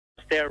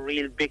their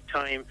real big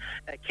time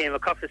came a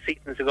couple of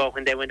seasons ago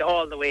when they went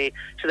all the way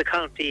to the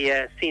county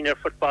senior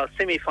football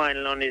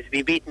semi-final, only to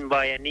be beaten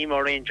by Nemo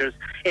Rangers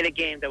in a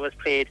game that was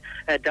played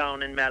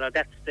down in Mallow.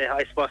 That's,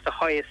 I suppose, the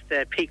highest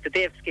peak that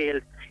they've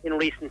scaled in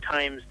recent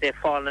times. They've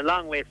fallen a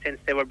long way since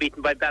they were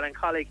beaten by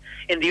Ballincollig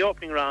in the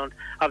opening round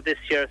of this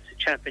year's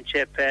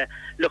championship.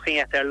 Looking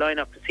at their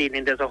lineup this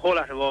evening, there's a whole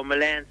lot of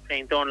O'Mullane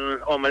playing. Donal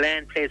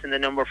O'Mullane plays in the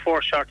number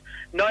 4 shirt.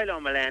 Niall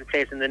O'Mullane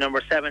plays in the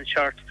number 7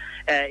 shirt.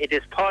 It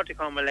is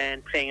Patrick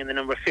O'Mullane playing in the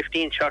number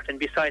 15 shirt, and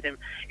beside him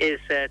is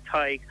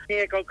Tig.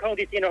 The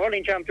County Senior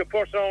Hurling Championship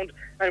first round,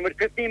 and with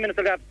 15 minutes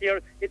elapsed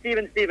here, it's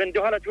even Stephen.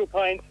 Duhala 2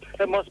 points,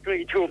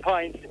 Musgrave 2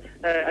 points.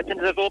 A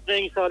tentative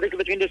opening, so a little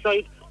between the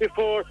sides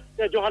before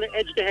Duhala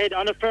edged ahead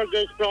on a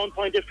Fergus Browne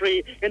point of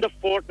free in the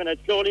 4th minute.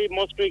 Slowly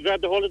Musgrave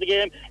grabbed the hold of the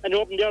game and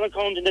opened the other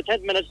count in the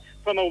 10th minute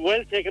from a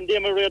well-taken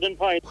Diarmuid Reardon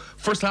point.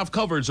 First half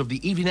coverage of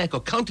the Evening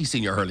Echo County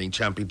Senior Hurling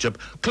Championship,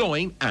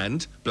 Cloyne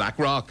and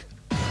Blackrock.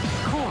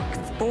 Cork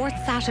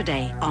Sports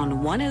Saturday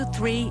on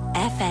 103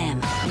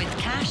 FM. With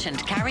Cash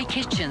and Carry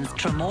Kitchens,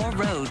 Tremore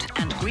Road,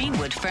 and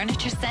Greenwood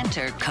Furniture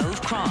Centre,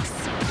 Cove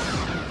Cross.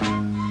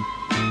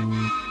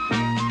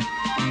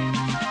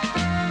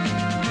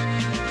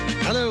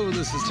 Hello,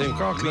 this is Tim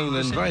Coughlin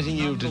inviting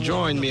you to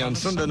join me on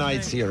Sunday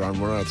nights here on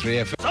 103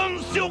 FM.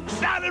 Sunsilk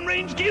Styling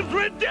Range gives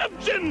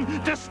redemption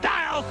to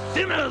style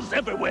sinners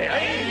everywhere.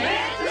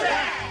 Amen to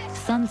that.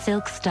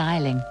 Sunsilk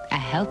Styling, a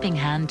helping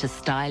hand to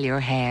style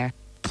your hair.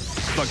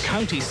 The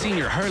County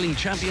Senior Hurling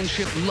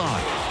Championship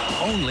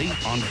live, only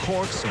on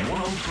Cork's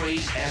 103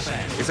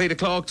 FM. It's 8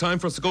 o'clock, time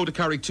for us to go to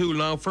Carrigtwohill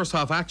now. First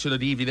half action at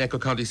the Evening Echo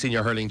County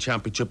Senior Hurling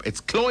Championship.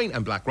 It's Cloyne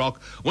and Blackrock.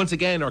 Once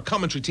again, our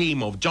commentary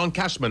team of John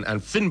Cashman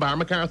and Finbar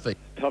McCarthy.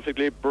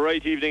 Perfectly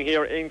bright evening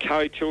here in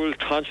Carrigtwohill,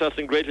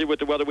 contrasting greatly with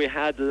the weather we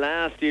had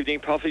last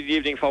evening. Perfect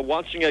evening for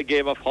watching a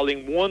game of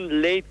hurling.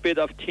 One late bit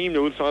of team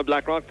news from a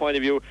Blackrock point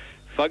of view.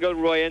 Fagel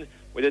Ryan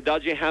with a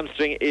dodgy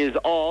hamstring is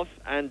off,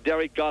 and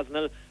Derek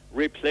Gosnell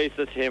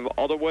replaces him.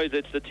 Otherwise,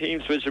 it's the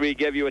team switch we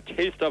gave you a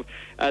taste of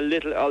a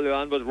little earlier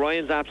on, but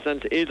Ryan's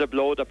absence is a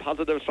blow. The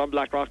positives from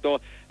Blackrock, though,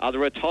 are the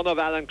return of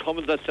Alan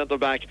Cummins at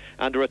centre-back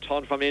and the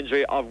return from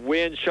injury of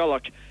Wayne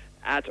Sherlock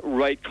at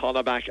right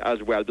cornerback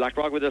as well.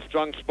 Blackrock with a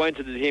strong spine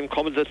to the team.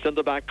 Cummins at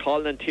centre-back,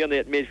 Colin and Tierney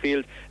at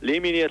midfield,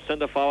 Meaney at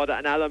centre-forward,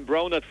 and Alan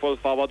Browne at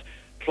full-forward.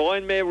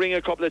 Cloyne may ring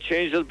a couple of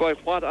changes, by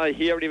what I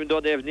hear, even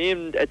though they've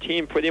named a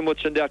team pretty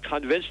much in their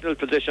conventional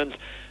positions,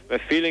 a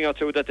feeling or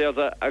two that there's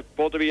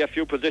about to be a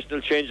few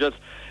positional changes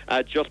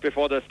just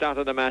before the start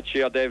of the match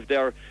here. They've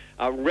their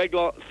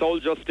regular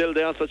soldiers still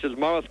there, such as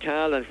Maurice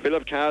Cahill and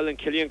Philip Cahill and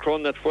Killian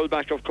Cronin at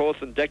full-back, of course,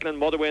 and Declan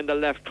Motherway in the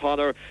left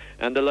corner,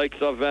 and the likes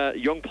of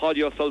young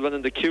Paddy O'Sullivan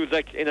and the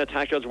Cusack in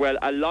attack as well,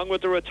 along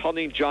with the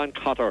returning John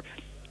Cotter.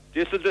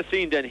 This is the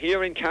scene then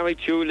here in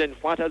Carrigtwohill, and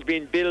what has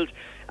been billed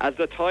as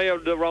the tie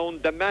of the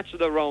round, the match of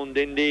the round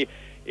in the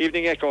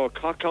Evening Echo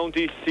Cork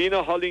County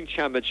Senior Hurling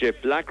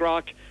Championship.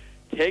 Blackrock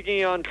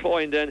taking on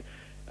Cloyne then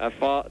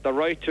for the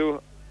right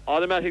to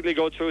automatically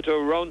go through to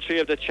round 3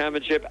 of the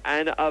championship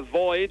and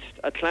avoid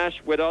a clash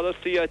with other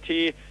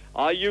CIT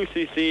or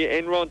UCC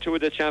in round 2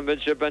 of the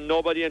championship, and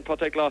nobody in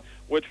particular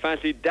would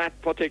fancy that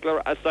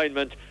particular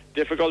assignment.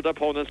 Difficult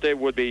opponents they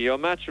would be. Your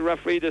match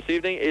referee this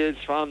evening is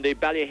from the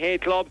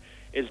Ballyhay Club,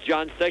 is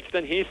John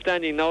Sexton. He's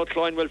standing now.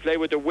 Cloyne will play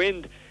with the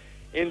wind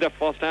in the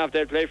first half.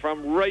 They'll play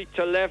from right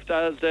to left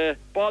as the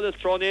ball is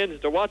thrown in.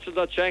 The watches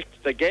are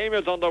checked. The game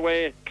is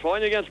underway.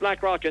 Cloyne against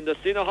Blackrock in the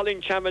Senior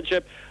Hurling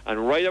Championship,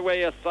 and right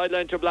away a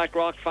sideline to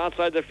Blackrock, far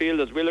side of the field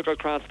as we look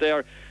across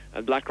there,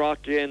 and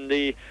Blackrock in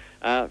the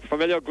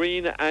familiar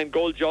green and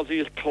gold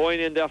jerseys, Cloyne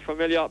in their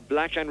familiar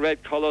black and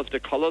red colours, the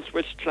colours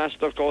which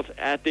clashed, of course,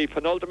 at the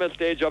penultimate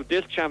stage of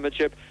this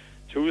championship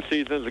 2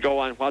 seasons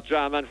ago. And what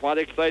drama and what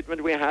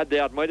excitement we had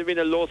there. It might have been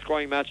a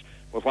low-scoring match,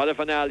 but what a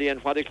finale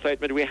and what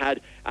excitement we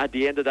had at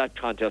the end of that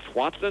contest.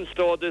 What's in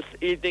store this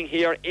evening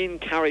here in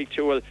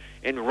Carrigtwohill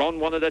in round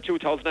 1 of the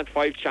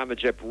 2005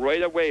 championship?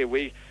 Right away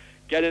we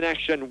get in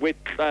action with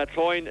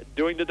Cloyne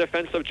doing the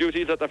defensive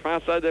duties at the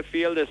far side of the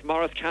field. Is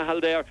Maurice Cahill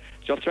there,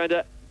 just trying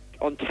to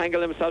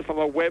untangle himself from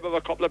a web of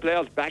a couple of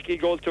players. Back he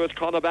goes to his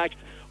cornerback,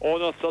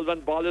 Ono Sullivan.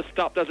 Ball is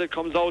stopped as it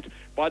comes out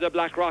by the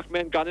Blackrock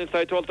men. Gone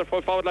inside towards the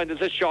full forward line. This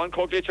is Sean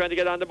Coakley trying to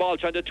get on the ball,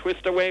 trying to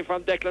twist away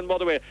from Declan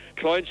Motherway.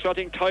 Cloyne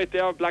shutting tight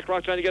there.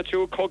 Blackrock trying to get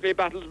through. Coakley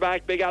battles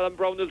back. Big Alan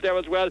Browne is there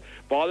as well.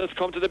 Ball has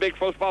come to the big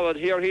full forward.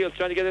 Here he is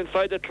trying to get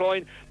inside the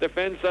Cloyne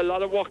defence. A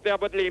lot of work there,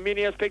 but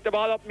Meaney has picked the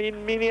ball up.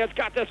 Meaney has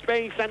got the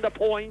space and the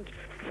point.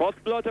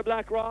 First blood to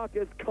Blackrock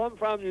has come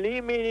from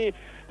Meaney,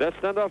 the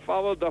centre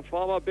forward, the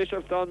former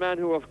Bishopstown man,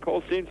 who of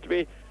course seems to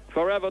be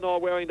forever now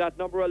wearing that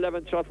number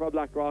 11 shirt for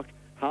Blackrock.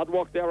 Hard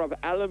work there of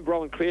Alan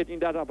Browne creating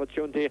that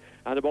opportunity,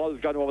 and the ball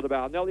has gone over the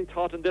bar. Nearly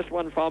taught in this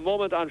one for a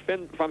moment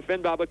from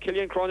Finbar, but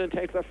Killian Cronin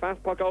takes a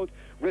fast puck out,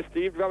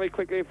 received very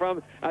quickly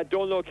from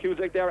Donal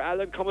Cusack there.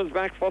 Alan Cummins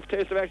back, first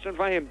taste of action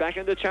for him, back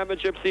in the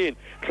championship scene.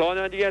 Cloyne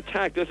on the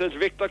attack. This is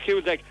Victor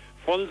Cusack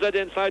Funnels it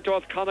inside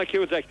towards Conor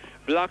Cusack.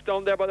 Blocked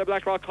down there by the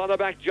Blackrock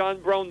cornerback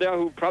John Browne there,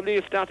 who probably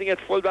is starting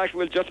at fullback.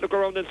 We'll just look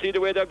around and see the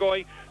way they're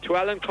going. To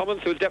Alan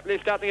Cummins, who's definitely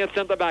starting at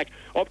centre back.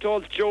 Up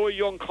towards Joe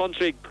Young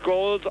Country.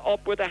 Goes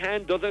up with a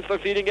hand, doesn't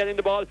succeed in getting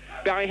the ball.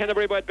 Barry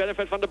Hennebrey might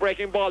benefit from the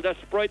breaking ball. The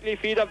sprightly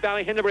feet of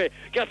Barry Hennebrey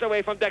gets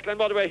away from Declan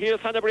Motherway.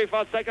 Here's Hennebrey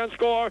for a second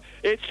score.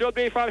 It should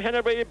be from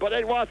Hennebrey, but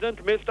it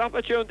wasn't. Missed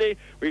opportunity.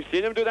 We've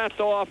seen him do that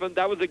so often.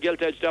 That was a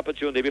gilt-edged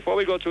opportunity. Before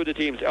we go through the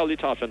teams, early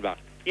thoughts on that.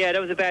 Yeah,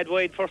 that was a bad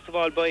wide, first of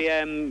all, by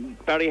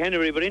Barry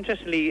Hennebrey. But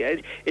interestingly,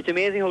 it's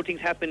amazing how things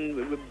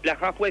happen.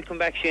 Blackrock will come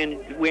back,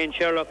 Wayne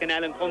Sherlock and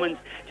Alan Cummins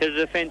to the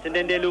defence, and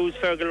then they lose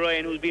Fergal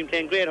Ryan, who's been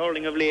playing great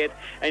hurling of late.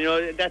 And you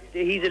know that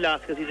he's a loss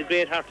because he's a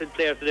great-hearted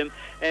player for them.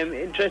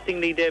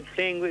 Interestingly, they're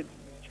playing with.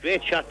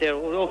 Great shot there.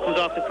 Comes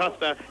off the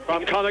crossbar.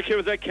 From Conor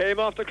Cusack, came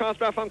off the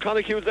crossbar from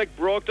Conor Cusack,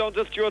 broke down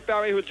to Stuart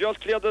Barry, who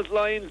just cleared his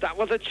lines. That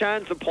was a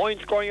chance, a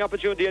point-scoring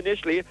opportunity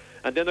initially,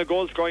 and then a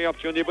goal-scoring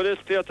opportunity, but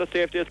it's clear to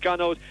safety. It's gone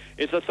out.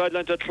 It's a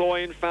sideline to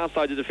Cloyne, far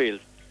side of the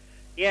field.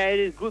 Yeah, it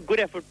is good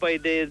effort by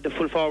the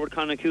full forward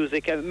Conor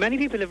Cusack. Many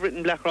people have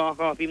written Blackrock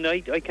off, even though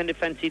I kind of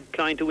fancied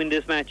Cloyne to win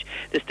this match.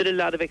 There's still a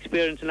lot of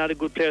experience and a lot of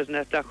good players in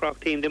that Blackrock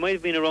team. They might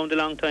have been around a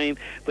long time,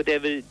 but they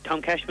have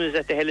Tom Cashman is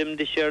at the helm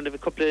this year, and they have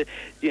a couple of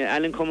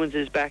Alan Cummins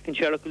is back, and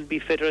Sherlock will be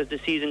fitter as the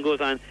season goes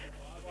on.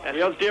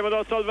 Here's Diarmuid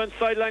O'Sullivan's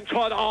sideline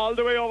cut all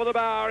the way over the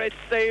bar. It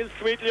sails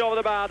sweetly over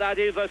the bar. That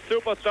is a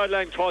super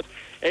sideline cut.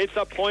 It's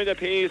a point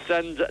apiece,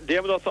 and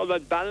Diarmuid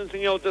O'Sullivan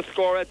balancing out the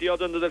score at the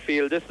other end of the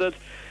field. This is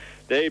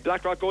the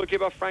Blackrock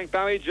goalkeeper Frank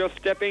Barry just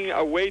stepping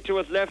away to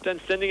his left and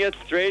sending it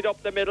straight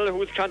up the middle.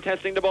 Who's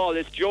contesting the ball?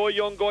 It's Joe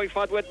Young going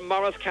for it with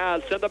Morris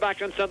Carl, centre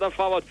back and centre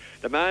forward.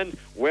 The man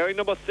wearing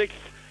number 6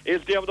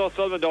 is Diarmuid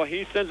O'Sullivan, though.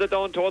 He sends it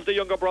down towards the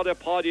younger brother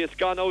Paddy. It's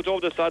gone out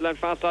over the sideline,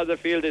 far side of the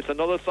field. It's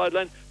another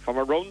sideline from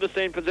around the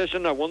same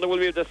position. I wonder, will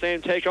we have the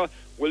same taker?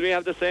 Will we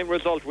have the same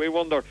result? We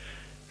wonder.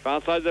 Far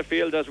side of the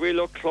field as we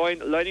look, Cloyne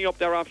lining up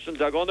their options.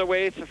 They're going to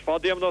wait for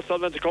Diarmuid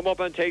O'Sullivan to come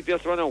up and take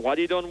this one. And what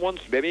he done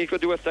once, maybe he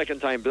could do a second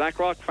time.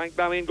 Blackrock, Frank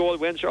Barry in goal,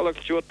 Wayne Sherlock,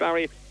 Stuart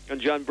Barry and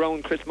John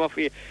Browne, Chris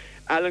Murphy,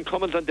 Alan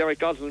Cummins and Derek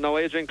Gosnell. Now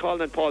Adrian Cullen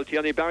and Paul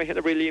Tierney, Barry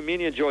Hennebrey, Liam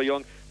Meaney and Joe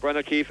Young, Brian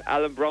O'Keefe,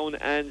 Alan Browne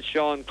and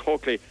Sean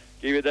Coakley.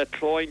 Give you the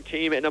Cloyne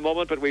team in a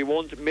moment, but we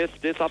won't miss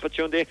this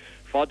opportunity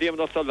for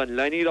Diarmuid O'Sullivan.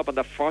 Lining it up on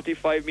the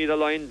 45-metre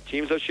line.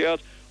 Teams have shared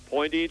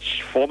point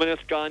each. 4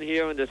 minutes gone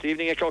here in this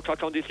evening Cork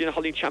County Senior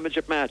Hurling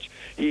Championship match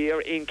here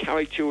in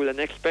Carrigtwohill. An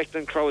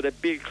expectant crowd, a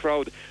big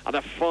crowd on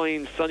a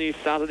fine sunny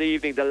Saturday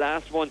evening, the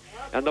last one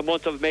in the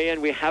month of May,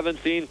 and we haven't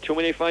seen too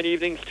many fine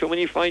evenings, too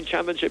many fine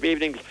championship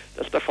evenings.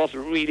 That's the first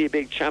really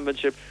big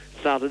championship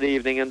Saturday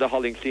evening in the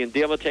hurling scene.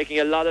 Diarmuid taking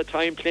a lot of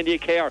time, plenty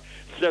of care.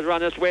 Slid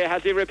on his way.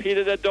 Has he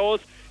repeated it, those?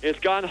 It's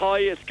gone high,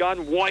 it's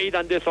gone wide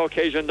on this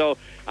occasion though,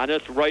 and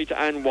it's right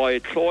and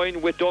wide.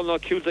 Cloyne with Donal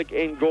Cusack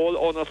in goal,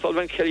 Owen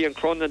Sullivan, Killian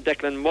Cronin and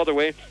Declan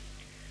Motherway.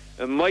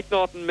 Mike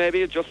Naughton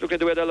maybe, just looking at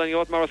the way they're lining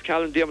out, Morris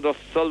Callan, Diarmuid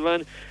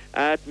O'Sullivan.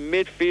 At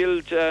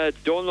midfield,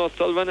 Donal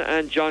O'Sullivan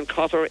and John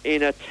Cotter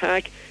in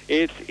attack.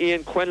 It's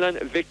Ian Quinlan,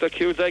 Victor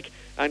Cusack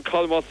and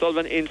Colm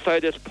O'Sullivan.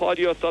 Inside it's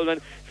Paddy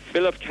O'Sullivan,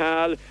 Philip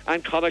Carl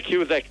and Conor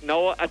Cusack.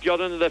 Now at the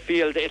other end of the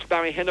field, it's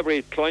Barry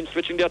Hennebrey. Cloyne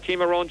switching their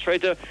team around, trying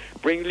to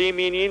bring Liam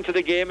Meaney into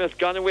the game. It's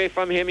gone away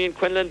from him. Ian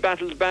Quinlan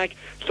battles back.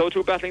 So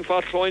too battling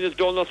for Cloyne is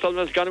Donal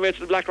O'Sullivan. Has gone away to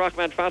the Blackrock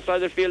man. Far side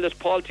of the field is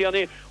Paul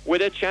Tierney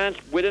with a chance,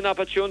 with an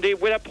opportunity,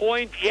 with a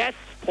point. Yes,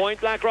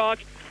 point Blackrock.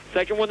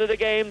 Second one of the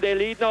game. They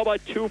lead now by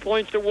 2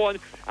 points to 1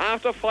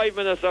 after 5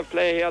 minutes of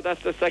play here.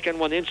 That's the second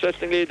one.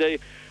 Interestingly, the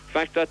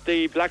fact that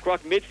the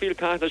Blackrock midfield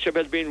partnership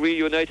has been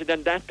reunited,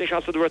 and that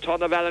because of the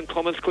return of Alan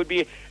Cummins could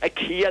be a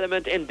key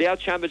element in their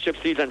championship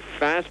season.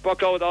 Fast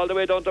buck out all the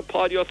way down to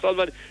Paddy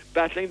O'Sullivan,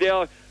 battling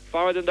there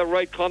forward in the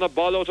right corner,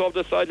 ball out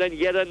over the sideline.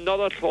 Yet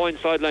another Cloyne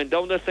sideline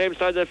down the same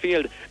side of the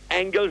field.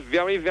 Angle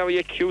very, very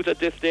acute at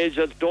this stage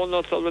as Donal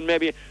O'Sullivan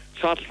maybe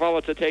trots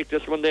forward to take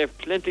this one. They have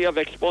plenty of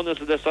exponents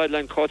of the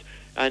sideline cut.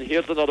 And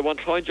here's another one.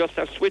 Cloyne just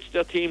have switched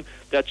their team,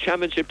 their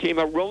championship team,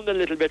 around a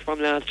little bit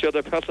from last year.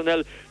 The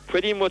personnel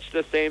pretty much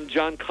the same.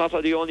 John Cotter,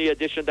 the only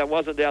addition that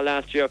wasn't there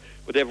last year,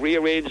 but they've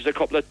rearranged a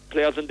couple of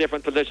players in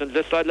different positions.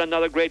 This sideline,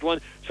 not a great one.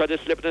 Try to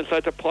slip it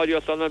inside to Paddy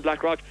O'Sullivan.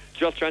 Blackrock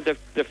just trying to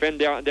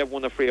defend there, and they've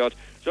won a free out.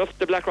 Just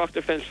the Blackrock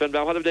defence,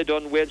 Finbar. What have they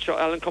done?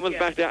 Alan Cummins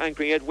back there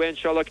anchoring it. Wayne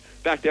Sherlock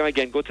back there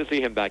again. Good to see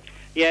him back.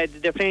 Yeah,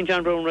 they're playing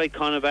John Browne right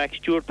cornerback,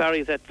 Stuart Barry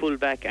is at full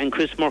back, and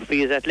Chris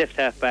Murphy is at left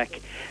half back.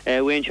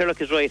 Wayne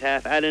Sherlock is right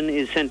half, Alan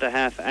is centre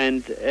half,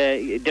 and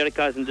Derek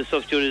Gosnell, the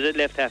substitute, is at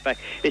left half back.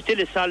 It's still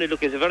a solid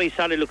look, it's a very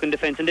solid looking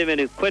defence, and they've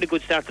made quite a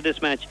good start to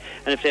this match.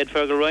 And if they had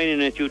Fergal Ryan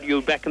in it,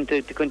 you'd back them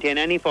to contain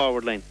any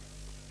forward line.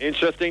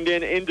 Interesting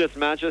then in this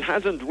match, it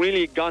hasn't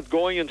really got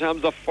going in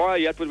terms of fire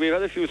yet, but we've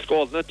had a few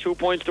scores. Now 2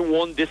 points to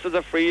 1. This is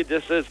a free.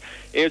 This is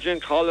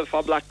Adrian Cullen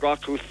for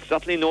Blackrock, who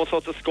certainly knows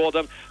how to score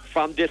them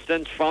from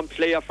distance, from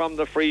player, from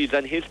the frees.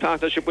 And his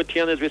partnership with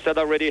Tierney, as we said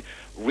already,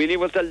 really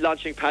was the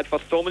launching pad for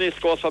so many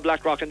scores for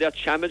Blackrock in their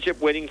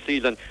championship winning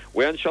season.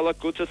 Wayne Sherlock,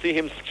 good to see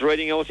him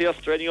striding out here,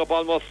 striding up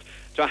almost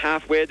to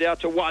halfway there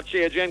to watch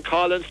Adrian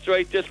Collins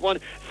strike this one,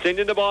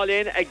 sending the ball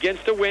in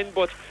against the wind,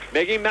 but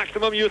making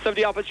maximum use of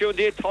the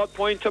opportunity. Third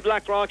point to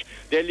Blackrock.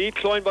 They lead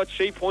Cloyne by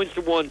 3 points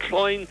to 1.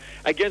 Cloyne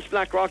against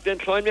Blackrock. Then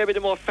Cloyne maybe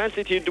the more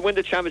fancy team to win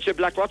the championship.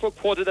 Blackrock were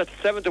quoted at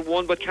 7 to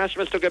 1, but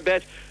Cashman took a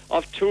bet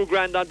of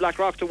 $2,000 on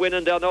Blackrock to win,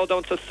 and they're now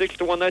down to 6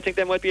 to 1. I think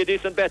they might be a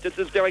decent bet. This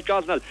is Derek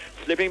Gosnell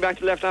slipping back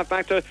to left half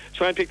back to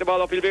try and pick the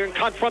ball up. He'll be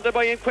confronted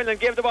by Ian Quinlan.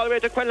 Gave the ball away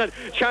to Quinlan.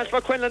 Chance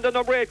for Quinlan. The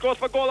number 8 goes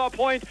for goal or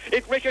point.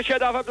 It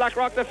ricocheted off a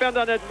Blackrock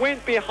defender and it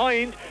went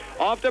behind.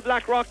 Off the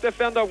Blackrock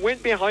defender,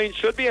 went behind.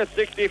 Should be a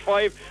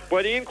 65,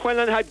 but Ian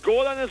Quinlan had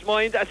goal on his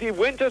mind as he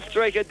went to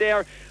strike it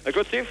there. I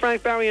could see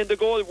Frank Barry in the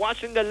goal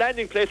watching the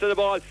landing place of the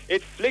ball.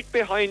 It flicked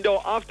behind though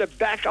off the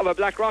back of a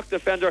Blackrock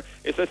defender.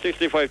 It's a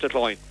 65 to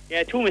Cloyne.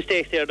 Yeah, 2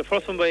 mistakes there. The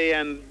first one by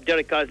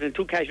Derek Gosnell,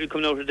 2 casual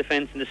coming out of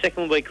defence, and the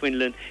second one by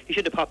Quinlan. He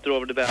should have popped it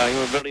over the bar. He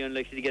was very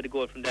unlikely to get a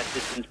goal from that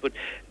distance, but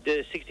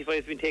the 65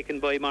 has been taken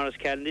by Morris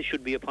Cahill, and this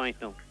should be a point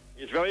now.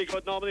 He's very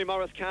good normally,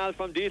 Morris Cahill,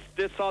 from this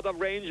sort of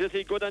range. Is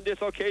he good on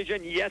this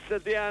occasion? Yes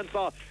is the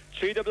answer.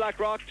 3 to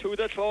Blackrock, 2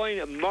 to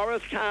Cloyne.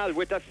 Morris Cahill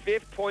with the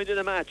 5th point in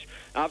the match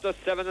after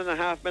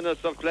 7.5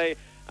 minutes of play.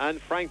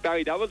 And Frank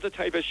Barry, that was the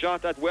type of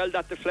shot that, well,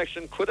 that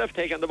deflection could have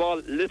taken the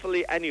ball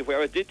literally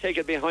anywhere. It did take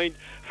it behind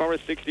for a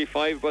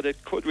 65, but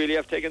it could really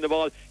have taken the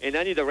ball in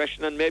any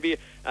direction, and maybe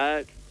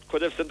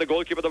could have sent the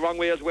goalkeeper the wrong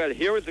way as well.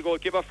 Here is the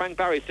goalkeeper, Frank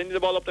Barry, sending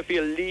the ball up the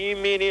field. Lee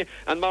Meaney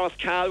and Morris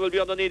Cahill will be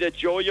underneath it.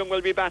 Joe Young will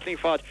be battling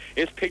for it.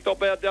 It's picked up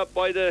by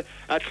the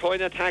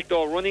Cloyne attack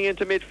though. Running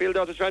into midfield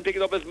to try and pick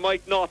it up is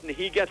Mike Naughton.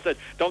 He gets it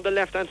down the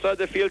left hand side of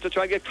the field to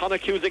try and get Conor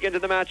Cusack into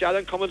the match.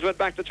 Alan Cummins went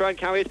back to try and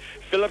carry it.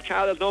 Philip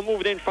Cahill has now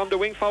moved in from the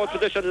wing forward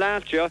position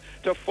last year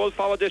to full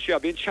forward this year.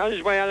 Being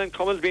challenged by Alan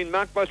Cummins, being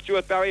marked by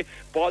Stuart Barry.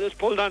 Ball is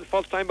pulled on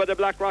first time by the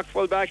Blackrock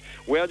fullback.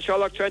 Where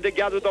Sherlock trying to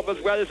gather it up as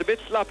well. It's a bit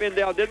sloppy in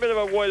there. A little bit of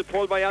a wild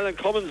pull by Alan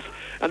Cummins,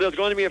 and there's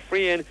going to be a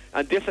free in,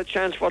 and this a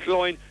chance for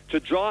Cloyne to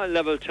draw in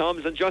level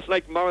terms. And just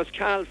like Morris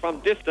Cahill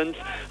from distance,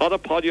 other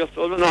Paddy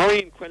O'Sullivan and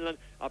Ian Quinlan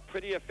are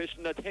pretty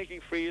efficient at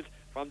taking frees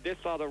from this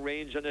sort of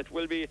range, and it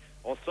will be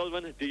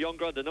O'Sullivan, the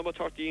younger, the number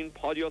 13,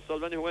 Paddy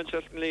O'Sullivan, who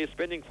interestingly is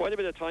spending quite a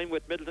bit of time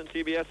with Middleton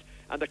CBS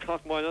and the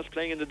Cork Miners,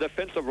 playing in the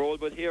defensive role,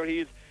 but here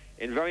he's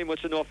in very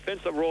much an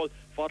offensive role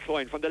for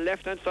Cloyne. From the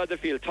left-hand side of the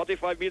field,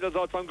 35 metres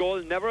out from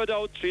goal, never a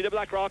doubt, 3 to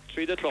Blackrock,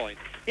 3 to Cloyne.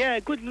 Yeah,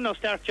 good enough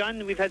start,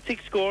 John. We've had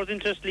 6 scores.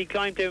 Interestingly,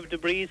 Cloyne played with the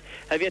breeze,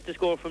 have yet to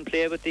score from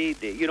play, but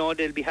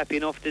they'll be happy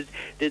enough.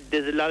 There's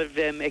a lot of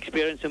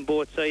experience on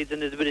both sides,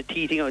 and there's a bit of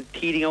teeting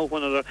out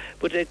one another.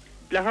 But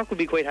Blackrock will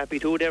be quite happy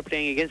too. They're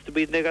playing against the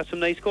breeze, and they've got some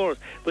nice scores.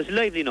 But it's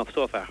lively enough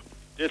so far.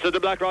 This is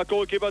the Blackrock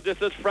goalkeeper.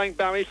 This is Frank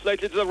Barry,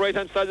 slightly to the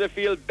right-hand side of the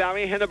field.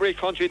 Barry, Hennebrey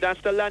country.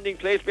 That's the landing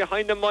place.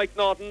 Behind him, Mike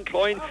Naughton.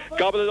 Cloyne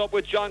gobbled it up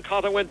with John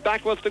Cotter. Went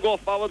backwards to go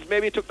forwards.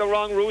 Maybe took the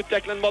wrong route.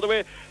 Declan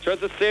Motherway tries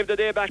to save the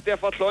day back there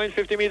for Cloyne.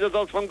 50 metres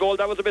out from goal.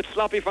 That was a bit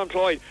sloppy from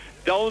Cloyne.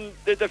 Down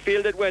the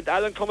field it went.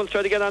 Alan Cummins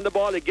tried to get on the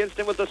ball. Against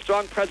him was the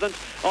strong presence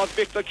of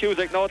Victor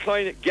Cusack. Now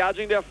Cloyne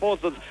gauging their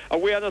forces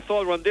away on a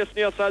soul run. This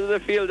near side of the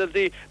field is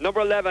the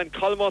number 11,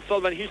 Colm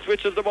O'Sullivan. He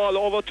switches the ball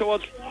over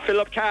towards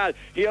Philip Cahill.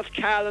 Here's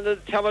Cahill in the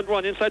determined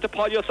run inside to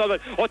Paddy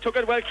O'Sullivan. Took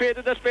it well,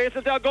 created the space.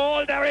 Is there a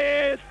goal? There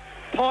is!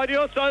 Paddy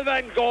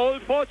O'Sullivan, goal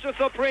poacher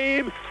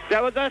supreme.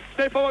 There was a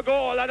sniff of a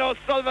goal, and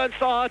O'Sullivan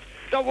saw it.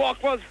 The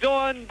work was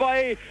done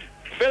by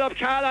Philip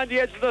Cahill on the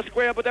edge of the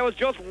square, but there was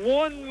just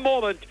one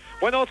moment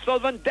when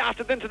O'Sullivan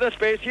darted into the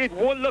space. He had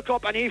one look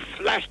up and he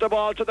flashed the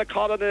ball to the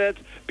corner of the net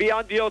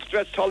beyond the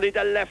outstretched Tully,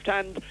 the left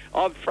hand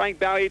of Frank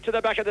Barry to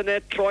the back of the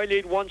net. Cloyne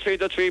lead 1-3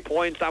 to 3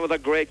 points. That was a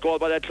great goal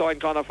by that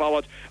Cloyne corner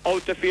forward.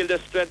 Out the field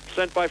is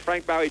sent by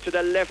Frank Barry to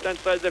the left hand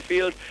side of the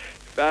field.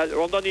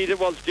 Underneath it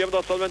was David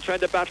O'Sullivan trying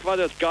to bat for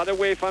it. Got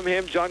away from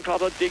him. John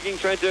Cotter digging,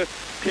 trying to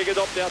pick it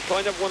up there.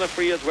 Cloyne have won a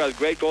free as well.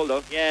 Great goal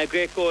though. Yeah,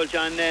 great goal,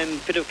 John.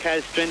 Bit of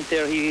Cal's strength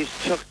there. He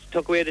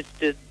took away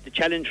the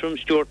challenge from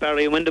Stuart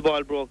Barry, and when the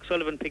ball broke,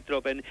 Sullivan picked it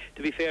up, and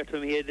to be fair to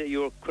him,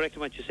 you were correct in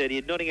what you said, he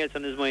had nothing else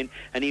on his mind,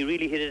 and he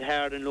really hit it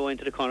hard and low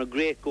into the corner.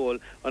 Great goal.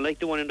 Unlike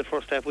the one in the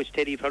first half, which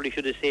Teddy probably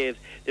should have saved,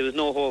 there was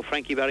no hope.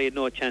 Frankie Barry had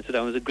no chance of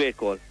that. It was a great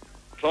goal.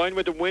 Cloyne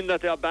with the wind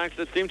at their backs,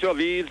 that seemed to have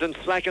eased and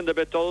slackened a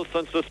bit dull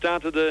since the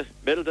start of the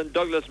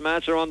Middleton-Douglas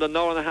match around an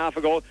hour and a half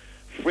ago.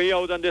 Free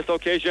out on this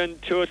occasion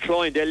to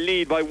Cloyne. They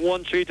lead by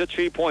 1-3 to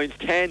 3 points.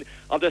 10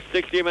 of the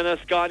 60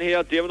 minutes gone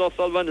here. David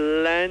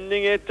O'Sullivan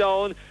landing it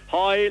down.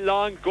 High,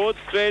 long, good,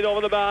 straight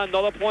over the bar.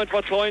 Another point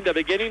for Cloyne. They're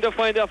beginning to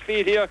find their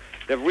feet here.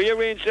 They've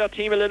rearranged their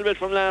team a little bit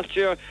from last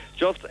year.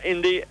 Just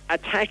in the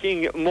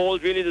attacking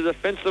mould, really. The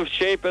defensive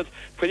shape is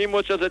pretty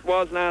much as it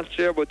was last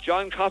year. But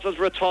John Cotter's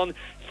return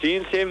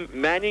Seems him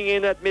manning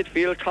in at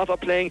midfield. Cotter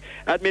playing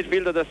at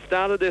midfield at the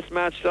start of this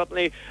match,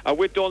 certainly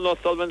with Donal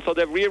Sullivan. So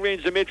they've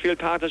rearranged the midfield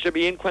partnership.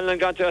 Ian Quinlan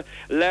gone to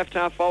left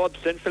half forward.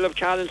 Sent Philip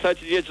Carl inside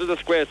to the edge of the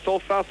square. So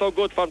far, so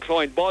good from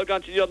Cloyne. Ball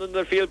gone to the other end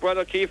of the field. Browne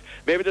O'Keefe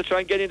maybe to try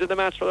and get into the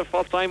match for the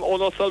first time.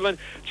 Donal Sullivan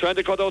trying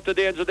to cut out the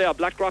danger there.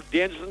 Blackrock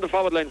dangerous in the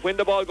forward line. When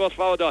the ball goes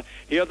forward,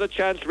 here's a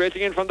chance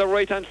racing in from the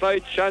right hand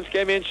side. Chance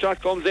came in, shot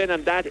comes in,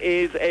 and that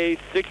is a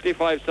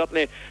 65.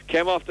 Certainly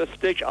came off the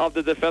stick of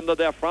the defender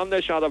there from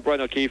the shot of Browne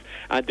O'Keefe,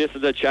 and this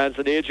is a chance.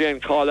 And Adrian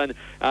Coughlan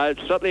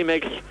certainly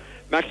makes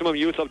maximum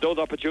use of those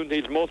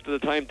opportunities most of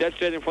the time. Dead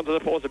straight in front of the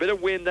post. A bit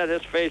of wind at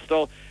his face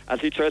though as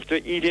he tries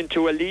to eat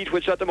into a lead,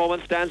 which at the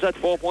moment stands at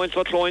 4 points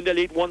for Cloyne. The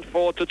lead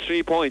 1-4 to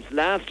 3 points.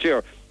 Last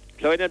year,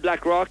 Cloyne and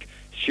Blackrock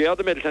share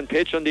the Middleton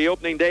pitch on the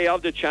opening day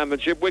of the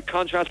championship with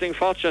contrasting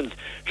fortunes.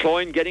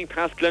 Cloyne getting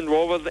past Glen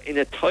Rovers in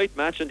a tight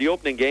match in the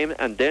opening game,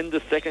 and then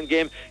the second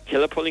game,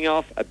 Killer pulling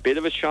off a bit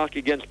of a shock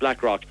against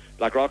Blackrock.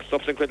 Blackrock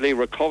subsequently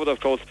recovered, of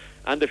course,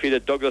 and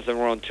defeated Douglas in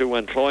round 2,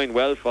 and Cloyne,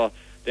 well, for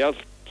their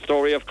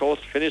story, of course,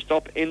 finished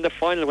up in the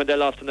final when they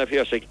lost in the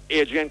Piercing.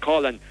 Adrian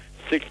Coughlan,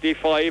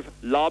 65,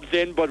 lobs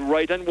in, but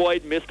right and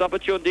wide, missed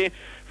opportunity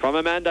from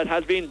a man that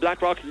has been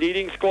Blackrock's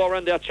leading scorer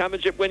in their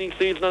championship winning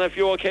season on a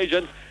few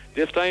occasions.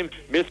 This time,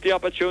 missed the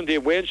opportunity.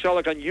 Wayne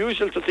Sherlock,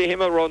 unusual to see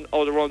him around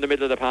the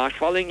middle of the park,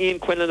 following Ian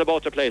Quinlan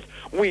about the place.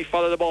 We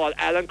follow the ball.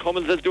 Alan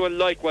Cummins is doing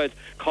likewise.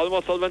 Colin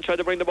O'Sullivan tried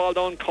to bring the ball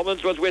down.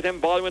 Cummins was with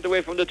him. Ball went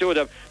away from the two of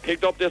them.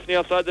 Picked up this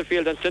near side of the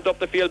field and sent up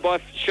the field by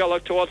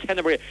Sherlock towards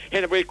Hennebrey.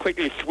 Hennebrey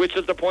quickly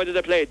switches the point of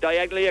the play.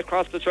 Diagonally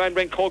across to try and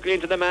bring Coakley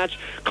into the match.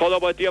 Called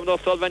out by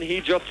Diarmuid O'Sullivan.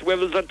 He just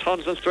swivels and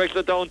turns and strikes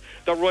it down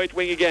the right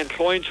wing again.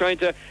 Cloyne trying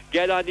to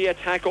get on the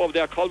attack over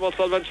there. Colin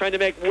O'Sullivan trying to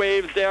make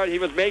waves there. He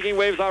was making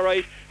waves all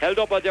right. Held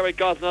up by Derek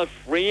Gosnell,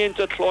 free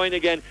into Cloyne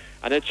again,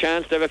 and a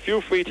chance. They have a few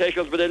free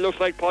takers, but it looks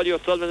like Paddy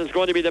O'Sullivan is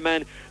going to be the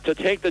man to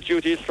take the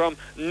duties from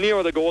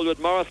near the goal, with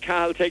Morris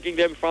Cahill taking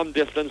them from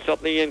distance.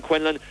 Certainly in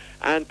Quinlan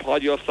and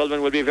Paddy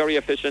O'Sullivan will be very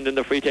efficient in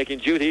the free taking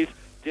duties.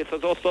 This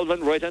is O'Sullivan,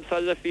 right hand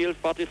side of the field,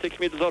 46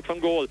 metres out from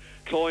goal.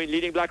 Cloyne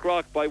leading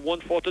Blackrock by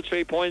 1-4 to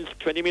 3 points,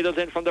 20 metres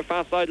in from the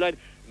far sideline.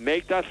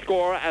 Make that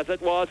score as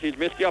it was. He's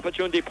missed the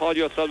opportunity,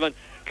 Paddy O'Sullivan.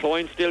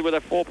 Cloyne still with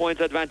a 4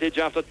 points advantage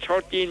after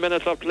 13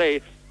 minutes of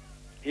play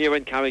here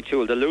in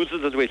Carrigtwohill. The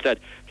losers, as we said,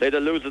 play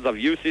the losers of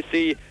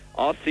UCC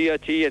or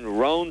CRT in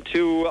round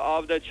 2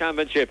 of the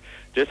championship.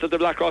 This is the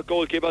Blackrock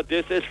goalkeeper.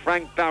 This is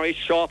Frank Barry,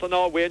 short on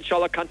our way, and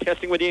Sherlock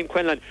contesting with Ian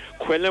Quinlan.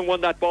 Quinlan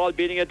won that ball,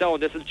 beating it down.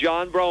 This is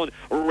John Browne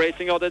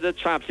racing out of the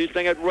traps. He's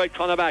playing it right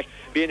corner back,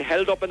 being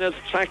held up in his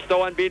tracks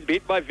though and being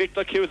beat by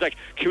Victor Cusack.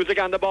 Cusack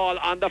on the ball,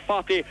 on the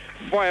 40,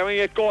 firing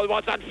it. Goal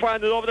was not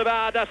fired over the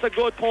bar. That's a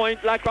good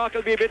point. Blackrock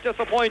will be a bit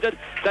disappointed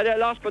that they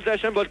lost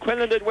possession, but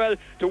Quinlan did well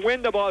to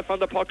win the ball from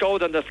the puck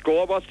out, and the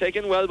score was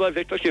taken well by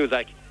Victor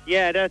Cusack.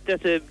 Yeah,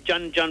 that's a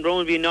John Browne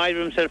would be annoyed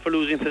with himself for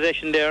losing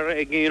possession there.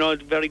 You know,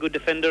 very good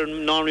defender,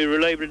 normally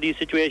reliable in these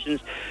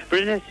situations. But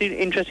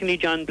interestingly,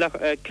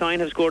 Cloyne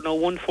have scored now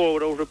 1-4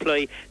 without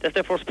reply. That's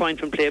their first point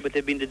from play, but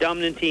they've been the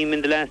dominant team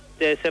in the last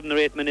 7 or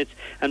 8 minutes,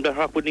 and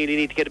Blackrock would nearly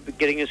need to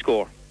getting a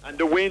score. And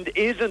the wind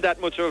isn't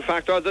that much of a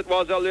factor as it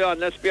was earlier on,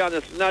 let's be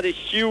honest. Not a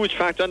huge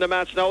factor in the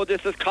match now.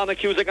 This is Conor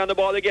Cusack on the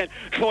ball again.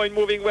 Cloyne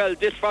moving well.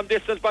 This from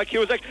distance by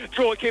Cusack.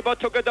 Goalkeeper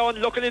took it down.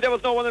 Luckily there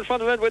was no one in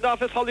front of him. With off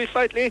his Holly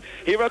slightly.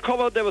 He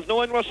recovered. There was no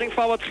one rushing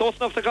forward. Close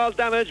enough to cause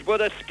damage, but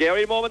a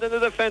scary moment in the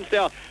defence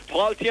there.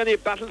 Paul Tierney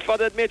battles for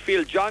that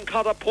midfield. John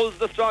Cotter pulls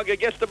the stronger,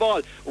 gets the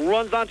ball,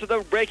 runs onto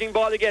the breaking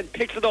ball again,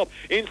 picks it up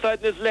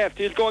inside in his left.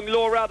 He's going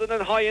low rather than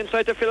high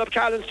inside to Philip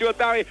Carl and Stuart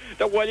Barry.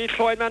 The wily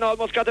Cloyne man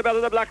almost got the better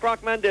of the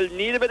Blackrock man. They'll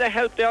need a bit of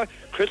help there.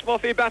 Chris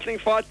Murphy battling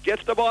for it,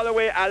 gets the ball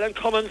away. Alan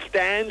Cummins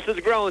stands his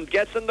ground,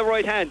 gets in the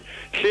right hand,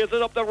 clears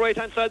it up the right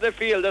hand side of the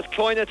field. There's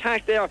Cloyne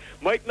attack there.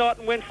 Mike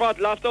Naughton went for it,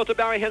 lost out to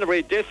Barry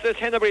Hennebrey. This is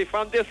Hennebrey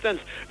from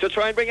distance to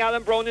try and bring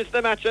Alan Browne into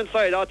the match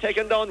inside.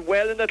 Taken down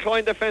well in the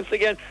Cloyne defence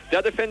again.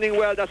 They're defending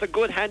well. That's a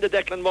good hand to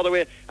Declan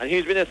Motherway, and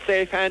he's been a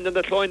safe hand in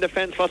the Cloyne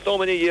defence for so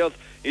many years.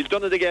 He's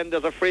done it again.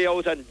 There's a free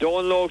out and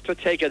Donal to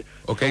take it.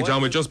 OK,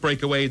 John, we just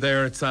break away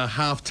there. It's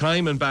half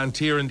time in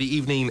Banteer in the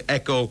evening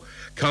Echo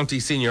County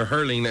Senior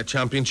Hurling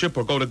Championship.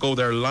 We're going to go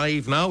there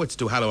live now. It's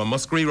Duhallow and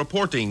Muskerry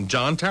reporting.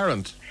 John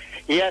Tarrant.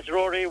 Yes,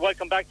 Rory,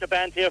 welcome back to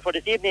Banteer for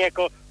this evening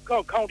Echo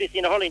County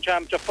Senior Hurling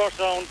Championship first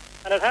round.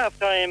 And at half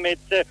time,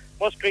 it's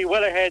Muskerry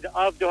well ahead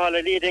of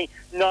Duhallow, leading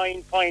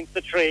 9 points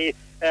to 3.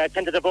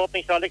 Tentative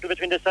opening saw a little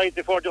between the sides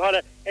before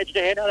Duhallow edged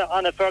ahead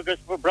on a Fergus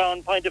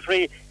Browne point to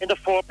 3 in the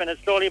 4th minute.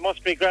 Slowly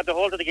Muskerry grabbed the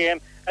hold of the game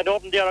and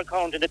opened their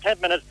account in the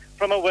 10th minute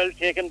from a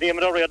well-taken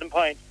Diarmuid O'Riordan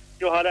point.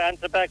 Duhallow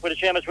answered back with a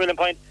Seamus Whelan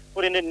point,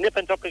 put in the nip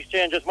and tuck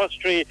exchanges.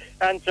 Muskerry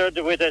answered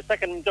with a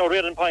second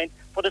O'Riordan point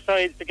for the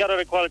sides to gather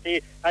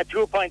equality at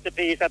 2 points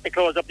apiece at the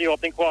close of the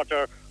opening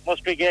quarter.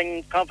 Muskerry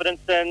gained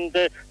confidence and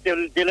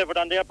delivered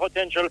on their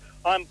potential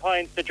on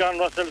points to John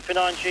Russell,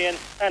 Finan Sheehan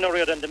and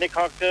O'Riordan. The Mick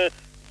Cork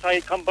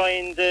side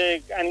combined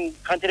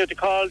and continued to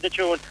call the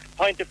tune.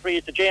 Point to free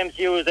to James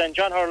Hughes and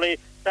John Hurley,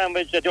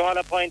 sandwiched the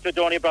Duhallow point to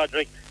Donny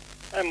Broderick.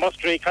 And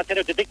Muskerry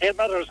continued to dictate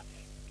matters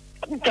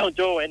down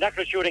to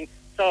natural shooting,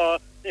 saw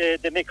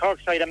the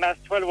Mid-Cork side amass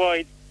 12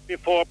 wide with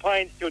 4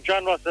 points to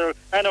John Russell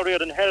and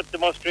O'Riordan helped the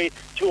Musgrave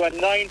to a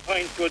 9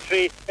 points to a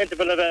 3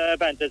 interval of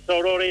advantage.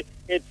 So Rory,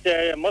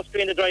 it's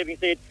Musgrave in the driving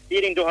seat,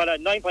 leading Duhala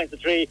 9 points to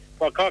 3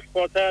 for Cork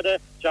Sports Ada.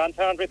 John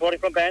Tarrant reporting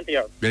from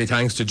Bantier. Many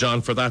thanks to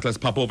John for that. Let's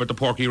pop over to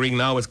Porky Ring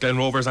now. It's Glen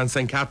Rovers and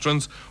St.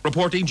 Catherine's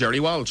reporting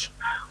Jerry Walsh.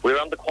 We're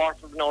on the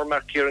quarter of an hour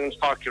mark here in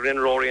Porky Ring.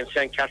 Rory and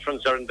St.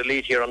 Catherine's are in the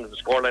lead here on the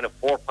scoreline of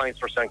 4 points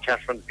for St.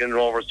 Catherine's. Glen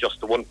Rovers just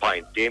the 1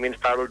 point. Damien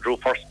Farrell drew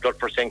first blood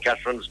for St.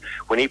 Catherine's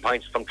when he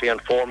points from play on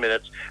 4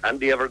 minutes, and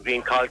the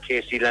evergreen Carl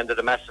Casey landed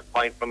a massive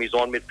point from his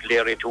own midfield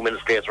area 2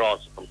 minutes later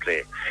also from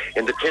play.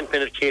 In the 10th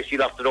minute, Casey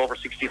lofted over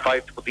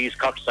 65 to put the East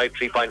Cork side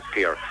 3 points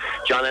clear.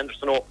 John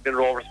Anderson opened Glen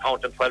Rovers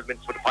count in 12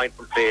 minutes with a point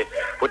from play,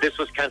 but this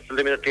was cancelled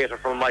a minute later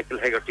from a Michael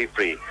Hegarty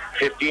free.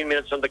 15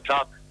 minutes on the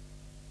clock,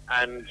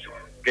 and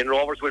Glen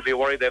Rovers will be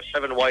worried. They have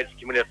 7 wides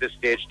coming at this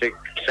stage to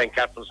St.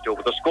 Catherine's 2.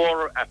 But the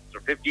score after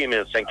 15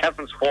 minutes, St.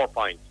 Catherine's 4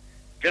 points,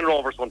 Glen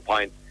Rovers 1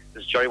 point.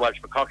 This is Jerry Walsh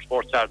for Cork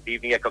Sports Saturday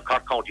Evening Echo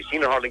Cork County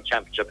Senior Hurling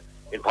Championship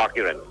in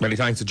Porky Ring. Many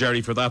thanks to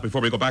Jerry for that.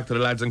 Before we go back to the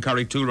lads in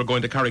Carrigtwohill, we're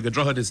going to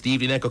Carrigtwohill. It's the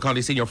Evening Echo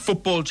County Senior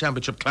Football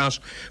Championship clash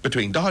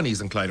between Doheny's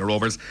and Clyde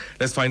Rovers.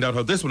 Let's find out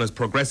how this one is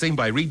progressing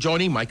by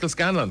rejoining Michael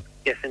Scanlon.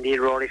 Yes, indeed,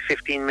 Rory.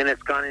 15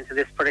 minutes gone into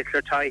this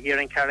particular tie here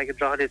in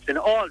Carrigtwohill. It's been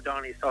all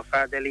Downey so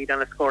far. They lead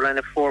on a scoreline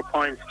of 4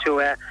 points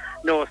to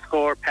no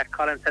score. Pat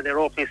Collins had their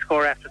opening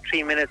score after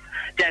 3 minutes.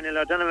 Daniel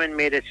O'Donovan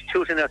made it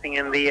 2-0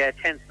 in the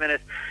 10th minute.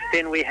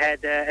 Then we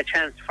had a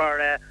chance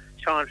for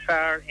Sean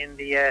Farr in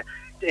the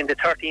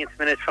 13th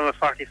minute from a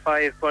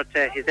 45, but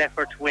his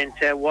effort went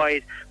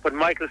wide. But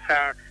Michael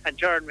Farr and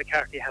Jared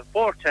McCarthy have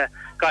both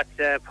got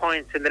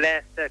points in the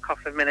last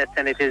couple of minutes,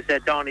 and it is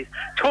Downey's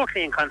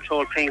totally in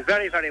control, playing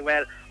very, very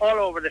well all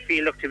over the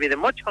field, look to be the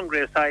much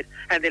hungrier side,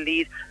 and they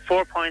lead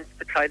 4 points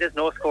to Clyde. There's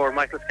no score.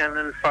 Michael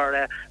Scanlon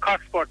for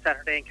Cork Sports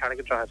Saturday in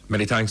Carrigtwohill.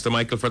 Many thanks to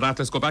Michael for that.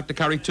 Let's go back to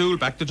Carrigtwohill,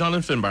 back to John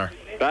and Finbar.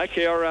 Back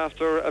here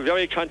after a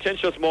very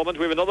contentious moment.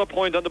 We have another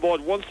point on the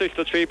board, 1-6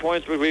 to 3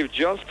 points, but we've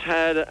just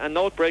had an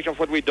outbreak of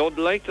what we don't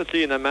like to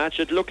see in a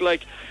match. It looked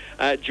like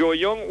Joe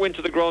Young went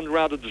to the ground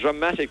rather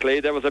dramatically.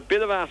 There was a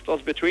bit of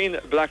afters between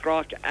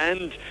Blackrock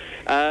and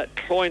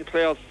Cloyne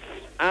players.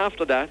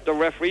 After that, the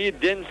referee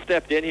then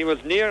stepped in. He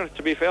was near,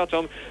 to be fair to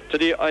him, to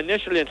the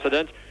initial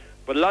incident,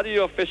 but a lot of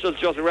the officials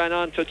just ran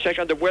on to check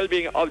on the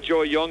well-being of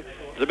Joe Young.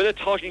 There's a bit of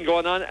talking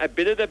going on, a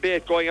bit of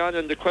debate going on,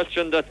 and the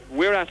question that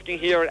we're asking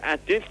here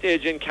at this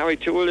stage in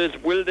Carrigtwohill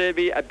is, will there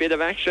be a bit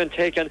of action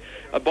taken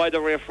by the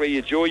referee?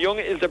 Joe Young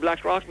is the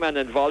Blackrock man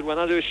involved. We're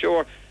not too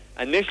sure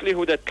initially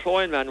who that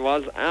Cloyne man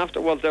was.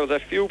 Afterwards, there was a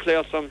few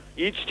players from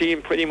each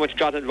team pretty much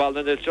got involved,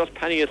 and it's just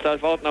panning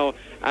itself out now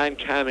and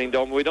calming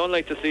down. We don't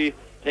like to see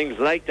things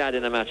like that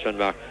in a match,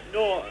 Finbar.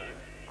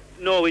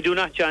 No, we do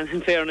not, John, in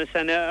fairness.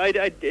 And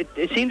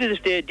it seemed as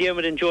if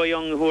Diarmuid and Joe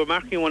Young, who were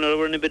marking one another,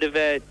 were in a bit of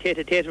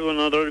tete-a-tete with one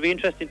another. It'll be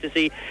interesting to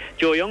see.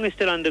 Joe Young is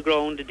still on the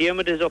ground.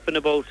 Diarmuid is up and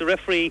about. The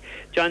referee,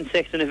 John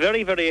Sexton, a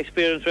very, very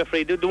experienced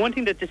referee. The one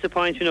thing that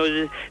disappoints me now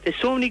is there's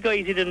so many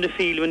guys in the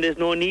field when there's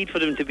no need for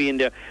them to be in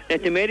there.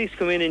 Let the medics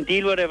come in and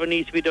deal whatever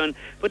needs to be done.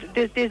 But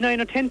there's 9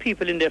 or 10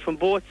 people in there from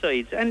both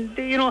sides. And,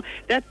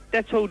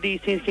 that's how these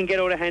things can get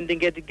out of hand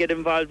and get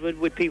involved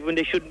with people when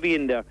they shouldn't be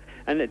in there.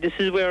 And this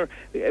is where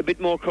a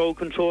bit more crowd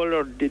control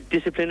or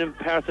discipline and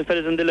parts of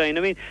fellas on the line.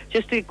 I mean,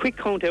 just a quick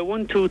count here: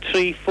 1, 2,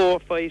 3, 4,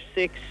 5,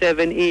 6,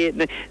 7, 8,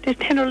 9. There's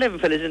 10 or 11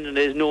 fellas in there.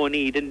 There's no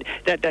need, and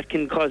that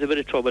can cause a bit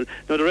of trouble.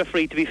 Now, the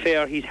referee, to be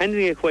fair, he's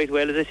handling it quite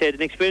well. As I said,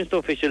 an experienced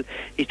official.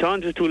 He's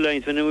talking to the 2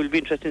 linesmen, and it will be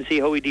interesting to see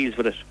how he deals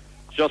with it.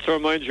 Just to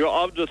remind you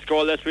of the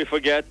score, lest we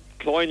forget,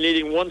 Cloyne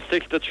leading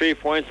 1-6 to 3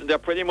 points, and they're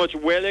pretty much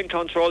well in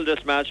control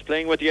this match,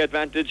 playing with the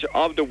advantage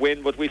of the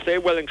win. But we say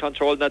well in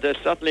control, that they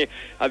certainly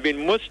have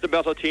been much the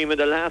better team in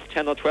the last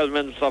 10 or 12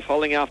 minutes of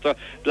hurling after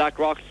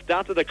Blackrock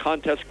started the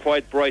contest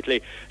quite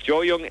brightly.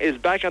 Joe Young is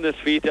back on his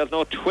feet. There's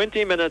now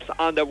 20 minutes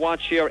on the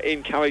watch here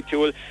in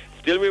Carrigtwohill.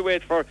 Still we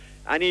wait for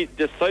any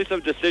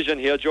decisive decision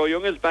here. Joe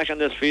Young is back on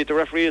his feet. The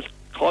referee is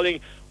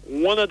calling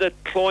one of the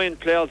Cloyne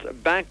players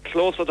back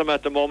closer to him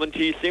at the moment.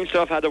 He seems to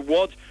have had a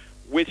word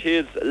with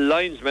his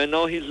linesman.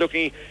 Now he's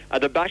looking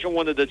at the back of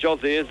one of the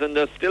judges, and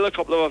there's still a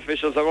couple of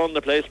officials around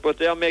the place, but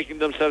they're making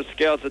themselves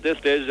scarce at this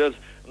stage. There's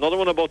another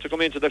one about to come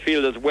into the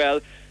field as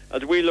well.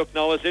 As we look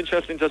now, it's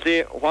interesting to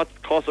see what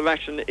course of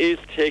action is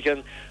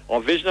taken.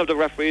 Our vision of the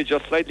referee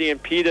just slightly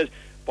impeded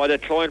by the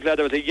Cloyne player.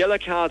 There was a yellow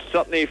card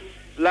certainly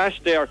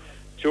flashed there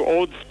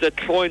to the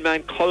Cloyne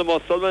man. Colm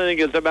O'Sullivan, I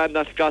think, is the man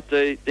that's got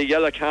the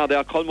yellow card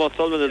there. Colm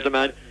O'Sullivan is the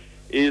man.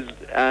 Is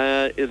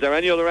there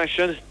any other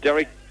action?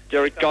 Derek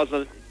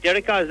Gosnell.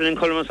 Derek Gosnell and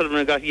Colm O'Sullivan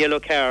have got yellow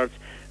cards,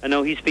 and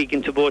now he's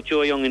speaking to both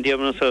Joe Young and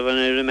Diarmuid O'Sullivan,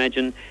 and I would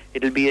imagine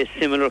it'll be a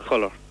similar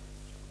colour.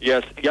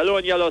 Yes, yellow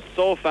and yellow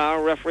so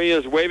far. Referee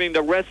is waving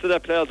the rest of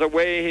the players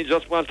away. He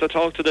just wants to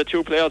talk to the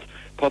 2 players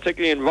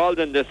particularly involved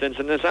in this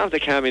incident. It's after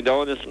calming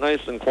down. It's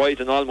nice and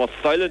quiet and almost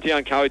silent here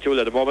on Carrigtwohill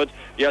at the moment.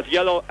 Yes,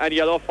 yellow and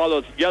yellow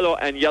follows yellow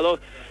and yellow.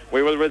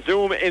 We will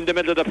resume in the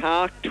middle of the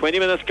park. 20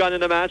 minutes gone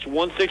in the match.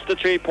 1-6 to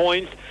 3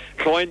 points.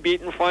 Cloyne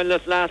beaten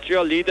finalists last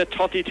year. Lead the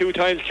 32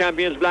 times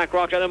champions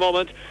Blackrock at the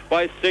moment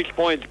by 6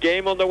 points.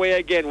 Game on the way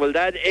again. Will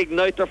that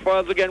ignite the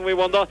fires again, we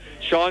wonder?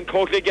 Sean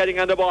Coakley getting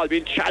on the ball.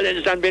 Being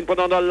challenged and being put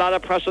under a lot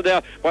of pressure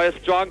there by a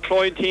strong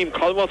Cloyne team.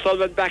 Colm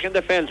O'Sullivan back in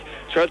defence.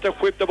 Tries to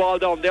whip the ball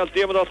down. There's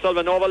Diarmuid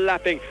O'Sullivan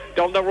overlapping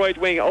down the right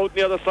wing. Out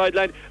near the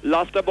sideline.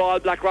 Lost the ball.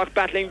 Blackrock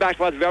battling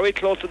backwards. Very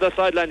close to the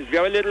sideline.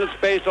 Very little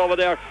space over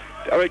there.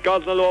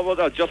 Gosnell over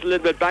there, just a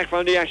little bit back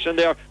from the action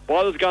there.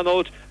 Ball has gone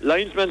out.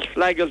 Linesman's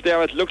flag is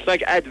there. It looks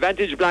like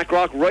advantage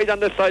Blackrock right on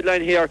the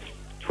sideline here.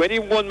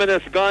 21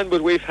 minutes gone,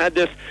 but we've had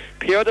this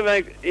period of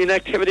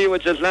inactivity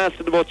which has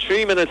lasted about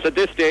 3 minutes at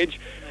this stage.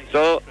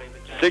 So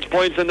 6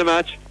 points in the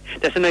match.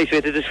 That's a nice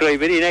way to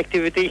describe it,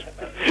 inactivity.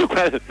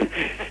 Well,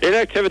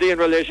 inactivity in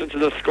relation to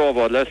the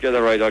scoreboard. Let's get it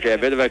right. Okay, a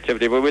bit of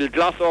activity. But we'll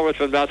gloss over it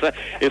from that.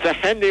 It's a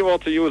handy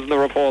word to use in the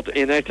report,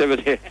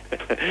 inactivity.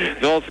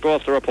 No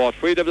scores to report.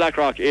 Free to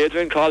Blackrock.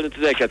 Adrian called it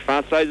today at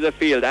far side of the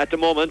field. At the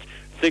moment,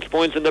 6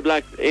 points in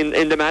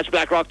the match.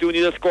 Blackrock do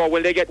need a score.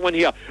 Will they get one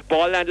here?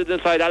 Ball landed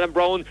inside. Alan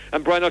Browne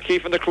and Brian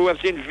O'Keefe and the crew have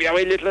seen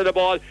very little of the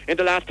ball in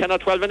the last 10 or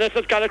 12 minutes.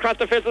 It's got across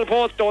the face of the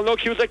post. Donal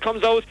Cusack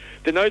comes out,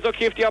 denies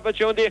O'Keefe the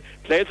opportunity,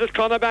 plays his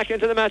corner back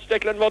into the match.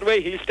 Declan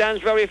Motherway, he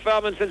stands very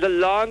firm and sends a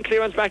long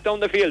clearance back down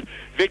the field.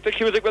 Victor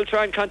Cusack will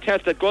try and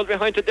contest it. Goes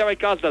behind to Derek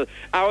Gosnell.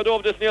 Arrowed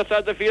over this near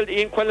side of the field.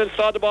 Ian Quinlan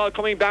saw the ball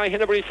coming. Barry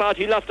Hennebrey saw it.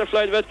 He lost the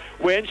flight of it.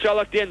 Wayne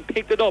Sherlock then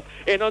picked it up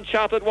in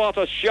uncharted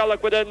waters.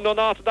 Sherlock with an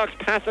unorthodox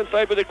pass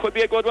inside, but it could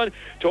be a good one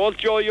towards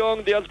Joe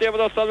Young. There's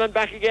David O'Sullivan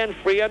back again,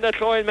 free on the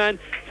Cloyne man,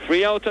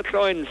 free out to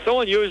Cloyne.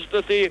 So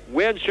unusual to see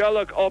Wayne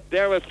Sherlock up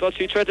there as such.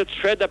 He tried to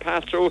thread the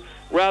pass through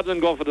rather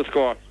than go for the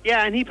score.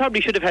 Yeah, and he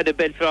probably should have had a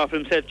belt for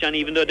himself, John,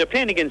 even though they're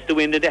playing against the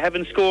wind and they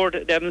haven't scored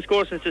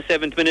since the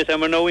 7th minute,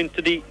 and we're now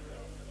into the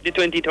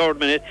 23rd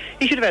minute.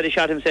 He should have had a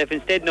shot himself.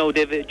 Instead, no,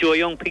 Joe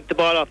Young picked the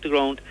ball off the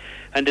ground,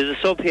 and there's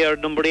a sub here.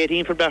 Number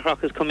 18 for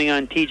Blackrock is coming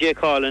on, TJ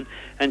Coughlan,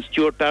 and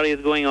Stuart Barry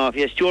is going off.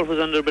 Yes, Stuart was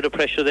under a bit of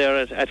pressure there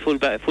at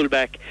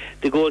fullback.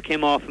 The goal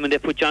came off him and they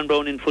put John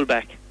Browne in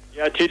fullback.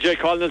 Yeah, TJ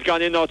Coughlan has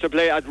gone in now to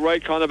play at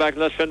right cornerback.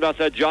 As Finbar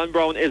said, John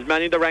Browne is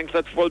manning the ranks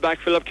at fullback.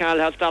 Philip Cahill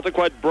has started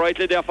quite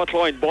brightly there for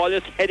Cloyne. Ball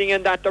is heading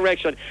in that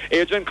direction.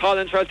 Adrian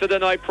Coughlan tries to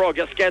deny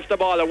progress, gets the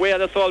ball away on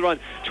the soul run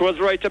towards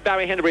right to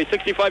Barry Hennebrey,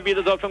 65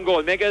 metres out from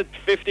goal. Make it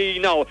 50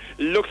 now.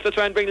 Looks to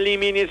try and bring Lee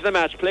Meaney into the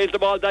match. Plays the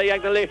ball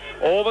diagonally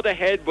over the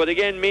head, but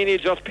again Meaney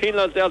just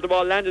penalised. There's the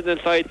ball landed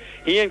inside.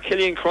 He and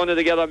Killian Cronin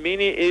together.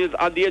 Meaney is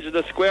on the edge of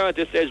the square at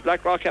this stage.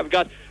 Blackrock have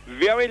got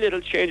very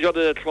little change out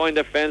of the Cloyne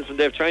defence, and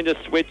they're trying to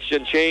switch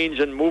and change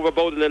and move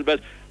about a little bit.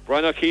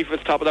 Brian O'Keefe is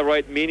top of the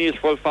right. Meaney is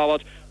full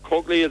forward.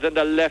 Coakley is in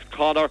the left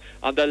corner.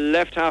 On the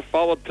left half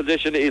forward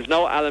position is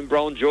now Alan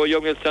Browne. Joe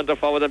Young is centre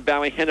forward, and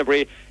Barry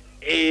Hennebrey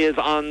is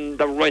on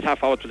the right half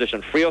forward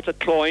position. Free out to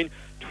Cloyne.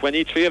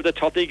 23 of the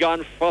 30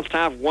 gone. First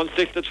half,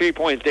 1-6 to 3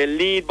 points. They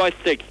lead by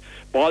 6.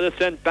 Ball is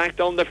sent back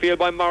down the field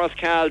by Morris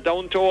Cahill,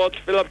 down towards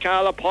Philip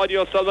Cahill, or Paddy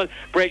O'Sullivan,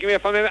 breaking away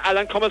from him.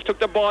 Alan Cummins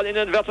took the ball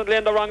inadvertently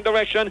in the wrong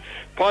direction.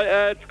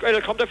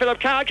 It'll come to Philip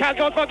Cahill. Cahill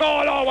goes for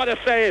goal. Oh, what a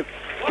save.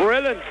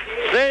 Brilliant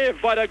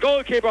save by the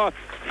goalkeeper.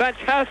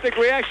 Fantastic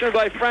reaction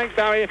by Frank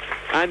Barry,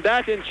 and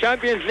that in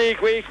Champions League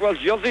week was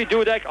Jussi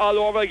Dudek all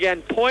over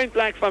again. Point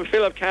blank from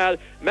Philip Cahill.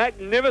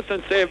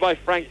 Magnificent save by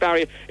Frank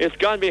Barry. It's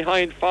gone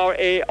behind for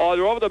a all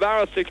over the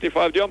bar of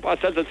 65. The umpire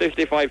says it's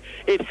 65.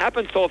 It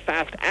happened so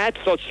fast at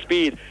such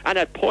speed and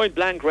at point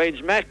blank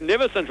range.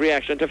 Magnificent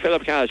reaction to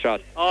Philip Cahill's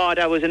shot. Oh,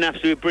 that was an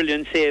absolute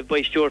brilliant save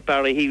by Stuart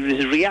Barry.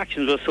 His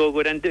reactions were so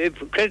good, and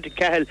credit to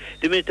Cahill.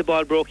 The minute the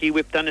ball broke, he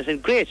whipped on it,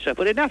 and great stuff.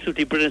 But an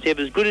absolutely brilliant save,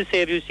 as good a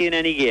save you see in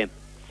any game.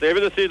 Save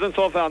of the season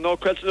so far, no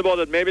question about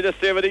it. Maybe the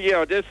save of the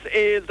year. This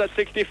is the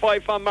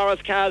 65 from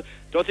Morris Cahill.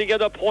 Does he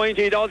get a point?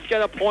 He does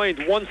get a point.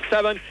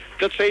 1-7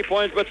 to 3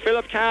 points. But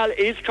Philip Cahill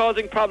is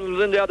causing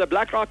problems in there. The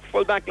Blackrock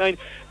full back line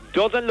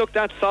doesn't look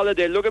that solid.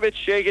 They look a bit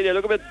shaky. They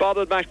look a bit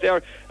bothered back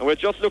there. And we're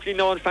just looking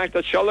now, in fact,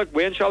 that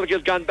Wayne Sherlock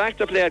has gone back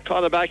to play at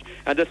cornerback,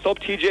 and the sub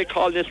TJ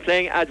Coughlan is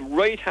playing at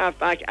right half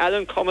back.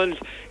 Alan Cummins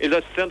is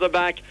at centre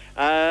back.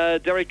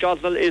 Derek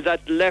Gosnell is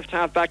at left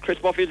half back.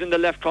 Chris Murphy is in the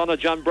left corner.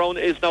 John Browne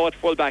is now at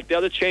full back.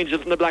 They're the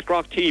changes in the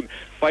Blackrock team.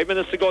 5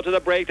 minutes to go to the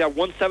break. They're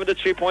 1-7 to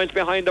 3 points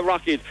behind the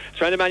Rockies,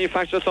 trying to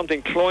manufacture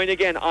something. Cloyne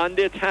again on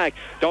the attack.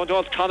 Down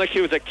towards Conor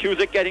Cusack.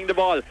 Cusack getting the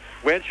ball.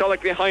 Wayne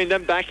Sherlock behind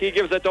them. Back he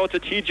gives it out to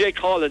TJ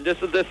Coughlan.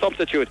 This is the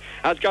substitute.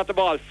 Has got the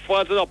ball.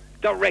 Fires it up.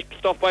 Direct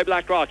stuff by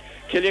Blackrock.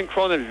 Killian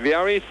Cronin,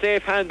 very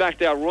safe hand back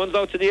there. Runs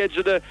out to the edge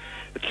of the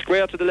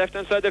square to the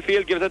left-hand side of the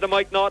field. Gives it to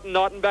Mike Naughton.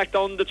 Naughton back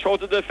down the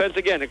throat of the defence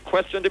again. A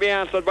question to be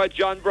answered by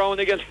John Browne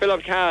against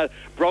Philip Cahill.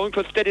 Browne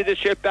could steady the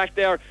ship back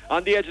there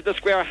on the edge of the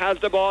square. Has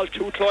the ball.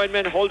 2 Cloyne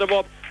men hold him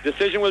up.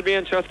 Decision will be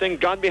interesting.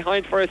 Gone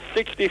behind for a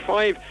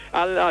 65.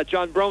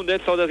 John Browne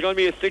did, so there's going to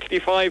be a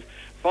 65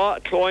 for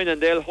Cloyne,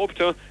 and they'll hope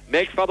to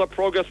make further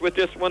progress with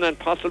this one, and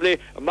possibly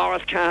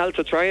Morris Cahill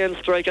to try and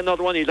strike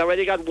another one. He's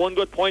already got 1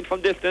 good point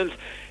from distance.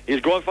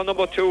 He's going for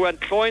number 2, and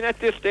Cloyne at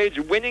this stage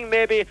winning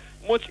maybe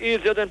much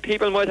easier than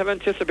people might have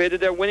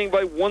anticipated. They're winning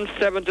by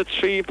 1-7 to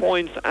 3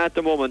 points at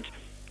the moment.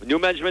 New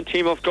management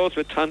team, of course,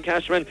 with Tom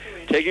Cashman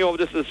taking over.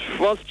 This is his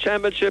first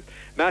championship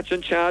match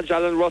in charge.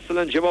 Alan Russell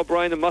and Jim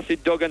O'Brien and Mossy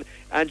Duggan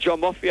and Joe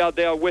Muffy out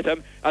there with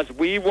him as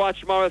we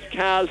watch Morris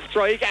Cahill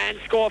strike and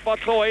score for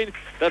Cloyne.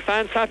 The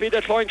fans happy,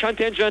 the Cloyne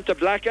contingent, the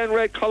black and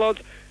red colours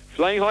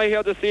flying high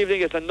here this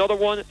evening. It's another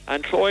one,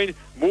 and Cloyne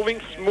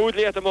moving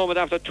smoothly at the moment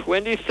after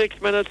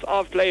 26 minutes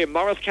of play.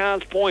 Morris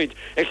Cahill's point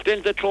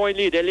extends the Cloyne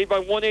lead. They lead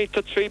by 1-8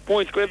 to 3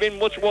 points. Could have been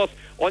much worse,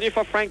 only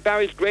for Frank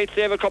Barry's great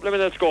save a couple of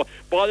minutes ago.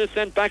 Ball is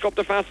sent back up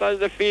the fast side of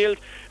the field.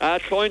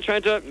 Cloyne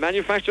trying to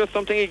manufacture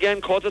something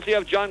again, courtesy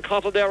of John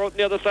Cotter there out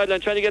near the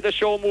sideline, trying to get the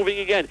show moving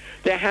again.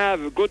 They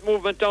have good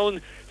movement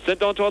down,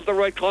 sent down towards the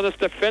right corner.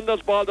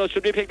 Defender's ball, though,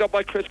 should be picked up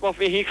by Chris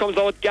Muffy. He comes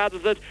out,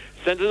 gathers it,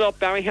 sends it up.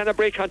 Barry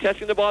Hennebrey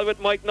contesting the ball with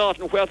Mike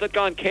Naughton. Where's it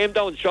gone? Came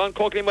down. Sean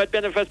Coakley might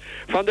benefit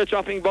from the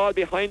dropping ball.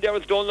 Behind there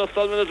is Donal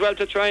Sullivan as well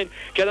to try and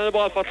get on the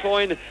ball for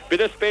Cloyne.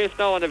 Bit of space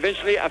now, and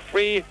eventually a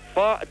free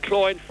for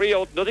Cloyne. Free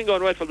out. Nothing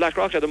going right for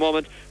Blackrock at the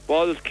moment.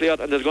 Ball is cleared,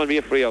 and there's going to be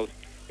a free out.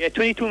 Yeah,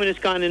 22 minutes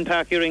gone in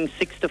Park Hurling,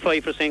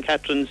 6-5 for St.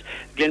 Catherine's.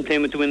 Glen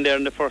playing with the win there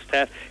in the first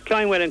half.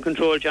 Cloyne well in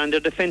control, John. Their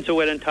defence are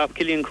well on top.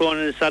 Killian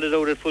Cronin is solid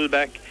out at full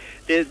back.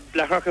 The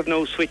Blackrock have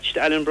now switched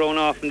Alan Browne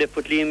off, and they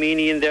put Liam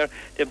Meaney in there.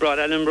 They brought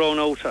Alan Browne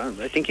out.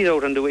 I think he's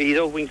out on the way. He's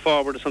out wing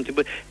forward or something.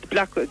 But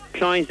the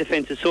Cloyne's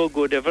defence is so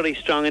good. They're very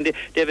strong, and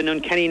they have an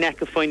uncanny knack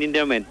of finding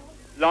their men.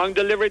 Long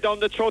delivery down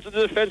the throat of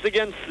the defence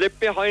again. Slipped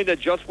behind it.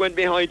 Just went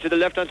behind to the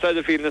left-hand side of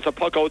the field. And it's a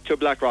puck out to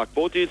Blackrock.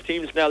 Both these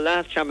teams in their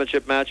last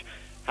championship match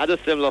had a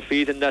similar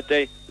feat in that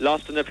day.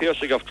 Lost in the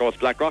Piercing, of course.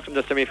 Blackrock in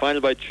the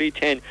semi-final by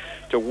 3-10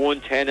 to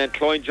 1-10. And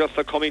Cloyne just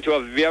are coming to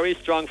a very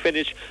strong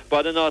finish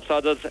by the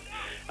Northsiders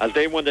as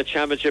they won the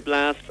championship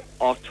last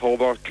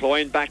October.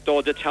 Cloyne back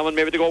though, determined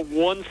maybe to go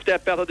one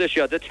step better this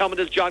year. Determined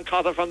is John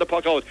Cotter from the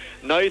puck out.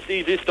 Nice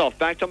easy stuff.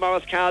 Back to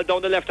Morris Cahill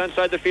down the left hand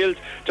side of the field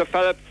to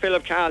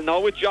Philip Cahill. Now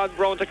with John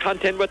Browne to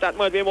contend with, that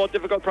might be a more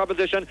difficult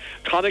proposition.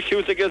 Conor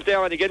Cusack is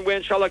there, and again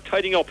Wayne Sherlock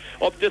tidying up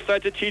this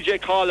side to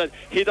TJ Coughlan.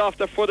 Hit off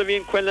the foot of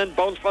Ian Quinlan,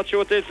 bounce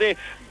fortuitously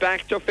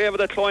back to favour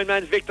the Cloyne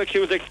man Victor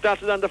Cusack.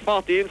 Started on the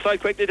 40,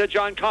 inside quickly to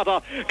John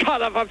Cotter.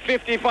 Cotter from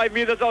 55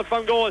 metres out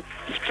from goal,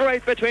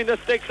 straight between the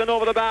sticks and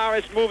over the bar.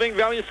 It's moving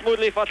very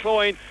smoothly for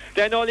Cloyne.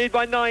 They now lead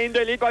by 9.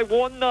 They lead by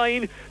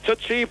 1-9 to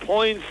 3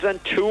 points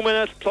and 2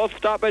 minutes plus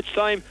stoppage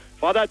time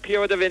for that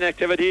period of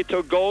inactivity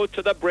to go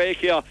to the break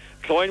here.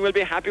 Cloyne will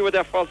be happy with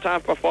their first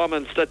half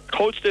performance. The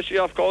coach this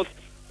year, of course,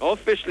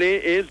 officially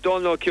is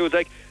Donal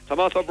Cusack.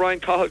 Thomas O'Brien,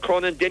 Cahill,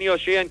 Cronin, Denny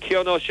O'Shea and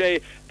Kieran O'Shea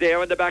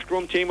there in the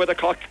backroom team with the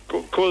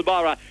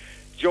Coolbara.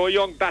 Joe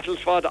Young battles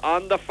for it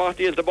on the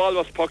 40 as the ball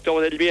was pucked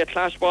out. It'll be a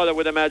clash ball, I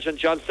would imagine.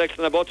 John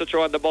Sexton about to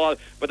throw on the ball,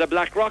 but the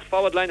Blackrock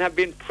forward line have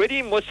been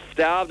pretty much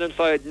starved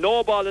inside.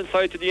 No ball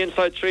inside to the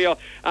inside trio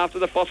after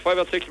the first 5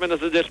 or 6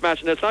 minutes of this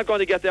match, and it's not going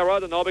to get there, I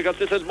don't know, because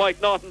this is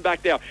Mike Naughton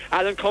back there.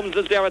 Alan Cummins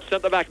is there at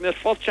centre back, and his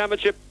first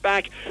championship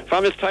back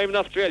from his time in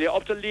Australia.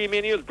 Up to Lee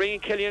Meaney, who's bringing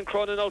Killian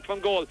Cronin out from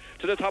goal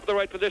to the top of the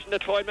right position. The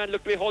Cloyne man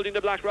looked to be holding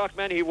the Blackrock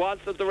man. He was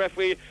as the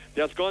referee.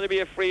 There's going to be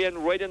a free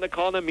in right in the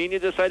corner.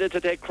 Meaney decided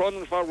to take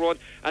Cronin for a run,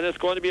 and it's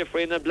going to be a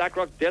free in. And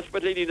Blackrock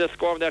desperately need a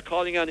score, and they're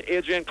calling on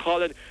Adrian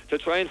Collin to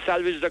try and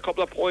salvage a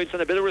couple of points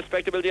and a bit of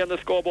respectability on the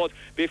scoreboard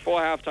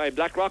before half-time.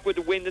 Blackrock with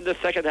the wind in the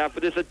second half,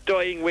 but it's a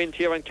dying wind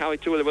here in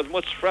Carrigtwohill. It was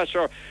much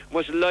fresher,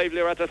 much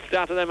livelier at the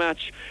start of the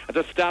match, at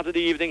the start of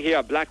the evening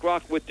here.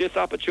 Blackrock with this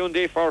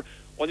opportunity for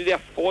only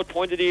their 4th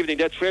point of the evening.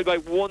 They're trailed by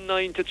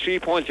 1-9 to 3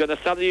 points. You're on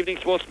the Saturday evening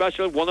sports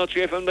special,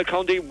 103 from the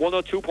county,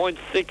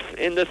 102.6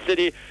 in the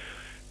city.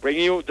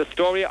 Bringing you the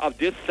story of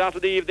this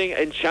Saturday evening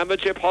in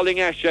championship hurling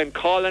action.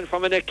 Colin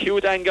from an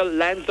acute angle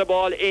lands the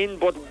ball in,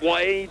 but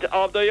wide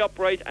of the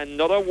upright.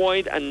 Another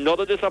wide,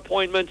 another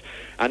disappointment,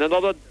 and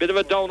another bit of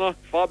a downer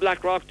for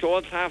Blackrock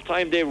towards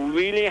half-time. They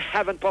really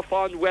haven't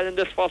performed well in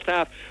this first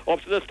half, up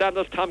to the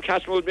standards Tom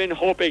Cashman would have been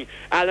hoping.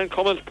 Alan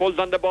Cummins pulls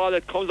on the ball.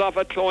 It comes off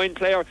a Cloyne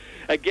player.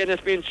 Again,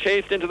 it's been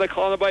chased into the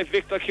corner by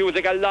Victor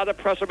Cusack. A lot of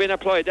pressure being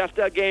applied. That's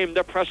their game,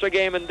 the pressure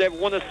game, and they've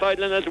won a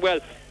sideline as well.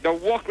 The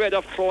work rate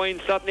of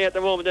Cloyne certainly at the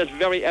moment is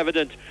very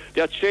evident.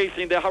 They're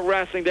chasing, they're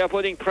harassing, they're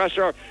putting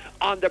pressure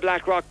on the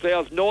Blackrock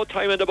players. No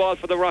time in the ball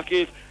for the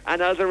Rockies,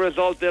 and as a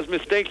result there's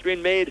mistakes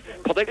being made,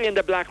 particularly in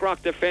the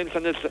Blackrock defence,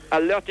 and it's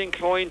alerting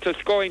Cloyne to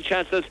scoring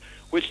chances,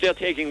 which they're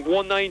taking.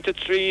 1-9 to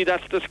 3,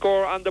 that's the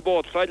score on the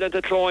board. Sideline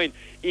to Cloyne.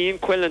 Ian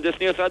Quinlan, this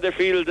near side of the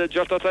field,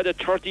 just outside the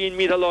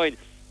 13-metre line.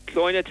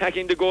 Cloyne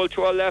attacking the goal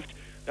to our left.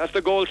 That's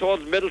the goal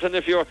towards Middleton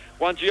if you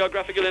want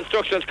geographical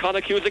instructions. Conor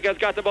Cusack has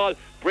got the ball,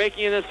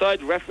 breaking in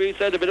inside. Referee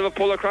said a bit of a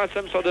pull across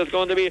him, so there's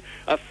going to be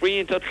a free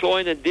into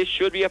Cloyne, and this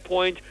should be a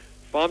point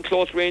from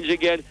close range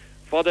again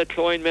for the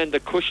Cloyne men. The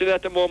cushion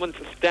at the moment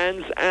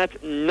stands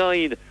at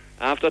 9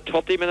 after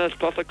 30 minutes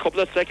plus a couple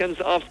of seconds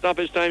of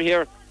stoppage time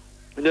here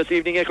in this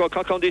evening Echo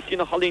Cork County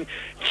Senior Hurling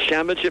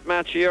Championship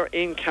match here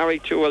in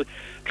Carrigtwohill.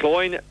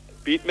 Cloyne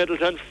beat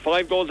Middleton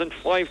 5 goals and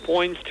 5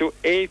 points to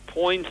 8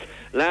 points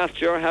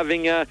last year,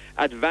 having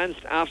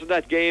advanced after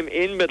that game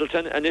in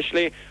Middleton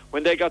initially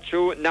when they got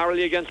through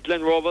narrowly against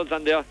Glen Rovers,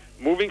 and their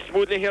moving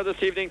smoothly here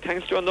this evening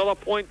thanks to another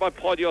point by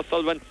Paddy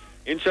O'Sullivan.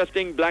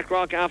 Interesting,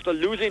 Blackrock, after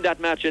losing that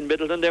match in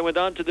Middleton, they went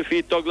on to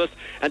defeat Douglas,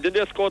 and then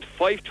they scored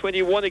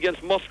 5-21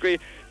 against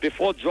Musgrave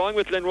before drawing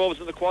with Glen Rovers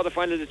in the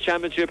quarter-final of the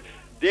championship,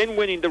 then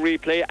winning the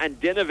replay, and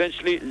then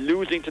eventually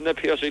losing to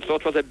Napier. So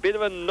it was a bit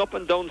of an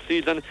up-and-down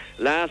season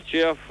last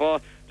year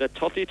for the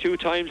 32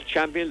 times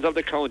champions of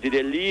the county.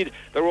 They lead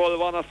the Roll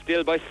of Honour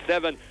still by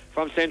 7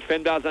 from St.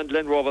 Finbarr's and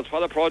Glen Rovers for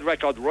the proud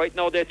record. Right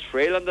now they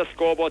trail on the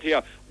scoreboard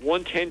here,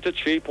 110 to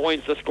 3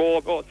 points the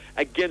scoreboard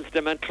against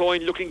them, and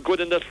Cloyne looking good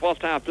in this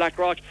first half.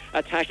 Blackrock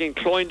attacking,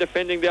 Cloyne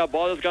defending. Their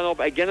ball has gone up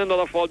again,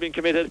 another foul being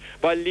committed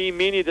by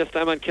Meaney this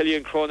time on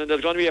Killian Cronin.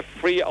 There's going to be a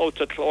free out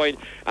to Cloyne,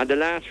 and the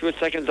last few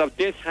seconds of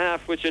this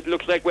half, which it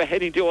looks like we're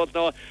heading towards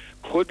now,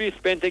 could be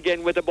spent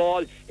again with the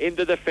ball in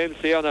the defence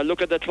here. And I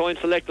look at the Cloyne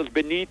selectors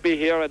beneath me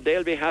here, and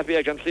they'll be happy.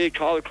 I can see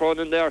Carl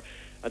Cronin there.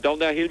 And down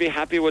there, he'll be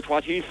happy with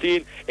what he's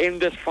seen in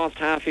this first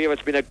half here.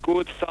 It's been a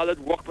good,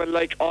 solid,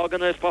 workman-like,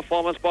 organised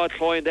performance by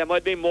Cloyne. There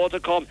might be more to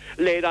come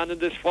later on in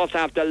this first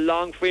half. The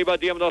long free by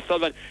Diarmuid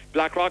O'Sullivan.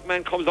 Blackrock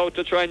man comes out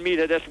to try and meet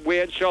it. That's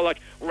Wayne Sherlock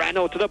ran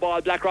out to the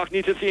ball. Blackrock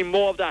needs to see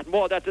more of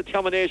that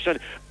determination.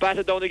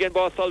 Batted down again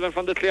by O'Sullivan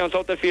from the clearance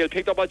out the field.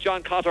 Picked up by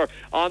John Cotter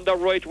on the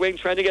right wing,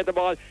 trying to get the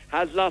ball.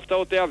 Has lost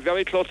out there,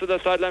 very close to the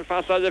sideline,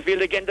 far side of the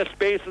field. Again, the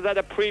space is at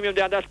a premium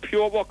there. That's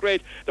pure work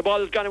rate. The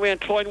ball has gone away,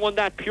 and Cloyne won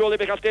that purely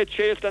because they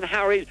chased and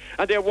harried,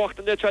 and they walked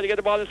and they tried to get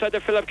the ball inside the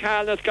Philip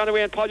Cahill, and it's gone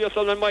away, and Paddy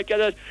O'Sullivan might get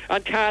it,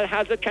 and Cahill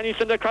has it. Can he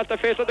send it across the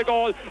face of the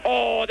goal?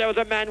 Oh, there was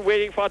a man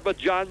waiting for it, but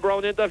John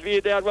Browne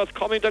intervened there. It was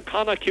coming to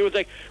Connor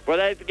Cusack, but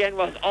that again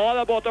was all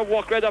about the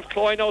work rate of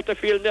Cloyne out the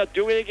field. They're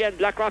doing it again.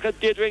 Blackrock is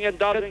dithering and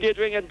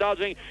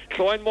dodging.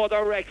 Cloyne more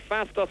direct,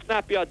 faster,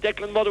 snappier.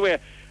 Declan Motherway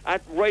at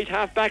right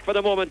half back for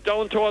the moment,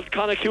 down towards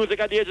Connor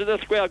Cusack at the edge of the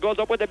square, goes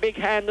up with the big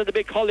hand and the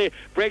big collie,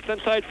 breaks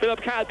inside Philip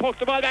Cahill, pokes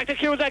the ball back to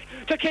Cusack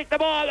to kick the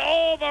ball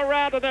over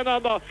rather than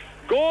under.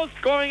 Goal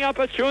scoring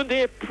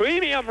opportunity,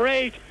 premium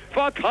rate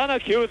for Connor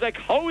Cusack.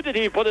 How did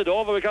he put it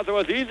over? Because it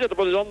was easy to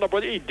put it under,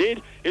 but he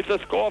did. It's a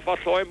score for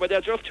Cloyne, but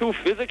they're just too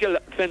physical,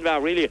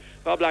 Finbar, really,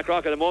 for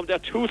Blackrock at the moment. They're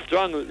too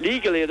strong.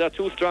 Legally, they're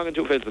too strong and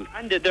too physical.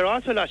 And they're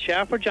also a lot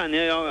sharper, John.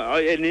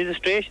 An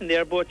illustration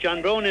there, both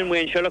John Browne and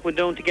Wayne Sherlock went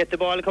down to get the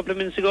ball a couple of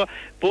minutes ago.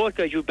 Both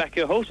guys, you back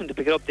your house to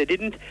pick it up. They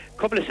didn't. A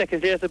couple of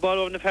seconds later, the ball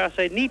over on the far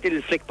side. Neat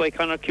little flick by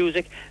Connor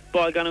Cusack.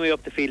 Ball gone away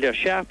up the field. They're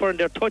sharper, and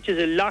their touch is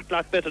a lot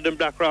better than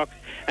Blackrock's.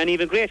 And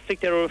even great flick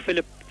there over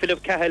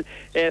Philip Cahill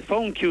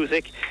found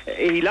Cusack.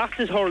 He lost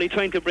his hurley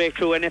trying to break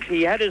through, and if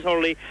he had his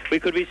hurley, we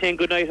could be saying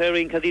goodnight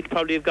Irene, because he'd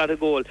probably have got a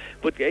goal.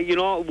 But we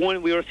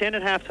were saying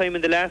at half time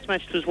in the last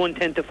match it was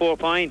 110 to 4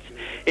 points.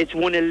 It's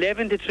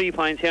 111 to 3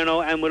 points here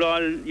now, and with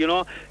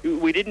all,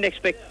 we didn't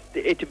expect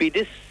it to be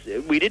this.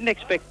 We didn't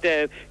expect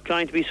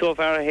Cloyne to be so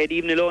far ahead,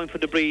 even allowing for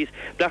the breeze.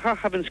 Blackrock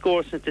haven't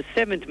scored since the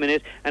 7th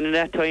minute, and in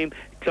that time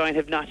Cloyne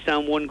have notched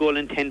down 1 goal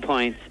and 10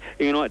 points.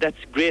 That's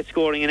great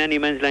scoring in any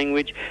man's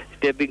language.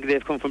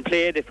 They've come from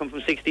play, they've come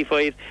from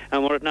 65,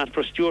 and were it not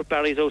for Stuart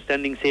Barry's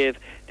outstanding save,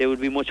 they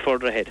would be much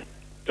further ahead.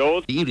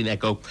 The Evening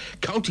Echo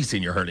County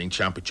Senior Hurling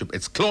Championship.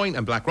 It's Cloyne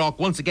and Blackrock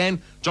once again.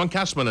 John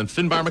Cashman and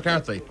Finbar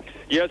McCarthy.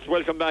 Yes,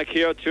 welcome back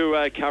here to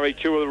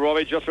Carrigtwohill.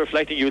 Robbie, just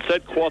reflecting, you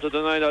said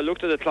 8:45. I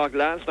looked at the clock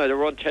last night,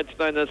 around 10 to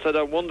 9, and I said,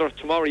 I wonder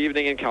tomorrow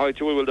evening in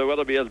Carrigtwohill will the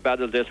weather be as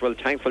bad as this? Well,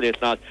 thankfully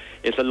it's not.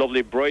 It's a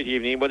lovely bright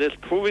evening, but it's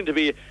proving to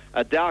be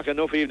a dark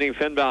enough evening,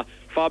 Finbar,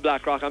 for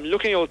Blackrock. I'm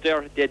looking out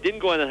there. They didn't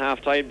go in at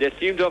half time. They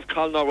seem to have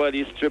Colin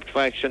already stripped for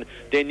action.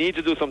 They need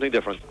to do something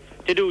different.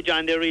 They do,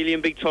 John. They're really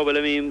in big trouble.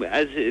 I mean,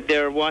 as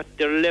they're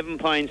 11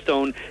 points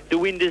down. The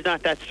wind is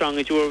not that strong,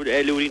 as you were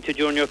alluding to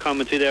during your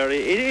commentary there.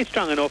 It's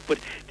strong enough, but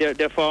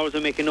their forwards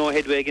are making no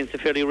headway against a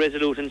fairly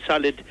resolute and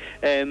solid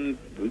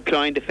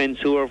Cloyne defence,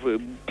 who are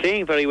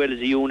playing very well as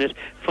a unit,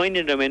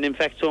 finding them in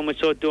fact, so much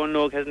so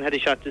Donal hasn't had a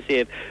shot to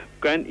save.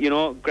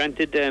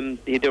 Granted,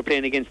 they're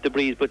playing against the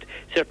breeze, but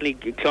certainly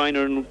Cloyne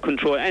are in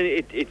control, and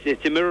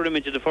it's a mirror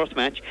image of the first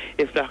match.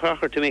 If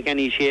Blackrock are to make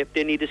any shape,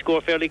 they need to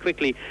score fairly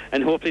quickly,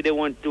 and hopefully they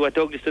won't do what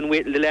Douglas and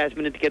wait till the last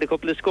minute to get a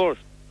couple of scores.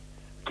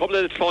 A couple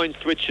of the Cloyne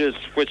switches,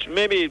 which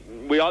maybe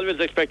we always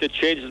expected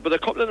changes, but a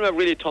couple of them have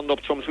really turned up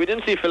trumps. We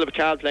didn't see Philip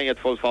Cahill playing at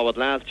full forward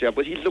last year,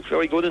 but he looked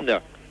very good in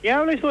there. Yeah,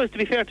 well, I suppose, to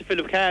be fair to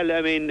Philip Cahill,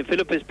 I mean,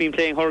 Philip has been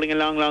playing hurling a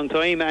long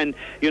time, and,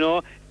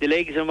 the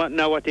legs are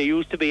not what they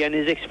used to be, and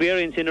his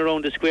experience in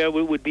around the square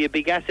would be a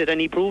big asset, and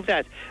he proved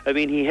that. I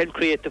mean, he helped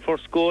create the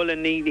first goal,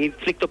 and he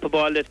flicked up a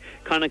ball that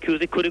Connor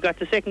Cusack could have got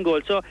the second goal.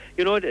 So,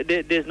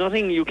 there's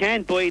nothing, you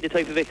can't buy the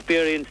type of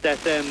experience that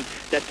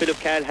Philip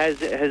Cahill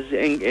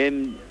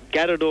has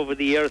gathered over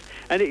the years.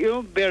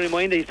 And bear in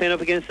mind that he's playing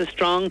up against a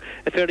strong,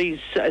 a fairly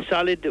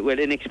solid,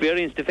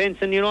 inexperienced defence,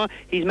 and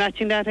he's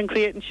matching that and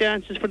creating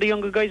chances for the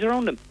younger guys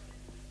around him.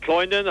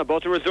 Cloyne then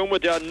about to resume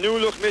with their new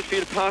look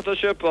midfield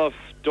partnership of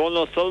Donal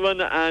O'Sullivan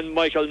and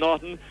Michael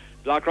Naughton.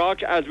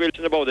 Blackrock, as we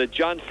mentioned about it,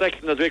 John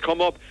Sexton, as we come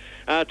up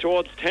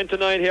towards 10 to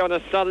 9 here on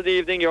a Saturday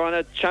evening. You're on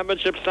a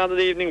championship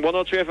Saturday evening,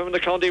 103 FM in the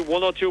county,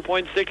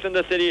 102.6 in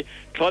the city.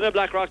 Cloyne and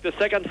Blackrock, the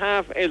second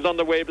half is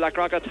underway.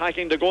 Blackrock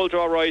attacking, the goal to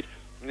our right,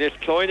 And it's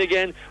Cloyne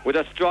again with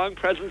a strong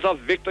presence of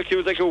Victor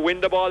Cusack, who win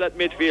the ball at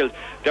midfield.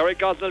 Derek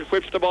Gosnell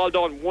whips the ball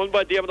down, won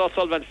by Diarmuid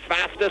O'Sullivan.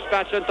 Fast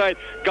dispatch inside,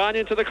 gone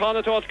into the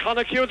corner towards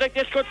Conor Cusack.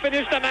 This could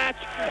finish the match.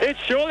 It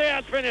surely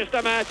has finished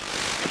the match.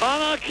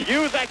 Conor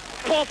Cusack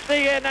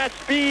busting in at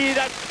speed,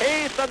 at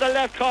pace on the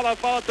left corner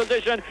forward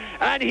position,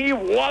 and he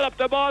walloped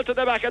the ball to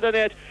the back of the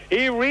net.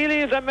 He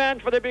really is a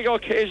man for the big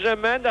occasion, a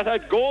man that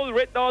had goal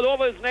written all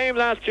over his name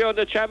last year in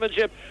the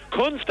championship,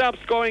 couldn't stop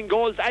scoring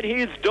goals, and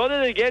he's done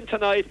it again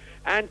tonight,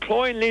 and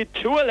Cloyne lead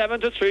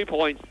 2-11 to 3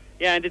 points.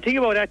 Yeah, and the thing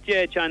about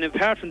that, John,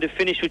 apart from the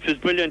finish, which was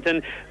brilliant,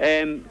 and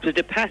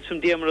the pass from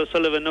Diarmuid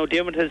O'Sullivan. Now,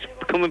 Diarmuid has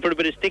come in for a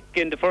bit of stick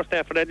in the first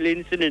half of that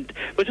incident,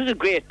 but it was a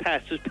great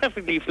pass. It was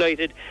perfectly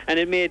flighted, and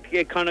it made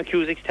Conor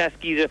Cusack's task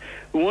easier.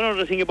 One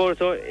other thing about it,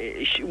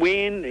 though,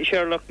 Wayne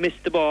Sherlock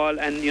missed the ball,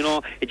 and, you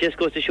know, it just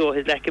goes to show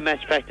his lack of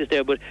match practice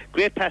there, but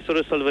great pass out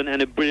of Sullivan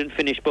and a brilliant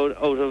finish out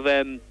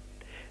of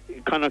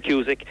Conor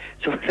Cusack.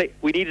 So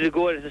we needed a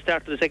goal at the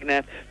start of the second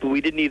half, but we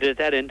didn't need it at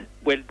that end.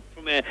 Well,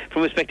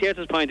 from a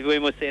spectator's point of view, I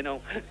must say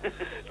no.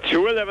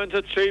 2-11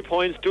 to 3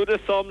 points. Do the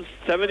sums,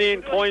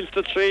 17 points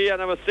to 3.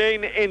 And I was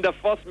saying in the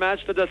first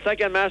match that the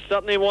second match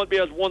certainly won't be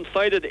as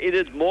one-sided. It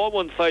is more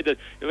one-sided.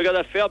 We've got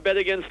a fair bet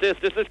against this.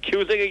 This is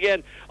Cusack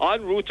again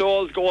en route to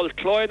all goals.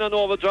 Cloyne on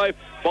overdrive.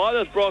 Ball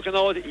is broken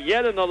out.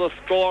 Yet another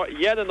score.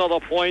 Yet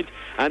another point.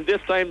 And this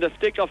time the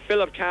stick of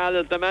Philip Cahill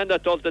is the man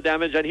that does the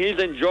damage. And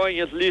he's enjoying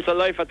his lease of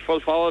life at full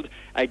forward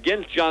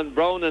against John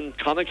Browne. And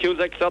Conor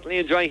Cusack certainly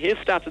enjoying his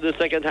stats in the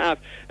second half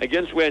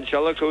against Wayne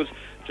Sherlock, who's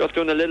just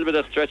doing a little bit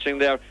of stretching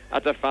there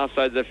at the far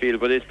side of the field.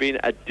 But it's been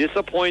a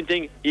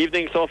disappointing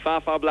evening so far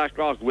for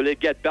Blackrock. Will it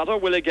get better?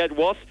 Will it get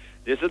worse?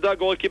 This is their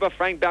goalkeeper,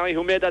 Frank Barry,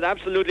 who made that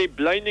absolutely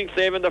blinding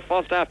save in the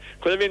first half.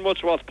 Could have been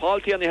much worse. Paul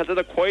Tierney has had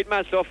a quiet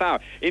match so far.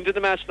 Into the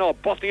match now,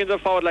 busting into the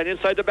forward line,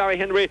 inside the Barry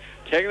Hennebrey,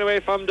 taken away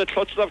from the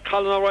touches of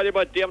Colin O'Reilly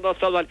by Diarmuid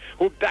O'Sullivan,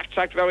 who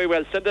backtracked very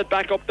well, sent it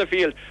back up the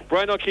field.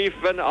 Brian O'Keefe,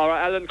 or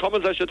Alan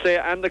Cummins, I should say,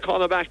 and the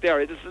cornerback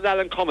there. This is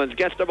Alan Cummins,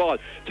 gets the ball.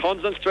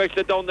 Turns and strikes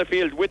it down the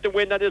field with the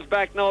wind at his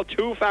back now.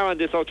 Too far on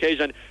this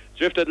occasion.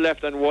 Drifted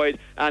left and wide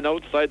and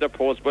outside the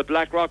post. But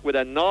Blackrock with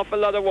an awful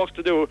lot of work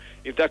to do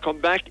if they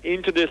come back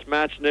into this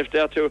match, and if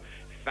they're to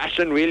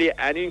fashion really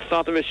any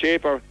sort of a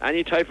shape or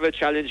any type of a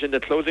challenge in the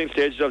closing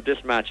stages of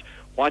this match.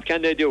 What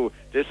can they do?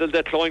 This is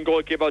the Cloyne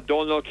goalkeeper,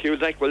 Donal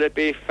Cusack. Will it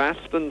be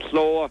fast and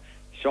slow,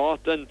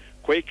 short and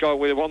quick, or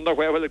we wonder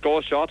where will it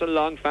go? Short and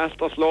long, fast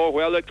or slow,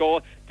 where will it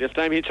go? This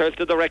time he tries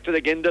to direct it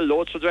again, the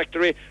low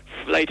trajectory,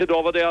 flighted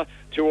over there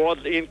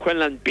towards Ian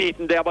Quinlan,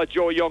 beaten there by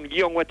Joe Young.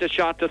 Young with the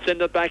shot to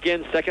send it back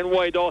in, second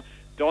wide though.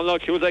 Donal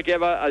Cusack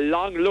gave a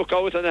long look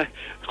out and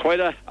quite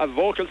a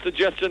vocal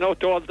suggestion out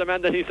towards the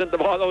man that he sent the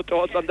ball out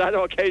towards on that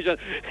occasion,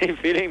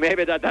 feeling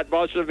maybe that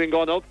ball should have been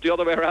going out the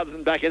other way rather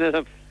than back into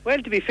him. Well,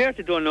 to be fair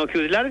to Donal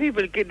Cusack, a lot of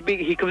people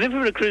he comes in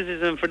for the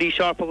criticism for these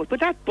sharp puckers, but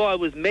that ball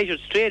was measured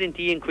straight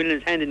into Ian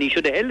Quinlan's hand and he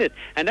should have held it,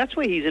 and that's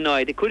why he's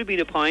annoyed. It could have been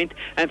a point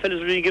and fellas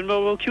were really giving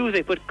over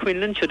Cusack, but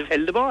Quinlan should have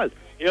held the ball.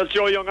 Here's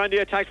Joe Young on the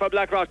attack for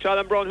Blackrock.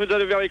 Charlie Browne, who's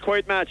had a very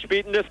quiet match,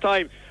 beaten this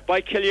time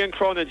by Killian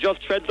Cronin,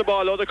 just treads the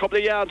ball out a couple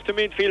of yards to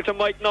midfield to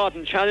Mike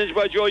Naughton, challenged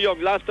by Joe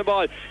Young, lost the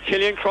ball.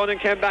 Killian Cronin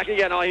came back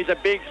again. Oh, he's a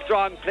big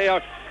strong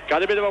player,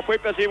 got a bit of a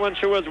whip as he went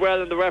through as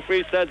well, and the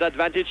referee says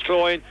advantage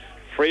Cloyne,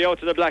 free out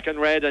to the black and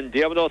red, and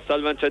Diarmuid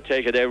O'Sullivan to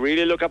take it. They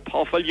really look a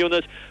powerful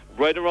unit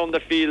right around the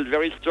field,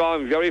 very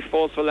strong, very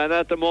forceful, and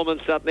at the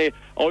moment certainly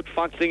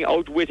outfoxing,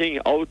 outwitting,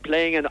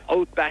 outplaying and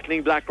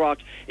outbattling Blackrock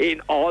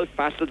in all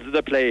facets of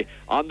the play.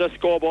 On the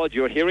scoreboard,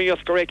 you're hearing us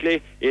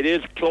correctly, it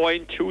is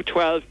Cloyne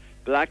 2-12,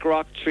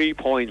 Blackrock 3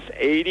 points,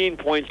 18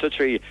 points to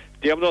 3.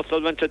 Diarmuid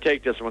O'Sullivan to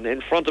take this one.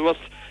 In front of us,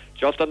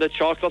 just on the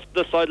chalk of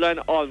the sideline,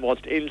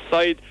 almost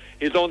inside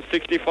his own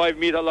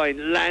 65-metre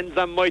line, lands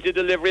a mighty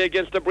delivery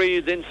against the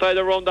breeze inside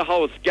around the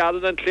house,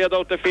 gathered and cleared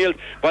out the field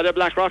by the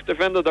Blackrock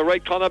defender, the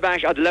right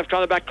cornerback, or the left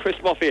cornerback Chris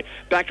Murphy,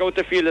 back out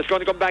the field. It's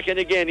going to come back in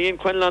again. Ian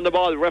Quinlan on the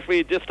ball.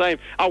 Referee this time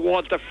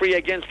awards the free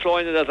against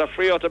Cloyne, and there's a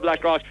free out to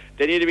Blackrock.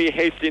 They need to be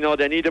hasty now.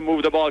 They need to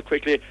move the ball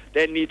quickly.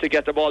 They need to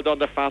get the ball down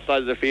the far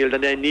side of the field,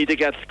 and they need to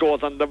get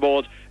scores on the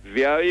board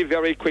very,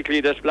 very quickly,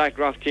 this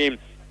Blackrock team,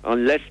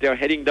 unless they're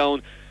heading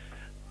down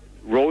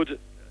round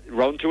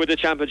 2 of the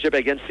championship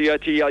against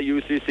CRT or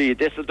UCC.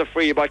 This is the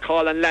free by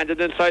Colin, landed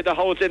inside the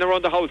house, in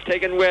around the house,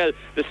 taken well.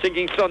 The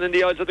sinking sun in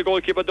the eyes of the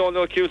goalkeeper,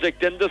 Donal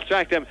Cusack, didn't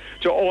distract him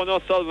to Owen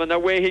O'Sullivan.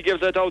 Away he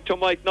gives it out to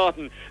Mike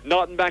Naughton.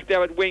 Naughton back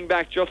there at wing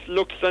back, just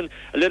looks and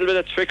a little bit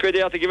of trickery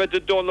there to give it to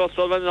Donal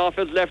O'Sullivan, and off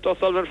his left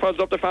O'Sullivan furls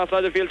up the far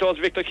side of the field towards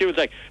Victor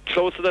Cusack.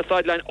 Close to the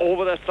sideline,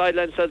 over the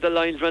sideline, says the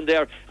linesman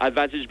there.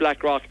 Advantage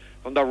Blackrock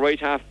from the right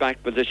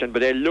half-back position,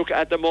 but they look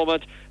at the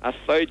moment a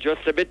side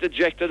just a bit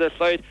dejected, a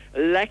side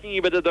lacking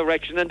a bit of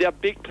direction, and their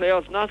big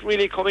players not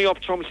really coming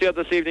up trumps here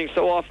this evening.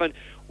 So often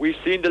We've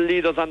seen the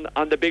leaders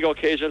on the big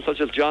occasions,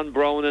 such as John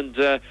Browne and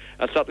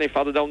certainly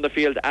further down the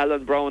field,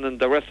 Alan Browne and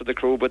the rest of the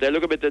crew, but they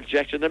look a bit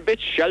dejected and a bit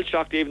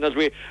shell-shocked even as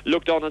we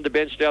look down on the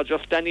bench there,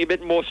 just standing a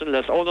bit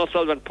motionless. Ono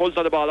Sullivan pulls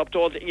on the ball up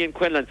towards Ian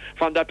Quinlan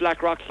from that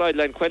Blackrock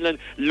sideline. Quinlan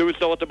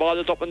loses out, the ball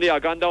is up in the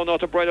air, gone down out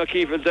to Brian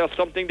O'Keefe. Is there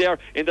something there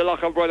in the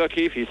lock of Brian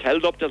O'Keefe? He's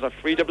held up, there's a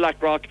free to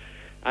Blackrock.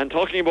 And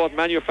talking about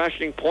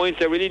manufacturing points,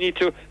 they really need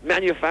to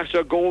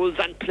manufacture goals,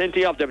 and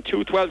plenty of them.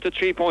 2-12 to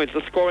 3 points,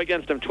 the score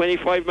against them.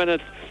 25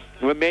 minutes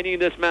remaining in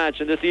this match.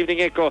 And this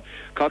evening, Echo,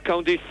 Cork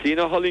County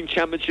Senior Hurling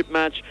Championship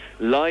match,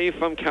 live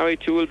from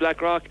Carrigtwohill,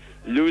 Blackrock,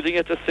 losing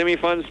at the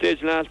semi-final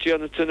stage last year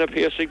in the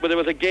Piercing. But it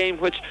was a game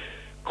which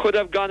could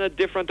have gone a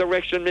different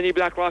direction. Many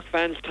Blackrock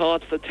fans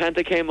thought the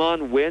Tanta came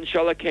on, Wayne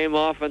Sherlock came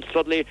off, and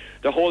suddenly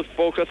the whole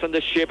focus and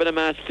the shape of the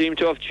match seemed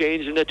to have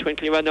changed in the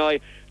twinkling of an eye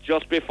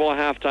just before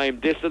half-time.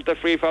 This is the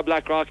free for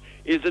Blackrock.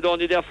 Is it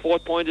only their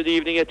 4th point of the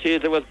evening? It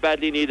is. It was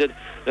badly needed.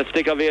 The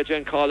stick of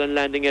Adrian Collin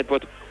landing it.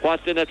 But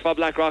what's in it for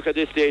Blackrock at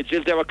this stage?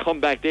 Is there a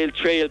comeback? They'll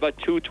trail by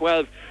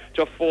 2-12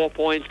 to 4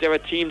 points. They're a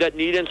team that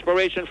need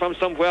inspiration from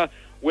somewhere.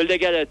 Will they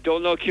get it?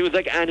 Donal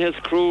Cusack and his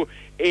crew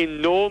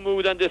in no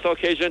mood on this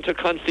occasion to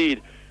concede.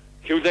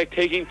 Cusack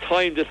taking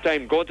time this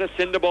time, going to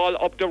send the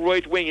ball up the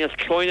right wing as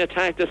Cloyne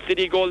attacked the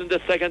City goal in the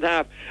second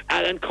half.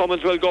 Alan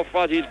Cummins will go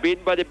for it. He's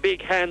beaten by the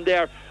big hand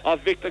there of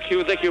Victor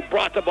Cusack, who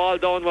brought the ball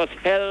down, was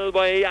held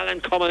by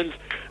Alan Cummins.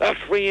 A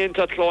free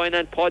into Cloyne,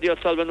 and Paddy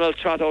O'Sullivan will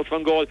trot out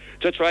from goal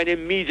to try and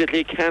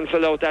immediately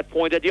cancel out that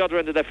point at the other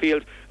end of the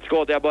field.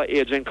 Scored there by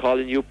Adrian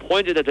Collin. You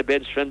pointed at the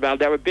bench, Trenbal.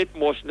 They're a bit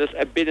motionless,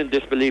 a bit in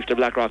disbelief, the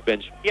Blackrock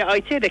bench. Yeah,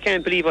 I'd say they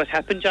can't believe what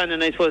happened, John,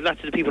 and I suppose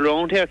lots of the people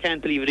around here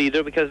can't believe it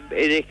either, because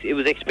it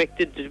was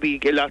expected to be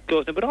a lot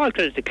closer. But all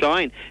credit to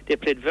Cloyne. They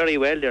played very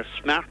well. They're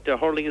smart. Their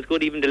hurling is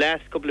good. Even the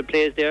last couple of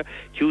plays there,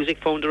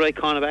 Cusack found the right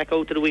corner back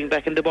out to the wing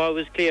back, and the ball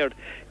was cleared.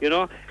 You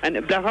know, and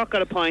Blackrock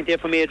got a point there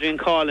from Adrian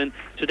Collin.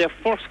 So their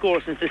first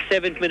score since the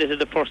 7th minute of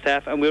the first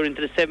half, and we're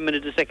into the 7th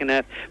minute of the second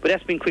half. But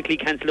that's been quickly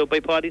cancelled out by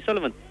Paddy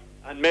Sullivan.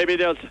 And maybe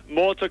there's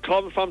more to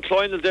come from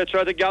Cloyne as they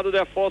try to gather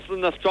their forces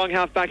in a strong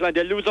half-back line.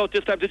 They lose out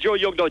this time to Joe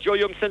Young, though. Joe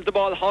Young sends the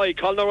ball high.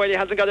 Colin O'Reilly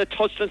hasn't got a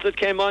touch since it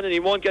came on, and he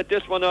won't get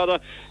this one either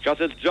because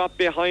it's dropped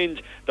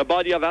behind the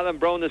body of Alan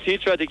Browne as he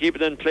tried to keep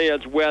it in play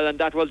as well, and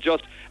that was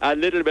just a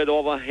little bit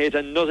overhit,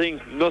 and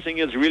nothing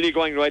is really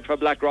going right for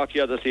Blackrock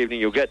here this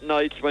evening. You get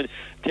nights when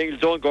things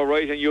don't go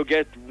right, and you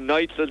get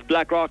nights as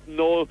Blackrock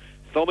know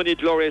so many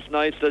glorious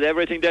nights that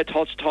everything they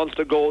touch turns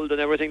to gold, and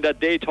everything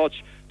that they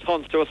touch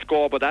turns to a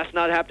score. But that's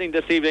not happening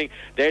this evening.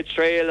 They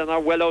trail and are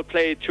well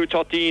outplayed,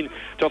 2-13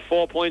 to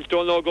 4 points.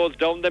 Donal goes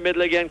down the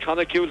middle again.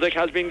 Conor Cusack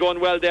has been going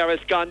well there.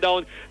 It's gone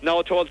down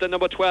now towards the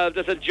number 12.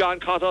 This is John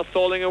Cotter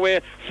soling away,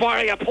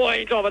 firing a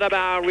point over the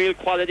bar. Real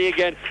quality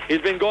again.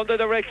 He's been going the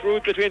direct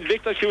route between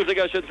Victor Cusack,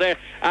 I should say,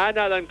 and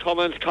Alan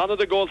Cummins. Conor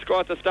the goal scorer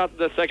at the start of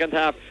the second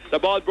half. The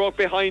ball broke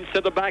behind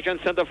centre back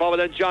and centre forward,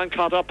 and John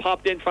Cotter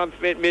popped in from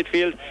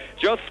midfield,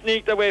 just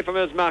sneaked away from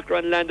his marker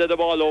and landed the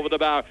ball over the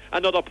bar.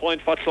 Another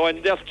point for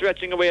Cloyne. They're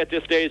stretching away at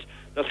this stage.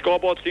 The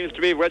scoreboard seems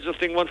to be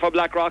registering one for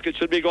Blackrock. It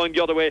should be going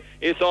the other way.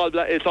 It's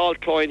all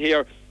Cloyne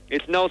here.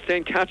 It's now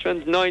St.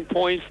 Catherine's 9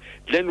 points,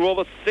 Glen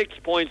Rovers 6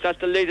 points.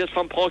 That's the latest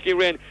from Páirc Uí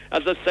Rinn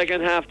as the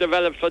second half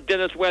develops for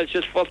Dennis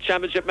Welch's first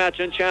championship match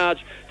in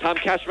charge. Tom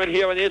Cashman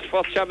here in his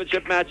first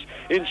championship match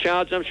in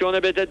charge. I'm showing a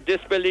bit of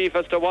disbelief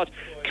as to what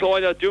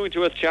Cloyne are doing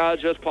to his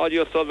charge as Paddy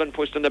O'Sullivan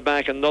pushed in the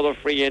back. Another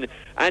free in,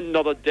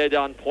 another dead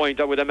on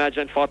point, I would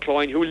imagine, for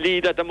Cloyne, who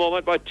lead at the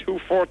moment by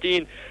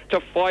 2-14 to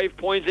 5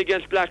 points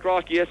against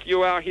Blackrock. Yes,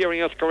 you are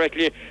hearing us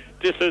correctly.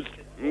 This is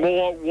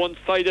more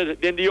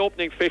one-sided than the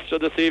opening fixture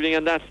this evening,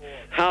 and that's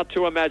hard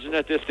to imagine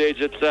at this stage.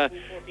 It's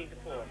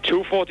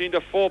 2-14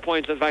 to 4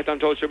 points, in fact, I'm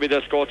told should be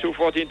the score.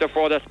 2-14 to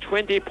 4, that's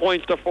 20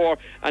 points to 4,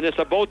 and it's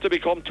about to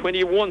become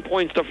 21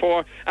 points to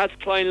 4 as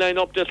Cloyne line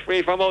up this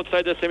free from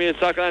outside the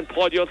semi-circle, and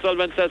Paddy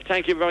O'Sullivan says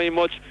thank you very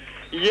much.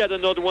 Yet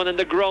another one, and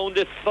the ground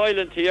is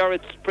silent here.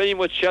 It's pretty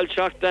much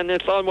shell-shocked, and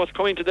it's almost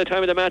coming to the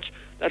time of the match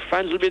that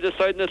fans will be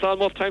deciding it's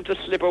almost time to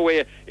slip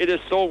away. It is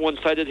so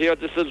one-sided here.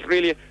 This is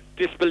really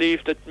disbelief.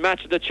 The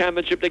match of the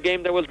championship, the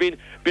game that was being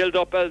built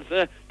up as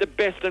the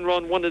best in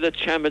round one of the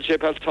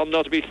championship, has turned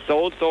out to be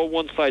so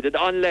one-sided,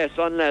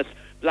 unless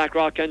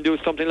Blackrock can do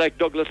something like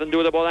Douglas and do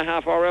it about a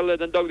half hour earlier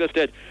than Douglas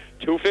did.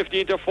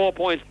 2-15 to 4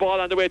 points.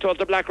 Ball on the way towards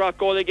the Blackrock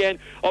goal again.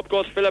 Up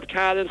goes Philip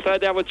Carl inside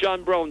there with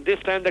John Browne. This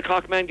time the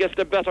Cork man gets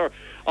the better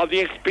of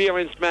the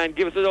experienced man.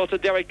 Gives it out to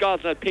Derek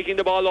Gosnell, picking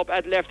the ball up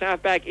at left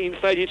half back.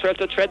 Inside he tries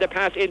to tread the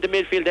pass into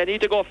midfield. They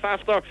need to go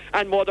faster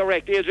and more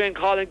direct. Adrian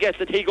Collin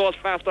gets it. He goes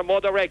faster, more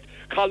direct.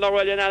 Colin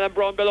O'Reilly and Alan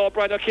Browne below.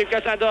 Brian O'Keefe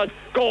gets under.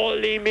 Goal.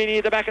 Lee Meaney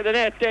at the back of the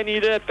net. They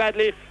needed it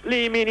badly.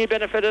 Lee Meaney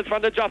benefited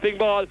from the dropping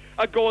ball.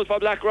 A goal for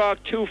Blackrock.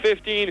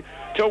 2-15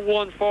 to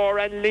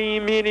 1-4, and Lee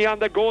Meaney on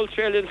the goal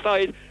trail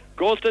inside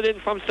ghosted in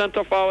from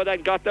centre forward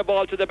and got the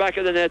ball to the back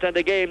of the net, and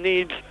the game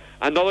needs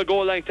another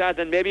goal like that,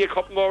 and maybe a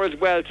couple more as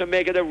well to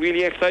make it a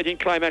really exciting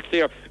climax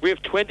here. We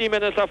have 20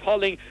 minutes of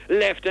hurling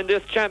left in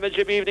this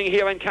championship evening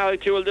here in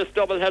Carrigtwohill, this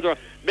double header.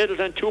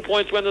 Middleton 2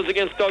 points winners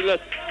against Douglas.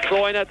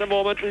 Cloyne at the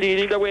moment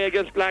leading the way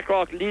against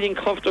Blackrock, leading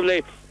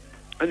comfortably,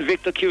 and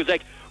Victor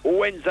Cusack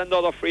wins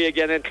another free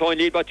again, and Cloyne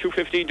lead by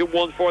 2:15 to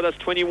 1-4. That's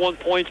 21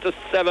 points to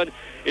 7.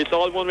 It's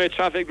all one-way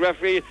traffic.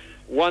 Referee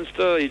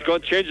he's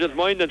going to change his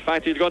mind. In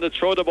fact, he's going to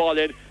throw the ball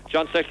in.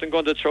 John Sexton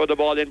going to throw the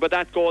ball in, but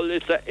that goal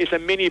is a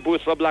mini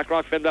boost for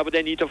Blackrock, but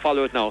they need to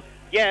follow it now.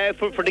 Yeah,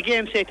 for the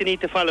game's sake, they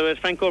need to follow it.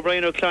 Frank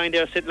O'Brien or Cloyne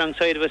there sitting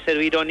alongside of us said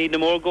we don't need no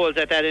more goals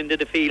at that end of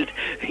the field.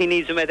 He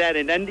needs them at that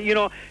end. And, you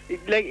know,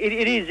 like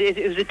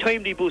it was a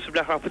timely boost for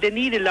Blackrock, but they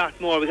need a lot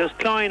more because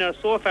Cloyne are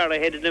so far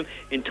ahead of them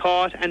in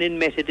thought and in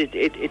method.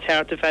 It's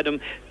hard to fathom.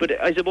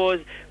 But I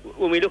suppose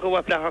when we look at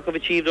what Blackrock have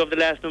achieved over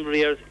the last number of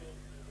years,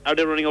 are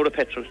they running out of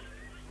petrol?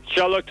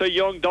 Sherlock to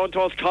Young, down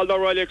towards Calder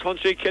Riley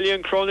Country.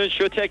 Killian Cronin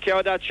should take care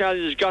of that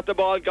challenge. He's got the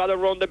ball, got to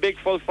run the big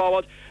full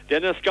forward.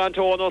 Then it's gone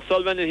to Owen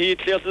O'Sullivan, and he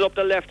clears it up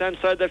the left-hand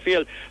side of the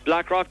field.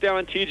 Blackrock there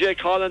and TJ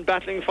Collin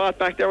battling fought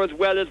back there as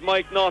well as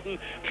Mike Naughton.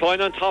 Cloyne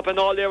on top in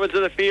all areas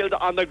of the field,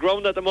 on the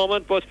ground at the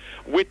moment, but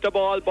with the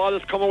ball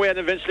has come away, and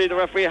eventually the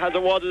referee has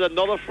awarded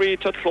another free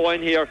to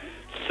Cloyne here.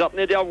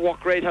 Certainly their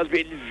work rate has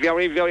been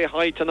very, very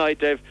high tonight.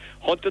 They've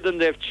hunted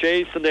and they've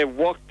chased and they've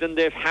walked and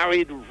they've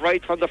harried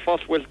right from the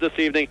first whistle this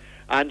evening.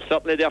 And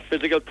certainly their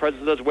physical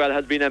presence as well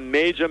has been a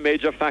major,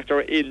 major factor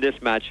in this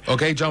match.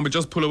 OK, John, we'll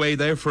just pull away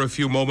there for a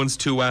few moments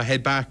to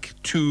head back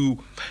to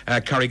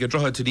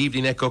Carrigtwohill to the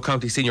Evening Echo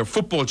County Senior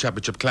Football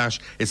Championship clash.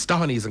 It's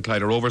Dohenys and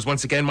Clyde Rovers.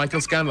 Once again,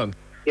 Michael Scanlon.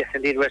 Yes,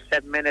 indeed, we're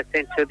 7 minutes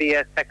into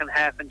the second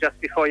half, and just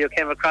before you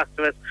came across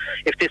to us,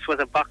 if this was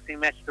a boxing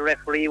match, the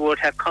referee would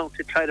have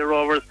counted Clyde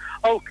Rovers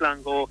out long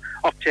ago,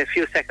 up to a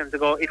few seconds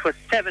ago. It was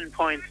 7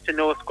 points to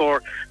no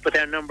score, but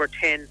their number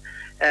 10,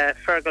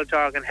 Fergal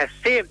Dorgan, has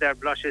saved their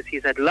blushes.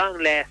 He's at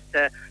long last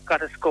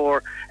got a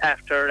score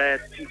after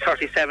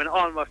 37,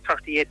 almost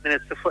 38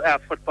 minutes of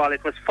football.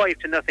 It was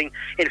 5-0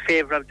 in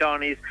favour of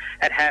Dohenys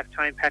at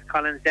half-time. Pat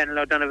Collins, Donal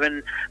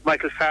O'Donovan,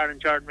 Michael Farr and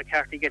Jordan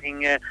McCarthy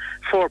getting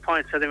 4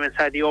 points for them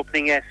inside the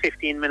opening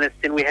 15 minutes.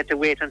 Then we had to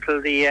wait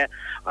until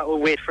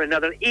wait for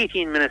another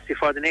 18 minutes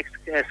before the next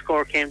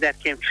score came. That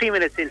came 3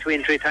 minutes into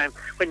injury time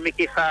when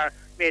Mickey Farr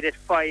made it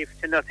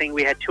 5-0.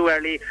 We had 2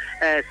 early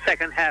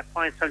second half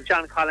points from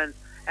John Collins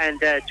and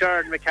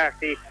Jordan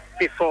McCarthy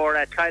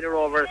before Clyde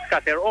Rovers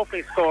got their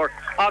opening score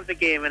of the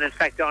game. And in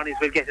fact, Dohenys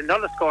will get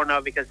another score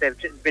now because they've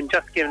been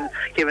just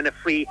given a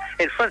free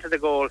in front of the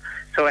goal.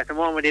 So at the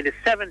moment it is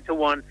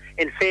 7-1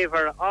 in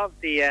favour of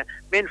the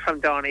men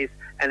from Dohenys.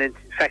 And in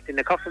fact, in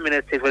a couple of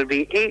minutes, it will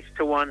be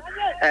 8-1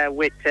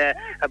 with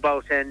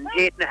about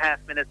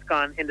 8.5 minutes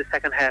gone in the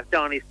second half.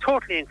 Dohenys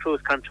totally in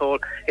cruise control.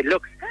 It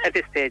looks at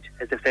this stage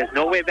as if there's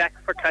no way back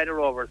for Clyde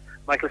Rovers.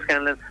 Michael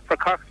Scanlon for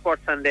Cork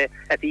Sports Sunday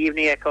at the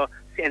Evening Echo.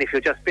 And if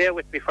you just bear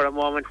with me for a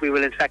moment, we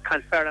will in fact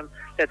confirm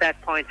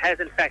that point has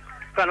in fact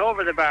gone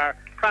over the bar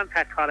from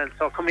Pat Collins.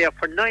 So coming up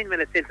for 9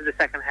 minutes into the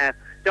second half,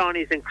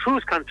 Dohenys in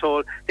cruise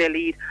control. They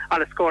lead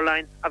on a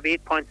scoreline of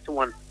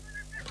 8-1.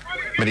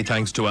 Many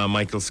thanks to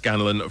Michael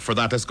Scanlon for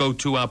that. Let's go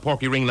to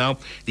Porky Ring now.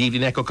 The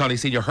Evening Echo County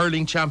Senior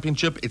Hurling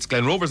Championship. It's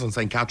Glen Rovers and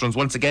St. Catherine's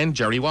once again.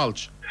 Jerry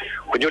Walsh.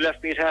 When you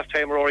left me at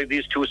half-time, Rory,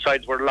 these two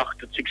sides were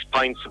locked at 6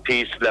 points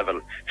apiece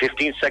level.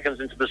 15 seconds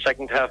into the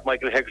second half,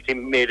 Michael Hegarty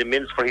made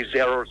amends for his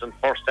errors in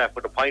first half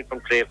with a point from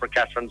Clay for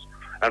Catherine's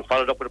and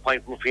followed up with a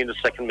point from free in the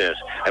second minute.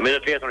 A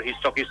minute later, he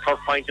struck his third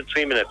point in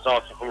 3 minutes,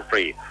 also from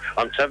free.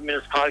 On 7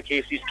 minutes, Carl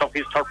Casey struck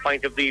his third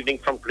point of the evening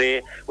from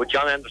play, with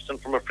John Anderson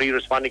from a free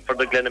responding for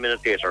the Glen a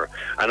minute later.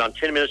 And on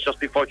 10 minutes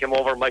just before it came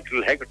over,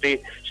 Michael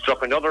Hegarty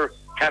struck another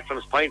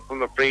Catherine's point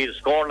from a free. The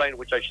scoreline,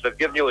 which I should have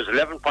given you, is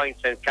 11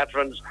 points in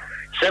Catherine's,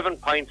 7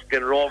 points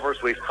Glen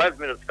Rovers. With 12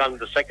 minutes gone in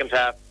the second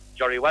half.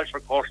 Jerry Walsh for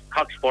Cork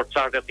Sports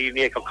started at the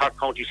Evening Echo Cork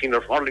County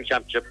Senior Hurling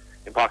Championship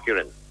in Park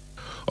Urin.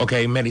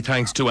 OK, many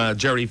thanks to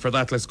Jerry for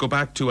that. Let's go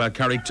back to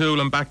Carrigtwohill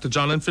and back to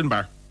John and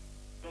Finbar.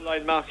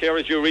 Line mark here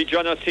as you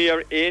rejoin us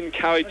here in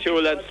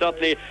Carrigtwohill, and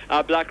certainly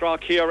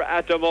Blackrock here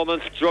at the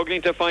moment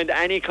struggling to find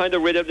any kind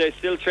of rhythm. They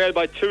still trail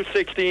by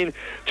 2-16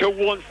 to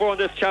 1-4 in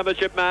this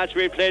championship match.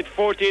 We played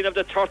 14 of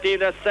the 13 in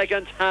the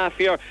second half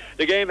here.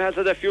 The game has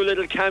had a few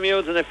little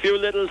cameos and a few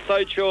little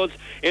sideshows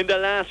in the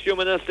last few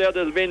minutes there.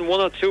 There's been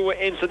 1 or 2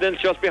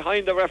 incidents just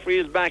behind the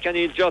referee's back, and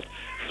he's just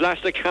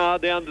flashed a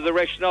card there in the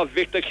direction of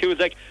Victor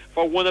Cusack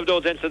for one of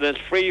those incidents.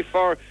 Free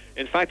for,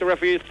 in fact, the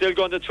referee is still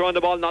going to throw on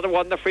the ball. Not a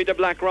one, the free to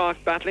Blackrock.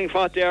 Battling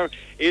fought there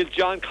is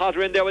John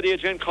Cotter in there with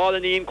Adrian Call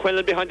and Ian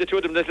Quinlan behind the two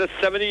of them. This is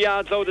 70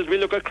 yards out as we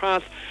look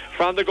across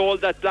from the goal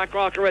that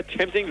Blackrock are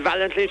attempting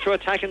valiantly to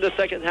attack in the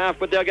second half,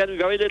 but they're getting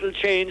very little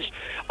change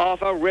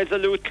off a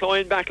resolute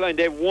Cloyne backline.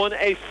 They've won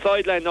a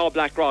sideline now,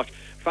 Blackrock.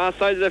 Far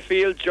side of the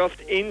field, just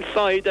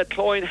inside the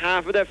Cloyne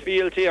half of the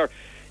field here.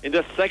 In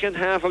the second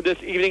half of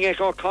this Evening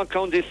Echo Cork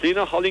County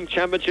Senior Hurling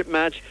Championship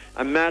match,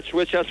 a match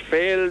which has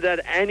failed at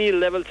any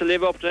level to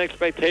live up to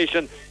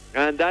expectation.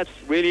 And that's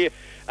really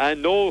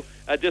no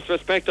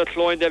disrespect to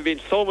Cloyne. They've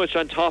been so much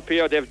on top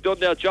here. They've done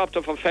their job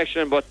to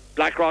perfection, but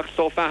Blackrock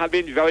so far have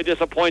been very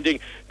disappointing.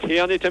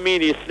 Tierney to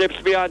Meaney,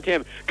 slips beyond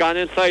him, gone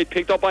inside,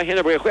 picked up by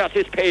Hennebrey. Where's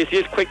his pace,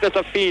 his quickness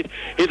of feet,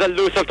 his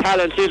elusive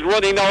talents. He's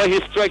running now,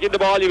 he's striking the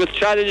ball. He was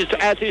challenged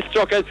as he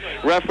struck it.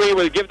 Referee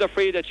will give the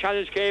free. The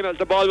challenge came as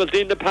the ball was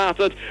in the path.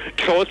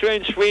 Close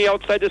range free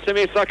outside the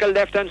semicircle,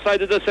 left hand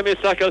side of the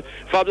semicircle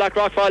for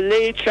Blackrock for a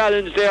late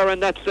challenge there,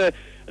 and that's a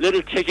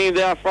little ticking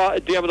there for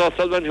Diarmuid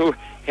O'Sullivan, who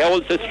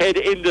holds his head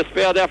in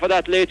despair there for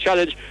that late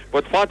challenge.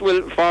 But what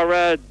will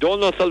for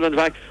Donal O'Sullivan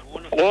back?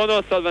 Owen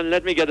O'Sullivan,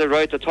 let me get it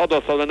right. The third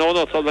O'Sullivan, Owen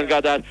O'Sullivan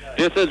got that.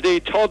 This is the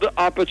third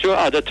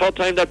opportunity, the third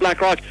time that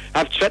Blackrock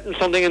have threatened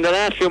something in the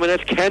last few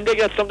minutes. Can they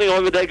get something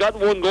over? They got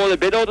one goal, a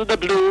bit out of the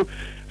blue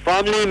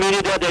from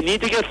Meaney there. They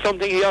need to get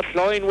something here.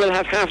 Cloyne will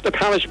have half the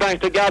parish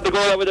back to guard the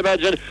goal out with the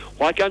Belgian.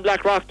 What can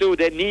Blackrock do?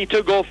 They need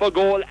to go for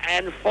goal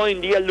and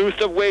find the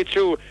elusive way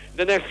through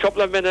the next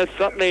couple of minutes.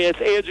 Certainly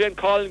it's Adrian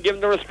Collin given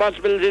the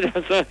responsibility.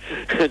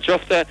 There's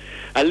just a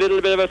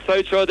little bit of a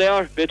sideshow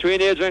there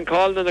between Adrian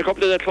Collin and a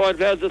couple of the Cloyne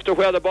players as to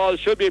where the ball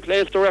should be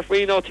placed. The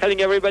referee now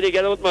telling everybody,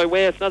 get out of my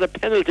way, it's not a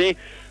penalty.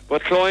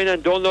 But Cloyne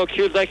and Donal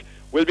Cusack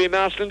will be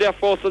marshalling their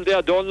forces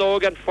there. Donal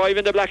again, 5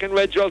 in the black and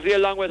red jersey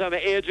along with him.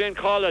 Adrian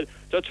Collin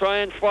to try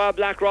and for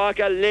Blackrock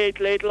a late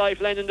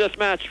lifeline in this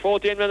match.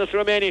 14 minutes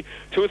remaining,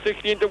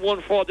 2:16 to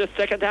 1-4. The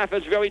second half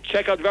is very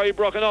checkered, very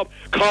broken up.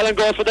 Collin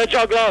goes for the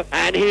juggler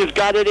and he's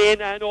got it in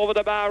and over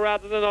the bar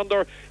rather than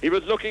under. He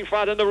was looking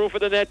for it in the roof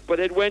of the net, but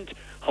it went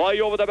high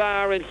over the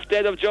bar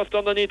instead of just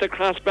underneath the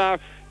crossbar.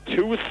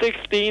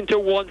 2:16 to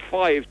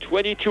 1-5,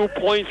 22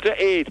 points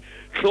to 8.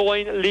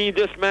 Cloyne lead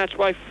this match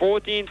by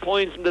 14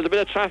 points, and there's a bit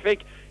of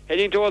traffic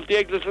heading towards the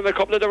exits in a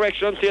couple of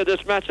directions here.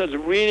 This match has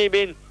really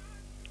been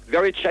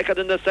very checkered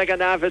in the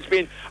second half. It's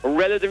been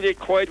relatively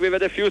quiet. We've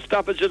had a few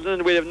stoppages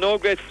and we have no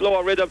great flow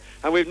or rhythm,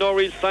 and we've no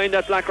real sign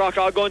that Blackrock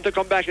are going to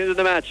come back into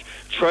the match.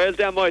 Trials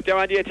Diarmuid, they're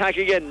on the attack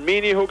again.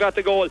 Meaney, who got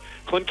the goal,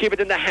 couldn't keep it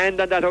in the hand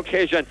on that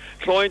occasion.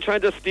 Cloyne trying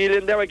to steal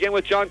in there again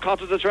with John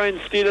Cotter to try and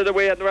steal it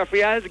away, and the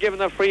referee has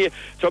given a free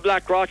to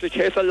Blackrock. The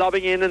case of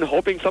lobbing in and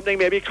hoping something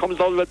maybe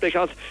comes out of it,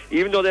 because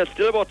even though there's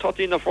still about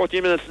 13 or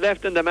 14 minutes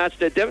left in the match,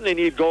 they definitely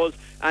need goals,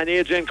 and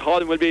Adrian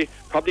Collin will be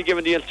probably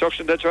given the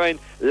instruction to try and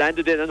land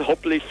it in, and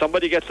hopefully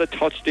somebody gets a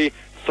touch. The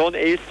sun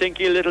is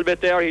sinking a little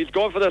bit there. He's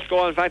going for the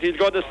score. In fact, he's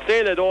going to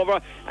sail it over,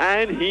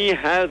 and he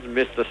has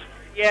missed it.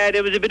 Yeah,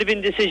 there was a bit of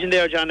indecision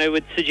there, John. I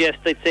would suggest,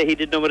 I'd say he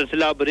didn't know whether to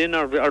lob it in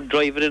or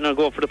drive it in or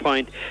go for the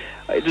point.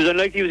 It was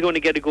unlikely he was going to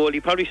get a goal. He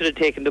probably should have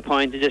taken the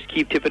point and just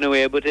keep tipping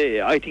away, but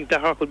I think the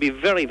Hurk will be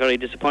very, very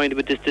disappointed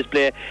with this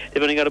display.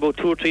 They've only got about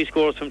 2 or 3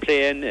 scores from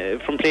playing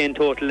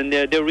total, and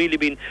they're really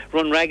been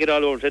run ragged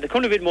all over. They're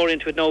coming a bit more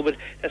into it now, but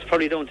that's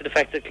probably down to the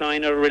fact that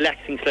Cloyne are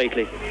relaxing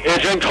slightly.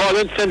 Adrian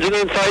Collin sends it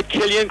inside.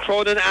 Killian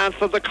Cronin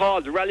answers the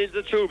call, rallies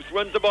the troops,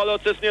 runs the ball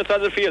out just near side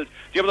of the field.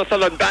 Diarmuid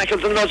O'Sullivan back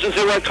as an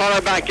emergency right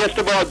corner back, gets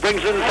the ball,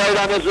 brings it inside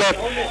on his left,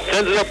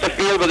 sends it up the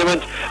field, but it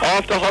went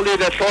off the Hurley,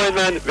 the Cloyne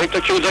man, Victor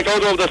Cusack,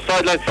 out over the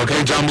sideline.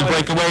 Okay, John, we'll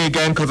break away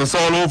again because it's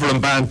all over in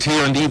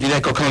Bantier in the Evening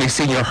Echo County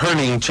Senior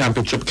Hurling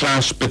Championship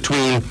clash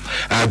between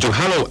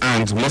Duhallow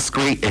and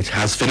Muskerry. It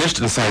has finished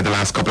inside the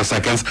last couple of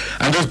seconds,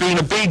 and there's been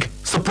a big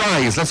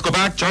surprise. Let's go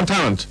back, John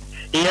Tarrant.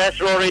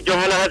 Yes, Rory,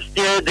 Donal have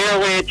steered their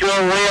way to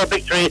a rare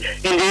victory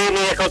in the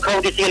Evening Echo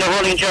County Senior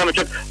Hurling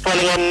Championship,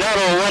 following a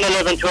narrow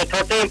 111 to a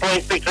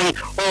 13-point victory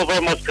over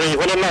Muskerry.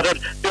 When it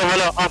mattered,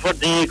 Donal offered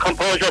the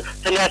composure,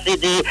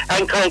 tenacity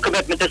and calm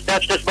commitment to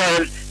snatch the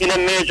spoils in a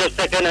major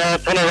second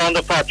half turnaround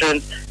of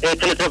fortunes. A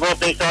tentative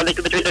opening saw a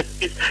little between the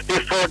feet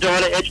before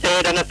Donal edged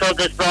ahead on a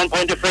Fergus Browne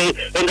point of free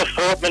in the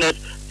 4th minute.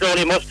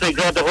 Slowly Muskerry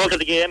grabbed the hold of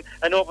the game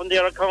and opened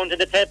their account in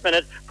the 10th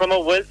minute from a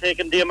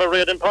well-taken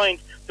Diarmuid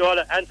point.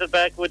 Donal answered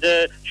back with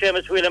a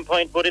Seamus Whelan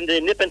point, but in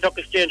the nip and tuck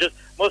exchanges,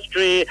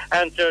 Muskerry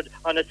answered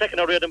on a second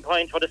O'Riordan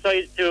point for the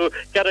sides to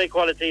gather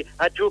equality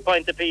at 2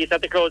 points apiece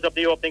at the close of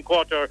the opening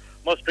quarter.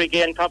 Muskerry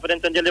gained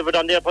confidence and delivered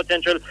on their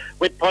potential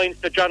with points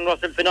to John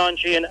Russell,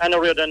 Financhi and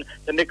O'Riordan.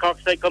 The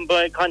McCock side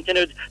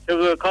continued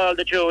to call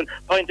the tune.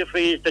 Point to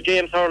freeze to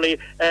James Hurley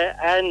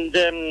and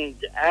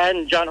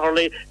John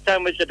Hurley,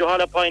 sandwiched the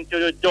Duhallow point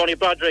to Donny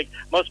Broderick.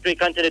 Muskerry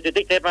continued to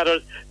dictate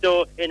matters,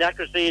 though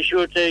inaccuracy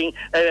shooting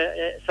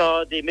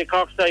saw the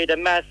McCock side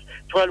amass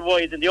 12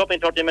 wides in the opening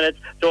 30 minutes,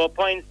 so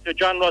points to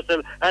John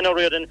Russell and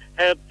O'Riordan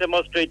helped the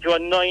Muskerry to a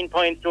 9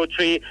 points to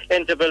 3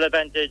 interval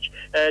advantage.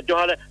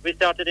 Duhallow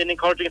restarted in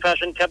encouraging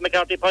fashion. Kev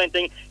McCarthy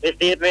pointing. His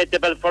teammate the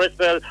bell for a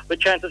spell, with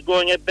chances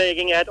going and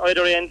begging at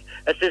either end,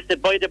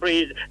 assisted by the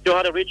breeze.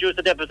 Duhallow reduced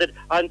the deficit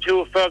on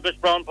 2 Fergus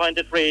Browne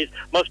pointed frees.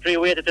 Muskerry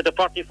waited to the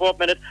 44th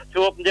minute to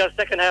open their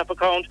second half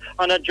account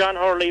on a John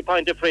Hurley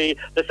pointed free.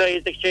 The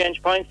sides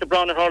exchanged points to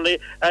Browne and Hurley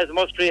as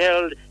Muskerry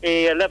held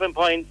a 11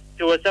 points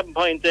to a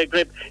 7-point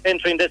grip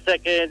entering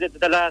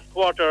the last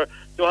quarter.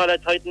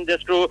 Duhala tightened the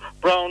screw.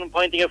 Browne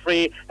pointing a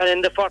free, and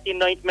in the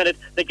 49th minute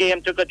the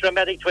game took a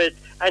dramatic twist.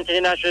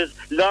 Anthony Nash's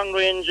long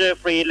range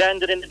free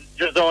landed in the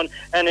danger zone,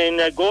 and in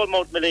goal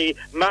mouth melee,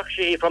 Mark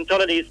Sheehy from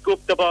Tullalee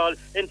scooped the ball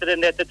into the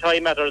net. The tie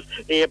matters.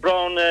 A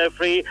Browne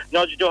free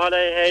nudged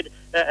Duhala ahead.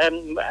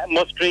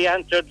 Musgrave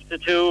answered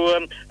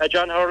to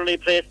John Hurley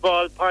placed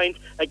ball point.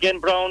 Again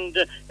Browne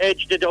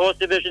edged the host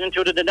division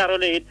into the narrow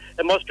lead.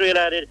 Musgrave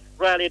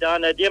rallied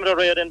on Diarmuid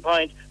O'Riordan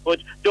point, but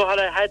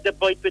Duhala had the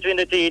bite between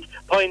the teeth.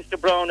 Points to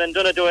Browne, and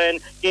Donegal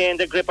gained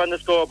the grip on the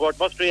scoreboard.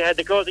 Musgrave had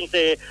the closing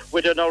say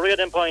with an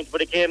O'Riordan point,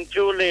 but it came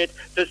too late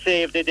to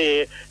save the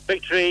day.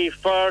 Victory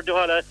for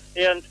Duhala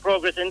and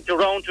progress into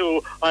round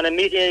 2 on a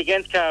meeting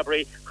against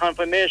Carrigtwohill.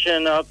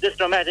 Confirmation of this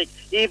dramatic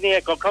evening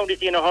echo County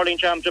Senior Hurling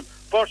Championship.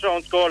 First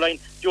round scoreline,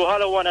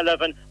 Duhala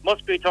 111,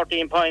 Musgrave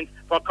 13 points.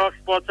 For Cork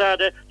Sports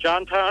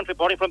John Tarrant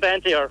reporting from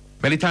Bantier.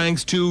 Many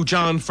thanks to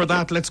John for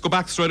that. Let's go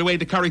back straight away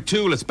to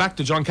Carrigtwohill. It's back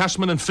to John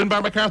Cashman and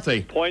Finbar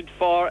McCarthy. Point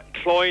for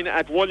Cloyne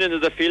at one end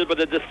of the field, but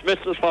a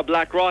dismissal for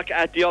Blackrock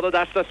at the other.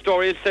 That's the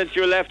story since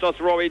you left us,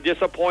 Rory.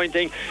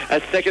 Disappointing. A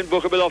second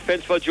bookable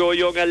offence for Joe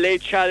Young, a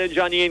late challenge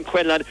on Ian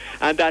Quinlan,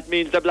 and that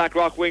means the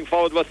Blackrock wing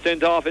forward was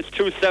sent off. It's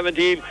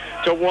 2:17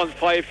 to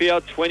 1-5 here.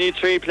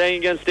 23 playing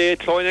against 8.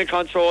 Cloyne in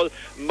control.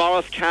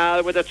 Morris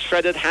Cal with a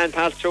threaded hand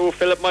pass through.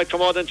 Philip might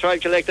come out and try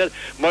and collect it.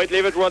 Might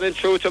leave it running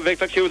through to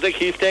Victor Cusack.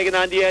 He's taking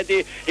on the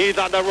Eddie. He's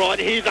on the run.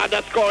 He's on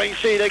the scoring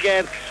sheet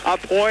again. A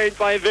point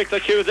by Victor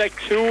Cusack.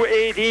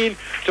 2:18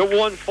 to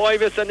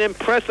 1-5. It's an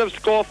impressive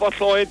score for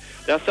Cloyne.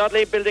 They're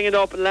certainly building it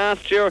up.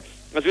 Last year,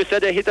 as we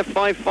said, they hit a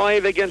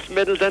 5-5 against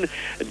Middleton.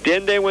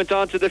 Then they went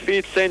on to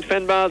defeat St.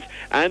 Finbar's,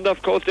 and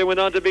of course they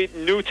went on to beat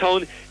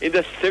Newtown in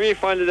the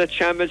semi-final of the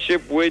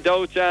championship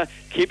without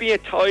keeping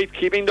it tight,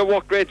 keeping the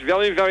work rate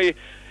very,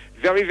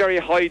 very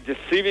high.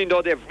 Deceiving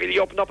though, they've really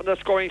opened up in the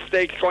scoring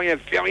stakes, scoring a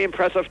very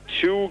impressive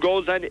 2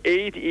 goals and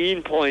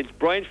 18 points.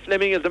 Brian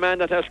Fleming is the man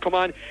that has come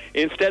on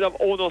instead of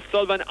Ono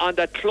Sullivan on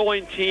that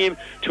Cloyne team.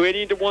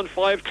 2:18 to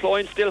 1-5.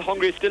 Cloyne still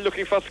hungry, still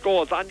looking for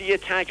scores on the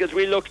attack. As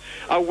we look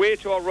away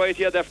to our right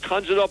here, they've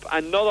conjured up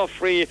another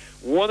free.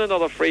 Won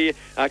another free.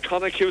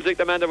 Conor Cusack,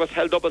 the man that was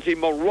held up as he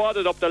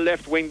marauded up the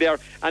left wing there,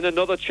 and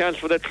another chance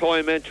for the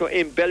Cloyne men to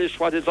embellish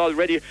what is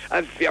already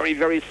a very,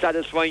 very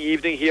satisfying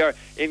evening here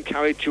in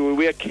Carrigtwohill.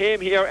 We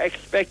came here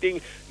expecting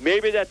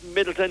maybe that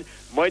Middleton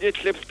might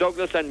eclipse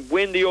Douglas and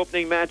win the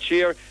opening match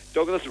here.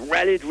 Douglas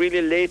rallied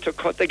really late to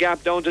cut the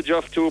gap down to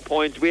just 2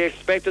 points. We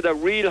expected a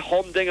real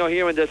humdinger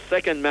here in the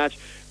second match,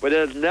 but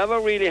it has never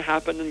really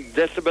happened, and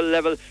decibel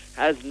level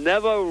has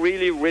never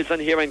really risen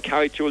here in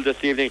Carrigtwohill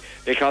this evening,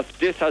 because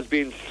this has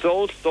been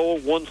so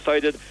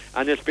one-sided,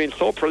 and it's been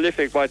so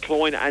prolific by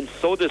Cloyne and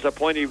so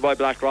disappointing by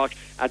Blackrock.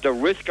 At the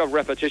risk of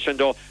repetition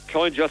though,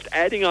 Cloyne just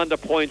adding on the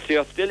points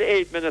here. Still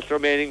 8 minutes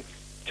remaining.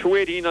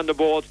 2:18 on the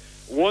board.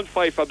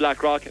 1-5 for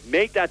Blackrock.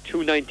 Make that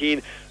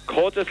 2:19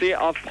 courtesy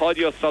of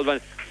Paddy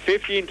O'Sullivan.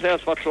 15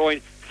 players for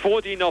Cloyne,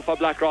 14 now for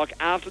Blackrock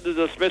after the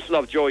dismissal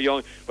of Joe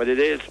Young, but it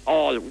is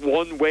all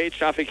one-way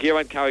traffic here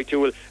in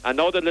Carrigtwohill, and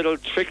now the little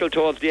trickle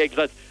towards the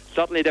exit.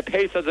 Certainly the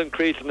pace has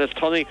increased, and it's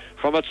turning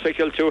from a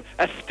trickle to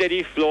a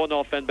steady flow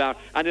now, Finbar,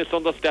 and it's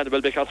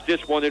understandable because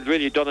this one is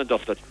really done and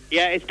dusted.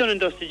 Yeah, it's done and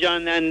dusted,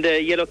 John, and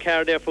yellow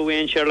card there for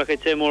Wayne Sherlock.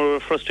 I'd say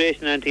more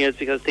frustration than anything else,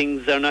 because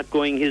things are not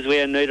going his way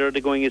and neither are they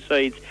going his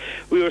sides.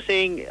 We were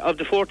saying of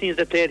the 14s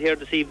that played here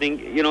this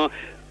evening, you know,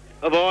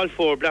 of all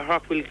 4,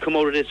 Blackrock will come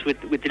out of this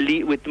with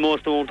the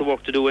most amount of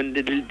work to do, and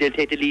they'll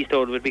take the least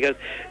out of it, because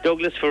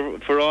Douglas,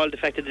 for all the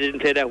fact that they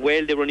didn't play that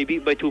well, they were only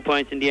beaten by 2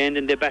 points in the end,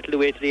 and they battled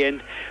away to the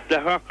end.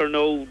 Blackrock are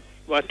now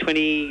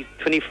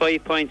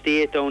 25 points to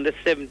 8 down. That's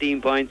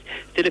 17 points.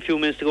 Still a few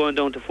minutes to go and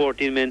down to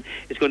 14 men.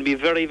 It's going to be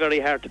very, very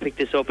hard to pick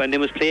this up, and they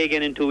must play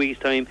again in 2 weeks'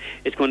 time.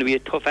 It's going to be a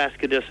tough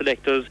ask of their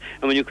selectors,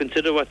 and when you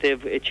consider what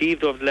they've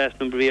achieved over the last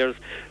number of years,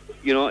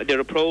 you know, they're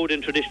a proud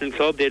and traditional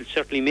club. They'll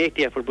certainly make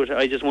the effort, but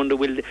I just wonder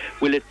will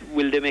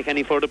they make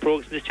any further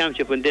progress in this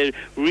championship, when they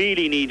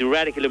really need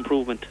radical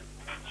improvement.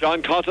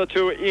 John Cotter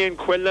to Ian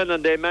Quinlan,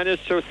 and they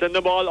managed to send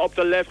the ball up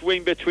the left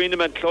wing between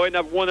them, and Cloyne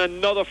have won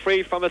another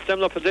free from a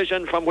similar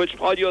position from which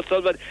Paddy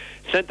O'Sullivan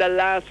sent the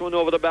last one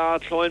over the bar.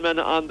 Cloyne men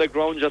on the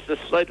ground, just a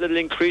slight little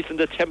increase in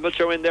the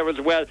temperature in there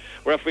as well.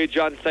 Referee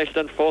John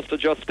Sexton forced to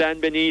just stand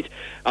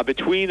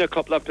between a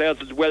couple of players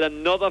as well.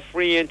 Another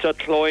free into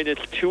Cloyne.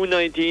 It's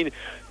 2:19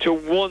 to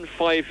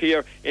 1-5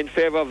 here in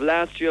favour of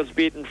last year's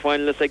beaten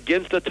finalists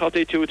against the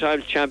 32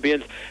 times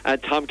champions,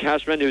 and Tom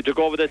Cashman, who took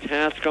over the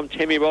task from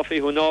Timmy Ruffy,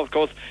 who now of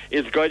course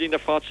is guiding the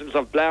fortunes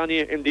of Browne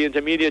in the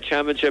intermediate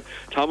championship.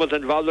 Tom was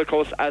involved of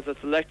course as a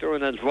selector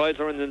and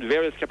advisor and in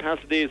various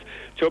capacities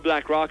to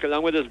Blackrock,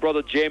 along with his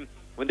brother Jim,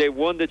 when they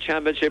won the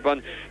championship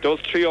on those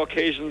 3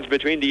 occasions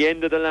between the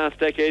end of the last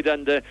decade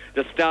and the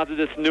start of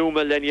this new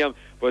millennium.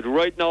 But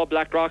right now,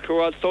 Blackrock, who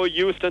are so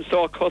used and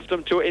so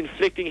accustomed to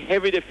inflicting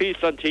heavy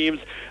defeats on teams,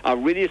 are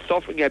really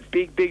suffering a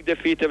big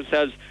defeat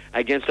themselves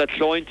against a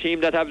Cloyne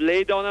team that have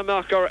laid down a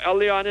marker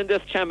early on in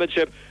this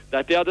championship,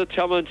 that they are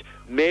determined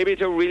maybe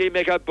to really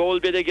make a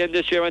bold bid again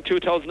this year in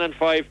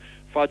 2005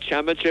 for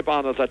championship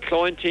honours. A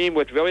Cloyne team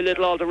with very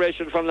little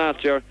alteration from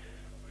last year.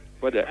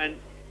 And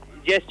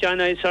yes,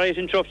 John, I'm sorry to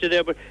interrupt you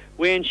there, but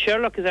Wayne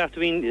Sherlock is after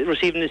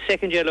receiving his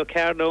second yellow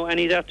card now, and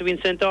he's after being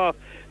sent off.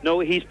 No,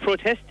 he's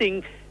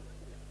protesting,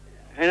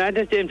 and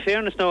in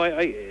fairness now,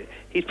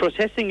 he's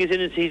protesting his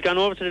innocence. He's gone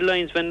over to the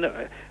linesman.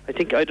 I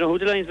don't know who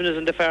the linesman is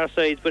on the far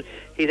side, but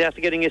he's after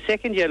getting a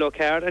second yellow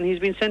card, and he's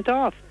been sent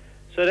off.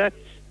 So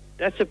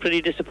that's a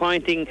pretty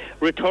disappointing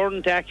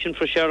return to action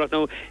for Sherlock.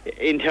 Now,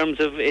 in terms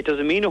of, it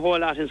doesn't mean a whole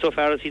lot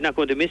insofar as he's not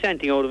going to miss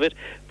anything out of it,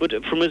 but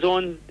from his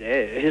own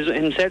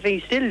himself,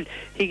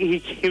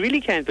 he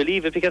really can't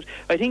believe it, because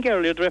I think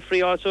earlier the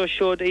referee also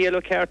showed a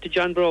yellow card to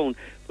John Browne,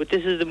 but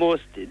this is the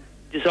most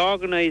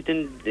disorganised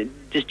and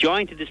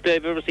disjointed display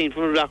I've ever seen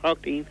from a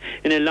Blackrock team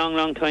in a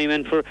long time,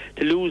 and to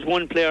lose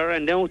one player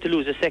and now to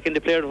lose a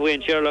second player of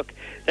Wayne Sherlock,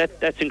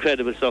 that's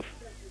incredible stuff.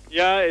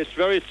 Yeah, it's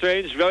very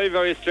strange, very,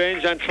 very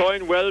strange. And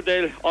Cloyne, well,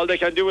 all they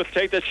can do is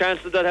take the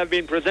chances that have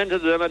been presented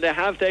to them, and they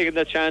have taken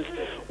the chance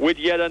with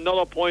yet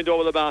another point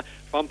over the bar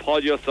from Paul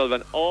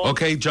O'Sullivan.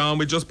 OK, John,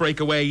 we just break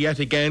away yet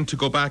again to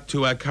go back to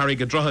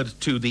Carrigtwohill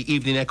to the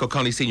Evening Echo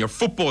County Senior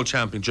Football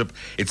Championship.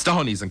 It's the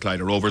Honeys and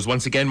Clyde Rovers.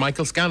 Once again,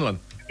 Michael Scanlon.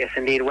 Yes,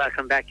 indeed.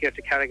 Welcome back here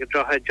to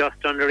Carrigtwohill.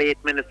 Just under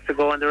 8 minutes to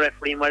go, and the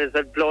referee might as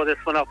well blow this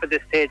one up at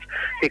this stage,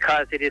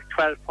 because it is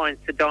 12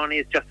 points to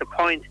Donny's, just a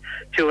point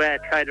to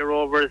Clyde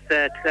Rovers.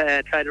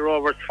 Clyde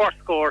Rovers' first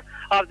score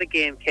of the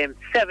game came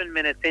 7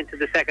 minutes into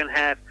the second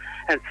half,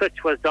 and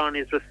such was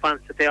Donny's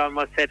response that they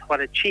almost said what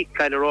a cheek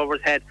Clyde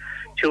Rovers had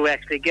to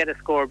actually get a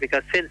score,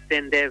 because since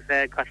then they've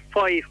got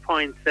 5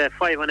 points,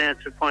 5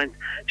 unanswered points.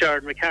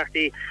 Jared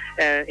McCarthy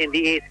in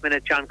the 8th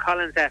minute, John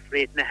Collins after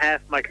 8.5,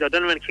 Michael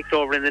O'Donovan kicked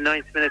over in the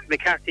 9th minute,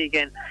 McCarthy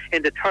again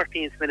in the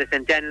 13th minute,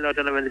 and Daniel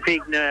O'Donovan, the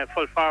big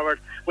full forward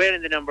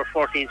wearing the number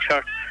 14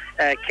 shirt,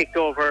 kicked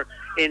over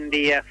in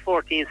the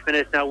 14th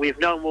minute. Now we've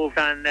moved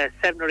on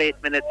 7 or 8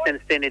 minutes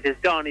since then. It is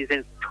Donny's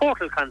in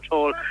total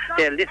control.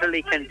 They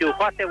literally can do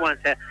what they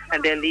want to,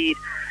 and they lead,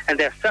 and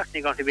they're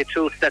certainly going to be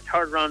through to that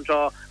third round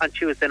draw on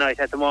Tuesday night.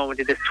 At the moment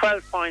it is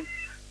 12 points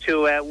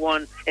to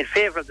 1 in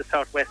favour of the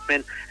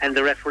Southwestmen, and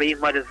the referee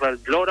might as well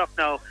blow it up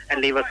now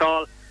and leave us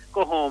all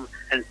go home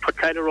and put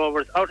Clyde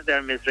Rovers out of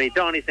their misery.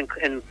 Donny's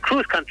in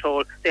cruise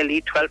control. They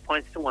lead 12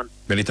 points to 1.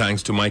 Many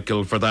thanks to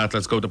Michael for that.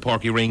 Let's go to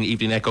Porky Ring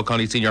Evening Echo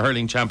County Senior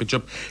Hurling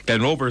Championship.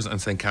 Glen Rovers and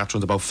St.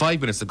 Catherine's about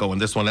 5 minutes to go in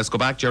this one. Let's go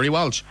back, Jerry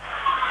Walsh.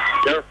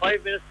 There are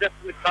 5 minutes left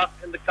in the clock,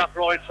 and the clock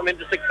rolls from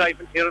into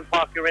excitement here in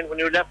Porky Ring. When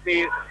you left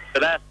me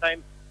the last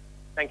time,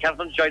 St.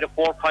 Catherine's enjoyed a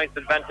 4 points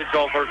advantage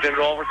over Glen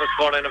Rovers,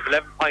 a scoreline of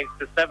 11 points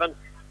to 7.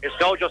 It's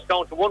now just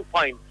down to 1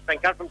 point.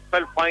 St. Catherine's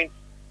 12 points,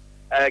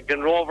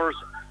 Glen Rovers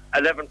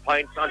 11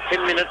 points. On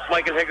 10 minutes,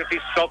 Michael Hegarty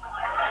struck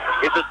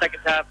in the second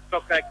half,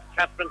 struck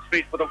Catherine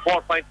Street with them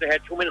 4 points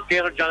ahead. 2 minutes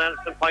later, John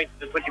Anderson pointed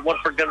to 21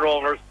 for Glen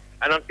Rovers,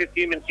 and on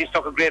 15 minutes he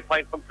struck a great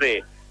point from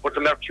play. But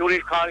the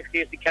Mercurial Carl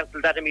Casey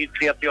cancelled that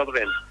immediately at the other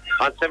end.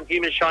 On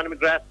 17 minutes, Sean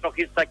McGrath struck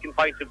his second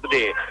point of the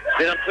day.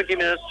 Then on 20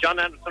 minutes, John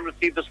Anderson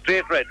received a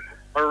straight red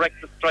for a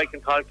reckless strike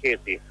in Carl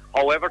Casey.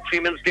 However, 3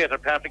 minutes later,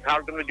 Patrick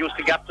Hargan reduced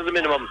the gap to the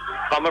minimum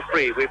from a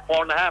free. With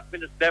 4.5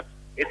 minutes left,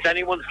 it's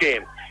anyone's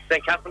game.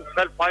 St. Catherine's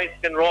 12 points,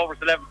 Glen Rovers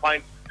 11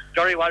 points.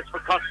 Jerry Walsh for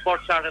Cork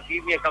Sports Charter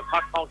TV on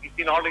Cork County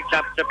Senior Hurling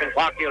Championship in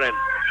Porky Ring.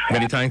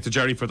 Many thanks to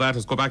Jerry for that.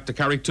 Let's go back to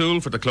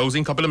Carrigtwohill for the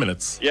closing couple of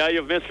minutes. Yeah,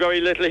 you've missed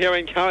very little here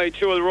in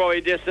Carrigtwohill, Roy.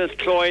 This is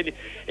Cloyne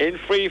in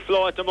free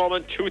flow at the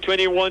moment,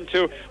 2:21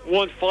 to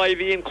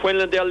 1-5. Ian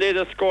Quinlan, their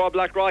latest score.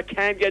 Blackrock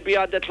can't get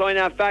beyond the Cloyne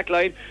half back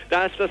line.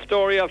 That's the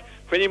story of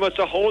pretty much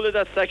the whole of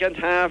that second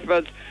half,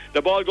 as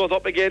the ball goes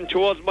up again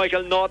towards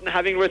Michael Naughton,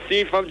 having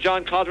received from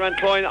John Cotter, and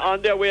Cloyne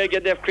on their way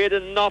again. They've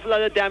created an awful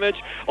lot of damage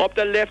up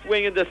the left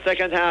wing in the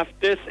second half.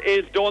 This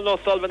is Donal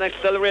O'Sullivan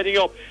accelerating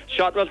up.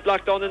 Shot was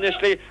blocked down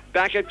initially.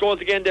 Back it goes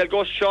again. They'll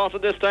go shorter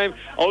this time.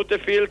 Out the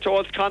field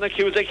towards Conor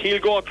Cusack. He'll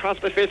go across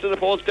the face of the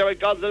post. Derek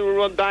Gosnell will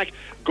run back.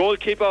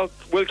 Goalkeeper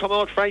will come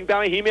out, Frank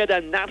Barry. He made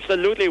an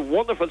absolutely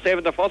wonderful save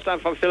in the first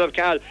time from Philip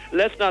Carl.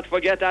 Let's not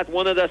forget that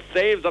one of the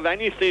saves of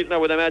any season, I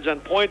would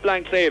imagine. Point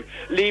blank save.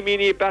 Lee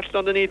Meaney bats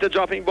underneath the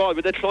dropping ball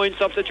with the Cloyne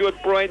substitute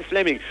Brian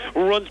Fleming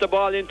runs the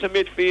ball into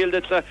midfield.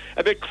 It's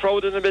a bit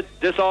crowded, a bit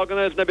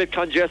disorganised and a bit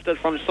congested.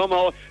 From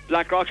somehow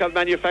Blackrock have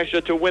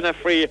manufactured to win a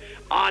free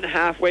on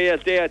halfway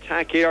as they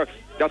attack here.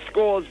 The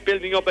score's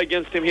building up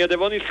against him here. They've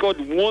only scored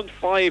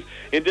 1-5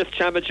 in this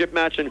championship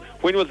match, and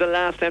when was the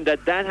last time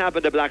that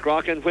happened to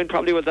Blackrock, and when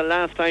probably was the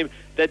last time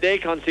that they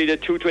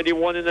conceded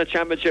 2-21 in a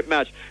championship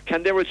match?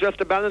 Can they adjust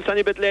the balance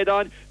any bit later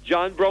on?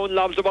 John Browne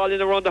lobs the ball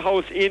in around the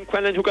house. Ian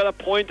Quinlan, who got a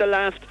point the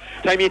last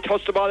time he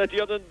touched the ball at the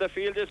other end of the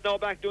field, is now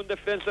back doing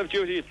defensive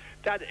duties.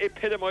 That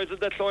epitomises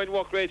the Cloyne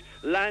work rate.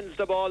 Lands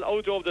the ball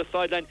out over the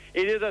sideline.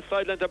 It is a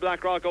sideline to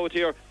Blackrock out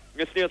here.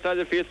 It's near side of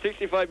the field,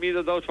 65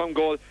 metres out from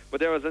goal. But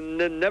there is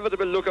an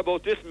inevitable look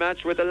about this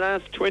match with the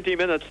last 20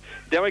 minutes.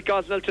 Derek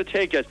Gosnell to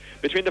take it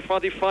between the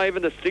 45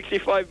 and the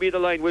 65 metre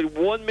line with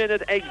 1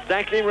 minute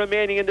exactly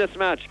remaining in this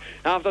match.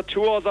 After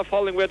 2 hours of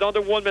hurling, we're down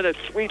to 1 minute.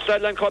 Sweet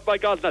sideline cut by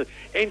Gosnell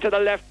into the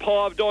left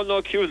paw of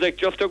Donal. Cusack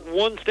just took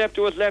one step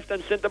to his left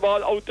and sent the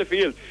ball out the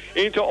field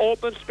into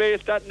open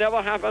space. That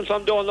never happens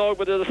from Donal,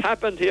 but it has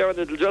happened here, and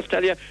it'll just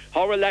tell you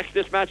how relaxed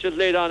this match is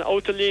laid on.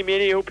 Out to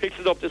Meaney, who picks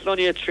it up. There's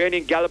only a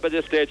training gallop at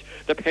this stage.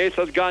 The pace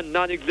has gone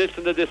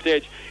non-existent at this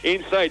stage.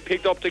 Inside,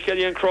 picked up to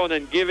Killian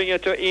Cronin, giving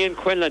it to Ian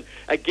Quinlan.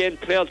 Again,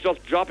 players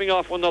just dropping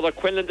off one another.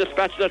 Quinlan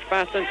dispatches it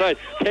fast inside,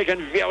 taken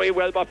very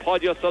well by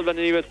Paddy O'Sullivan,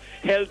 and he was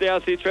held there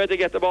as he tried to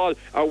get the ball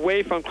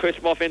away from Chris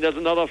Muffin. There's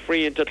another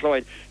free into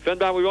Cloyne.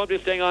 Finbar, we won't be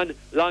staying on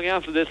long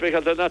after this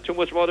because there's not too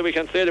much more that we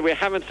can say that we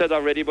haven't said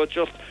already, but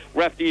just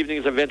wrap the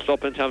evening's events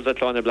up in terms of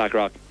Cloyne V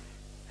Blackrock.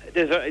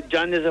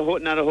 John, there's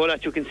not a whole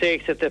lot you can say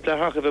except that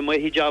Blackrock have a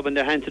mighty job in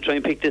their hands to try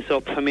and pick this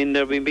up. I mean,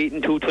 they've been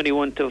beaten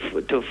 221 to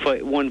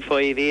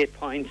 1-5, 8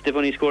 points. They've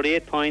only scored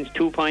 8 points,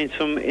 2 points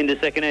from in the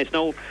second half.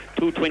 Now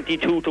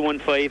 222 to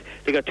 1-5.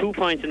 They got 2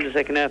 points in the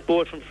second half,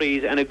 both from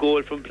frees and a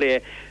goal from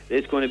play.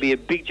 It's going to be a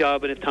big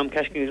job, and if Tom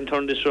Cashkin can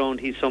turn this around,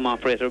 he's some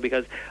operator,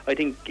 because I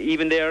think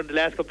even there, the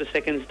last couple of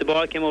seconds, the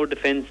ball came out of the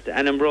fence,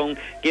 and Browne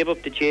gave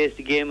up the chase,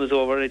 the game was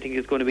over. I think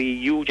it's going to be a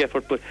huge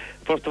effort, but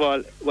first of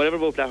all, whatever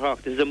about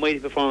Blackrock, this is a mighty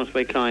performance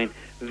by Cloyne.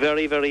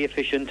 Very, very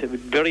efficient,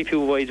 very few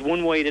wides,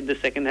 1 wide in the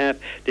second half.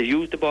 They've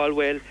used the ball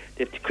well,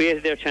 they've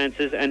created their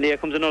chances, and there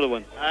comes another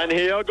one. And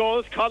here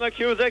goes Conor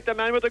Cusack, the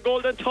man with the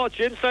golden touch,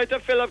 inside to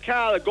Philip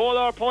Carl. Goal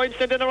or point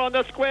sent in around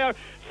the square.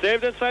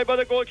 Saved inside by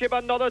the goalkeeper,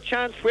 another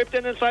chance whipped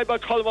in inside by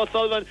Colm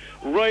O'Sullivan,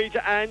 right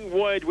and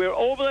wide. We're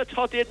over the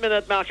 38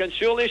 minute mark, and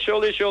surely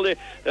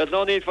there's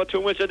no need for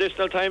too much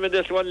additional time in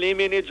this one. Lee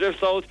Meaney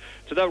drifts out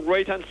to the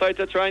right hand side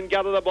to try and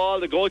gather the ball.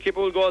 The goalkeeper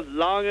will go as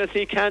long as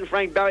he can.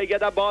 Frank Barry get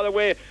that ball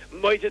away,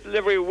 mighty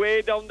delivery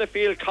way down the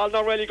field. Colin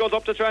O'Reilly goes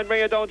up to try and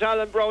bring it down to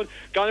Alan Browne,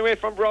 gone away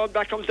from Browne,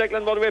 back comes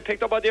Declan Motherway,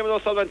 picked up by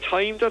Diarmuid O'Sullivan.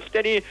 Time to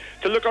steady,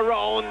 to look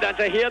around and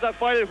to hear the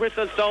final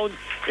whistle sound.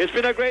 It's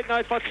been a great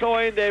night for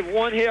Cloyne. They've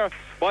won here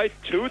by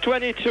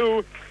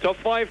 222 to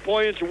 5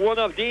 points. One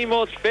of the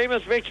most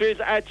famous victories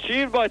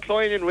achieved by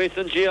Cloyne in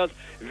recent years.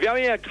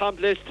 Very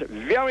accomplished,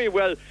 very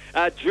well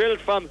drilled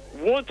from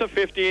 1 to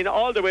 15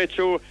 all the way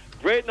through.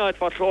 Great night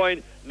for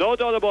Cloyne, no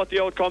doubt about the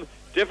outcome.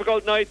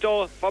 Difficult night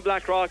though for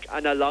Blackrock,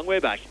 and a long way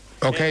back.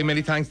 Okay,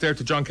 many thanks there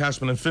to John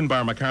Cashman and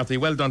Finbar McCarthy.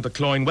 Well done to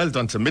Cloyne, well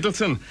done to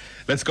Middleton.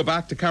 Let's go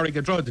back to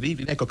Carrigtwohill, the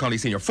Evening Echo County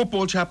Senior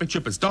Football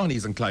Championship. It's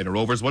Donnies and Clyde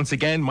Rovers. Once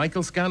again,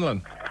 Michael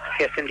Scanlon.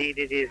 Yes, indeed,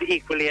 it is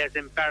equally as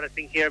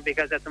embarrassing here,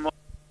 because at the moment